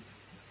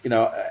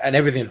and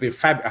everything had been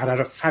fabulous. I'd had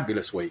a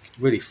fabulous week,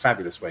 really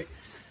fabulous week.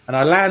 And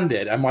I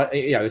landed, and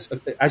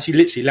as you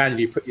literally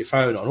landed, you put your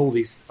phone on, all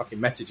these fucking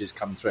messages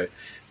come through,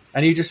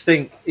 and you just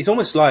think it's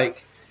almost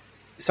like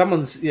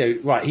someone's,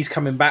 right, he's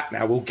coming back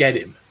now, we'll get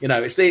him.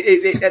 It's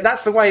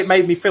that's the way it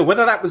made me feel.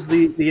 Whether that was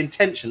the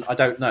intention, I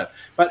don't know.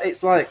 But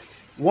it's like,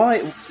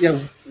 why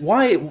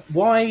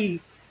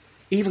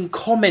even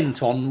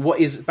comment on what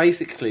is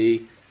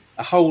basically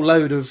a whole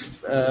load of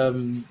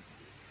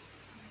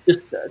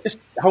just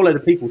a whole load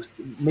of people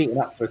meeting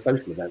up for a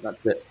social event?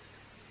 That's it.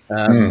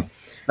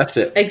 That's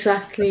it.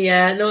 Exactly.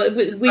 Yeah. No,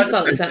 we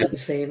felt exactly the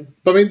same.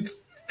 But I mean,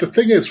 the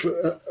thing is,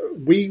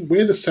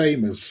 we're the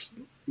same as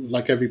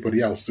like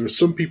everybody else. There are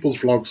some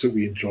people's vlogs that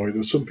we enjoy. There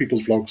are some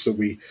people's vlogs that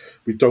we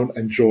don't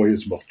enjoy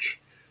as much,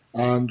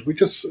 and we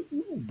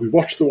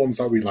watch the ones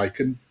that we like,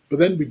 but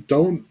then we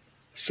don't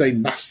say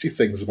nasty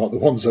things about the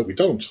ones that we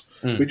don't.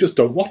 We just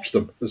don't watch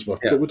them as much,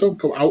 but we don't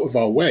go out of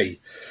our way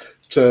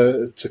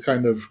to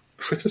kind of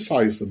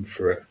criticize them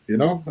for it.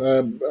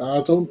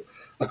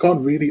 I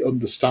can't really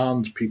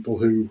understand people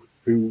who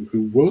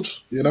would,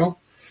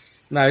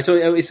 No, it's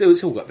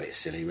all got a bit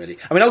silly, really.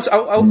 I mean,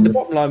 the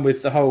bottom line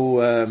with the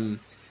whole,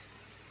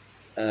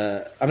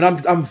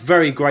 I'm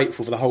very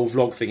grateful for the whole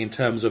vlog thing in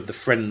terms of the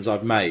friends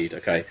I've made.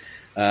 Okay,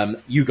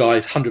 you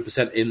guys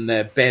 100% in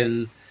there.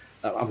 Ben,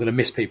 I'm going to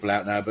miss people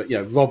out now, but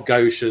Rob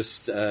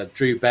Gocious,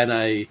 Drew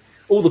Benet,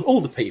 all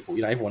the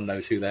people. Everyone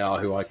knows who they are.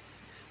 Who I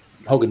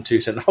Hog and 2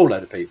 Cent, a whole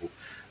load of people.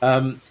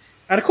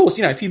 And of course,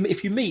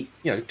 if you meet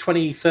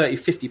 20, 30,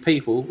 50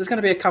 people, there's going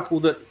to be a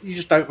couple that you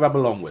just don't rub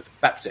along with.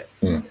 That's it.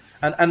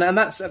 And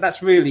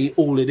that's really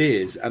all it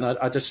is. And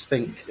I just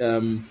think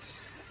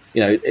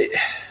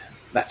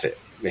that's it.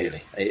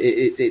 Really,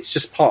 it's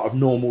just part of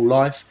normal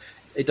life.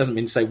 It doesn't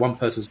mean to say one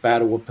person's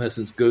bad or one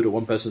person's good or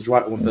one person's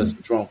right or one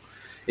person's wrong.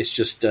 It's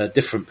just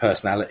different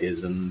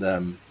personalities, and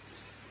I've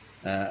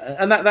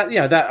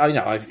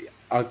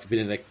been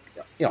in a.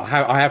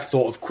 I have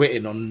thought of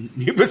quitting on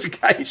numerous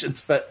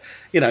occasions, but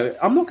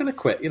I'm not going to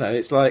quit.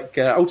 It's like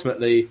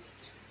ultimately,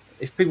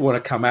 if people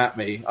want to come at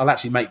me, I'll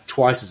actually make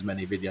twice as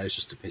many videos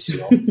just to piss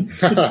you off.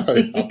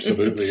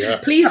 Absolutely,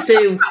 yeah. Please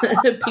do,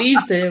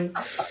 please do.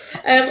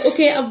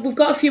 Okay, we've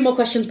got a few more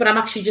questions, but I'm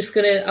actually just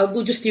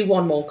we'll just do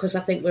one more because I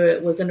think we're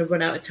going to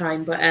run out of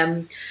time. But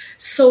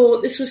so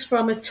this was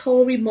from a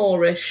Tory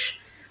Moorish.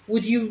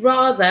 Would you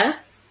rather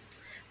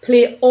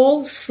play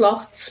all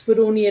slots but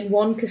only in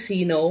one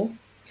casino,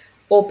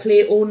 or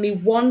play only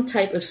one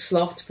type of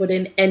slot but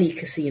in any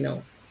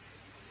casino?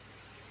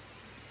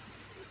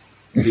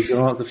 Does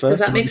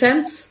that make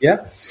sense?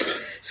 Yeah.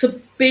 So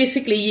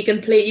basically, you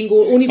can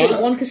go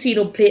to one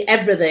casino, play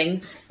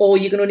everything, or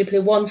you can only play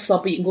one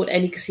slot, but you can go to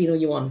any casino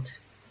you want.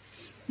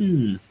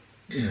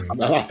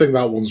 I think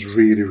that one's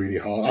really, really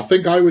hard. I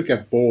think I would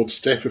get bored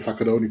stiff if I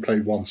could only play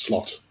one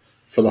slot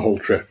for the whole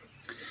trip.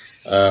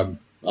 I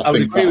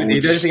would agree with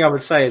you. The only thing I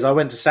would say is I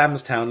went to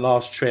Samstown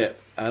last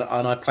trip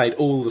and I played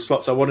all the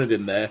slots I wanted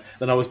in there.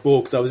 Then I was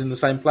bored because I was in the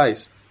same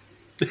place.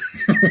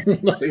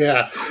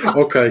 Yeah.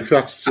 Okay.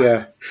 That's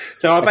yeah.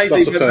 So I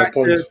basically went back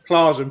to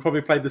Plaza and probably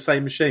played the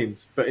same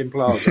machines, but in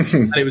Plaza,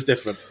 and it was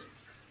different.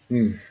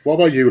 What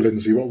about you,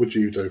 Lindsay? What would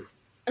you do?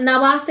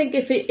 Now, I think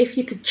if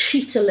you could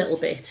cheat a little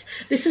bit,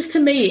 this is to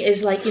me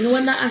is like,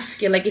 when they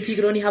ask you like if you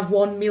could only have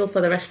one meal for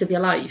the rest of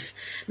your life.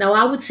 Now,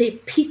 I would say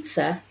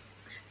pizza,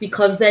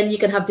 because then you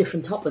can have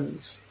different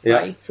toppings,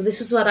 right? So this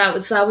is what I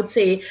would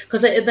say,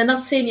 because they're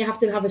not saying you have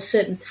to have a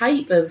certain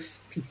type of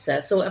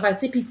pizza. So if I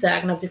say pizza, I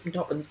can have different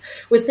toppings.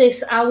 With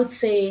this, I would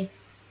say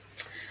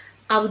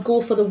I would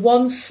go for the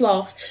one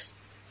slot,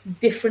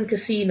 different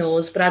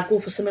casinos, but I'd go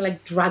for something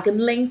like Dragon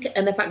Link.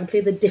 And if I can play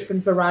the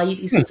different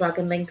varieties of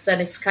Dragon Link, then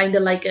it's kind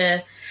of like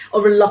a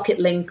Locket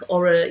Link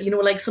or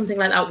like something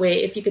like that, where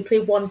if you could play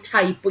one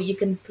type, but you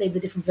can play the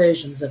different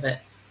versions of it.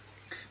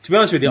 To be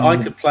honest with you, I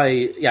could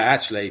play. Yeah,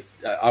 actually,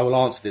 I will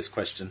answer this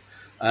question.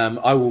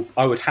 I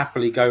would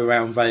happily go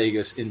around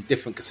Vegas in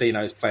different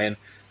casinos playing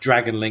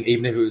Dragon Link,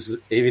 even if it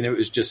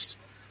was just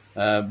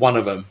one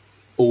of them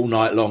all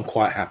night long,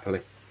 quite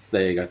happily.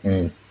 There you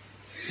go.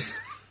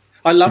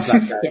 I love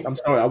that game. I'm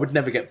sorry, I would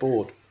never get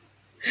bored.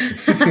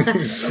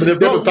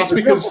 But that's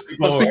because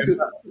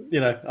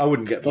I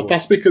wouldn't get bored.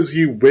 That's because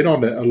you win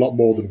on it a lot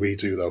more than we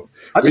do, though.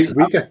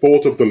 We get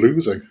bored of the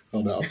losing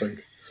on it, I think.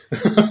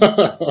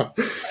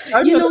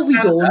 We don't. We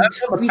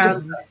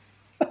don't.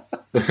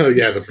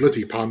 Yeah, the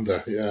bloody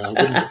panda.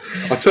 Yeah,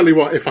 I tell you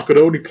what, if I could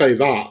only play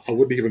that, I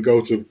wouldn't even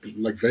go to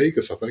like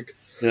Vegas. I think.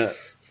 Yeah.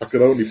 If I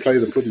could only play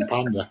the bloody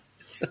panda.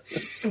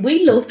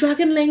 We love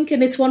Dragon Link,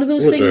 and it's one of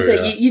those things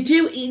that you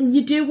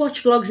do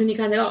watch vlogs and you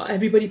kind of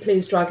everybody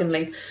plays Dragon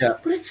Link,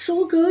 but it's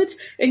so good,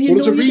 and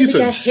there's a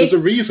reason. There's a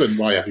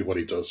reason why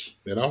everybody does,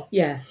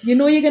 Yeah, you're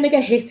going to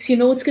get hits.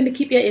 It's going to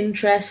keep your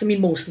interest. I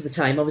mean, most of the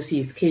time,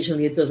 obviously,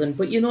 occasionally it doesn't,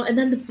 but and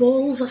then the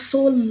balls are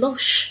so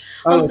lush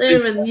out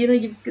there, and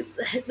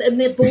and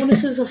the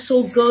bonuses are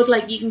so good.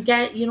 Like you can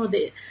get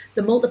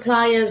the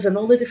multipliers and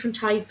all the different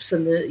types,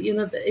 and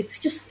it's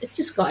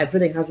just got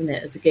everything, hasn't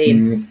it, as a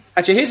game?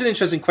 Actually, here's an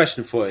interesting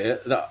question for you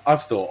that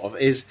I've thought of: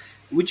 is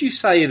would you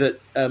say that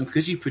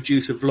because you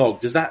produce a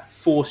vlog, does that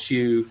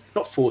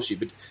not force you,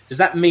 but does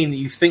that mean that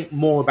you think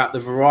more about the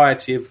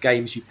variety of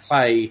games you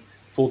play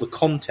for the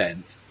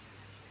content,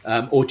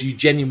 or do you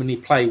genuinely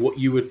play what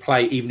you would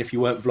play even if you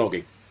weren't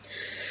vlogging?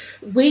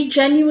 We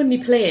genuinely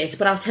play it,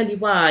 but I'll tell you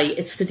why.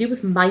 It's to do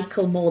with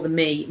Michael more than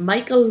me.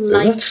 Michael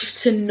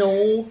likes to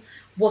know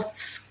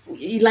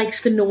he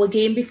likes to know a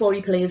game before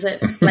he plays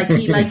it. Like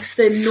he likes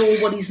to know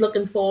what he's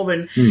looking for,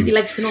 and he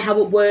likes to know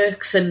how it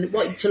works and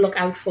what to look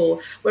out for.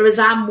 Whereas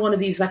I'm one of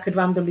these that could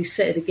randomly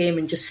sit at a game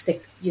and just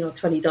stick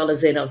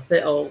 $20 in or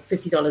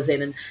 $50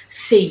 in and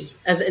see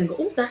and go,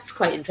 oh, that's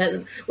quite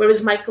interesting.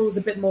 Whereas Michael's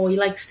a bit more, he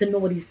likes to know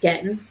what he's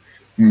getting.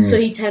 So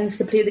he tends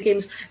to play the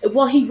games.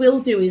 What he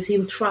will do is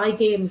he'll try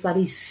games that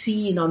he's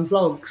seen on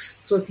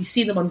vlogs. So if he's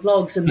seen them on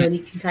vlogs, and then he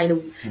can kind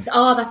of say,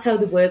 oh, that's how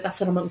they work, that's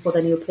what I'm looking for,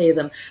 then he'll play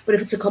them. But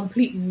if it's a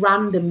complete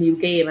random new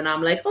game and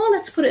I'm like, oh,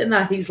 let's put it in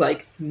there, he's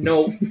like,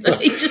 no.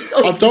 He just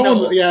goes,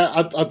 no.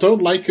 I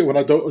don't like it when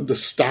I don't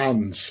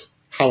understand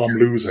how I'm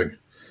losing.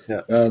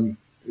 Yeah. I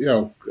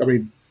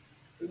mean,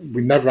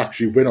 we never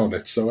actually win on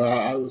it. So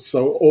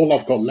all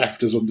I've got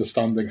left is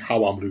understanding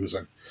how I'm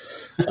losing.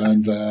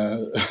 And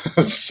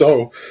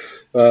so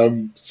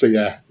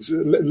yeah,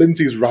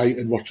 Lindsay's right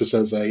in what she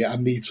says there. I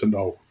need to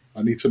know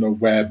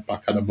where my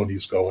kind of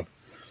money's going.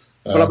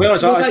 Well, I'll be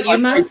honest, I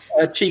played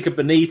Chica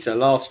Bonita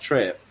last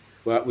trip,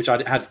 which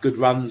I had good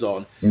runs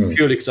on,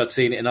 purely because I'd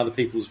seen it in other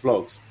people's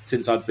vlogs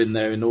since I'd been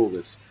there in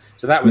August.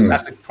 So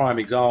that's a prime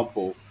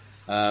example.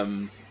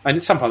 And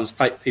sometimes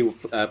people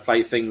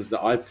play things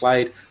that I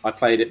played. I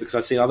played it because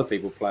I'd seen other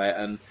people play it,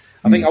 and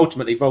I think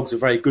ultimately vlogs are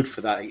very good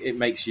for that. It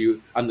makes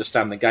you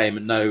understand the game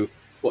and know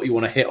what you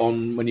want to hit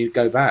on when you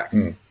go back.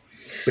 Do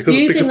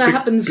you think that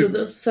happens with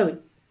us? Sorry.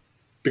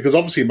 Because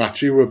obviously,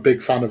 Matt, you were a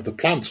big fan of the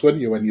plants,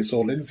 weren't you, when you saw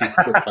Lindsay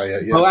play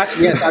it? Yeah. Well,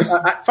 actually, yes.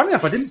 Funny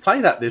enough, I didn't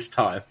play that this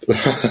time.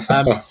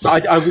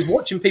 I was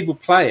watching people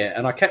play it,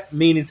 and I kept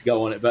meaning to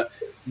go on it, but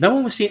no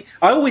one was seeing.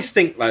 I always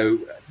think, though,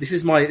 this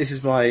is my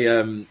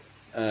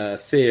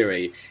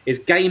theory: is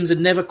games are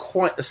never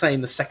quite the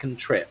same the second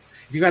trip.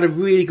 If you've had a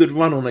really good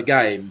run on a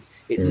game,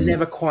 it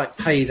never quite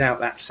pays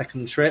out that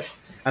second trip.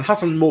 And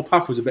Huff and More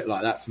Puff was a bit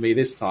like that for me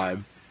this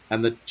time,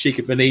 and the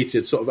Chica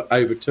Bonita sort of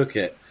overtook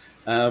it.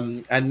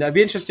 And it'd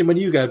be interesting when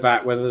you go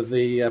back whether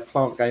the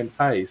plant game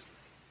pays.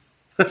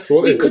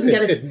 Well, we couldn't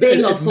get a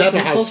thing off. It never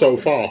has so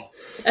far.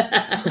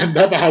 It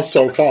never has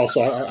so far,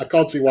 so I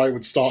can't see why it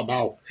would start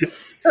now.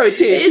 No, it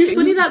did. It's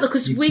funny that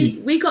because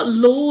we got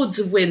loads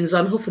of wins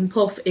on Huff and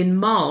Puff in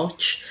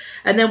March,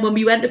 and then when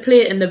we went to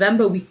play it in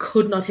November, we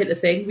could not hit a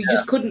thing. We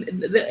just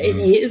couldn't. It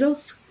hated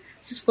us.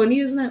 It's just funny,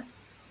 isn't it?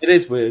 It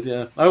is weird,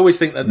 yeah. I always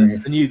think that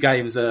the new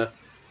games are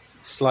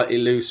slightly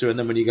looser, and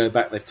then when you go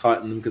back, they've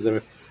tightened them because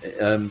they're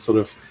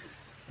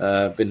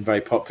been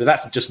very popular.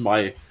 That's just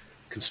my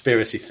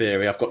conspiracy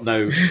theory. I've got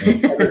no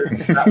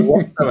evidence of that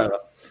whatsoever.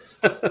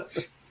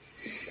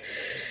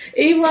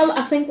 Well,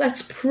 I think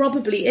that's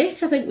probably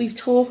it. I think we've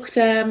talked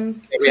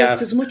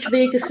as much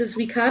Vegas as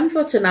we can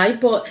for tonight,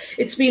 but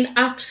it's been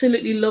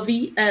absolutely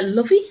lovely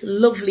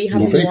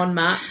having you on,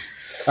 Matt.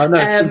 Oh,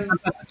 no,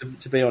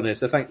 to be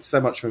honest. So thanks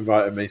so much for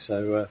inviting me.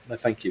 So no,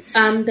 thank you.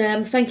 And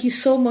thank you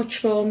so much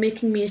for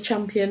making me a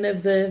champion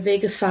of the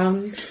Vegas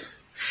Sound.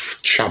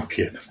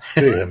 Champion,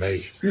 dear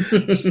me.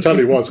 Tell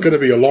you what, it's going to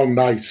be a long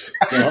night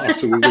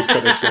after we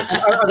finish this.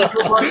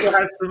 Michael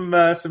has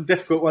some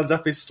difficult ones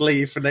up his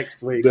sleeve for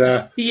next week.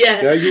 Yeah.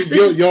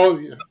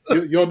 You're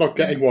not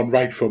getting one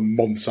right for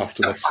months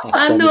after this.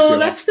 I know,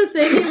 that's the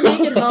thing. It's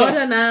making it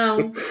harder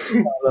now.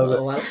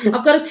 Well,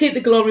 I've got to take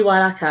the glory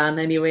while I can,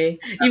 anyway.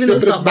 Even though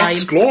it's not mine.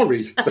 Matt's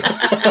glory.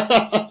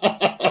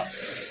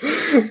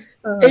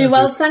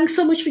 Well, thanks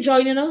so much for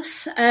joining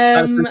us,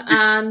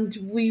 and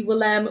we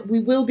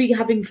will be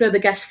having further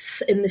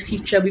guests in the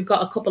future. We've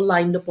got a couple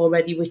lined up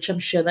already, which I'm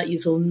sure that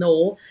you'll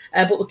know,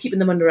 but we're keeping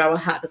them under our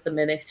hat at the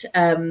minute.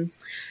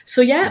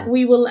 So yeah,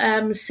 we will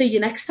see you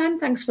next time.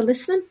 Thanks for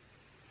listening.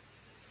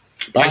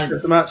 Bye.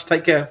 Thanks so much.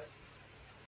 Take care.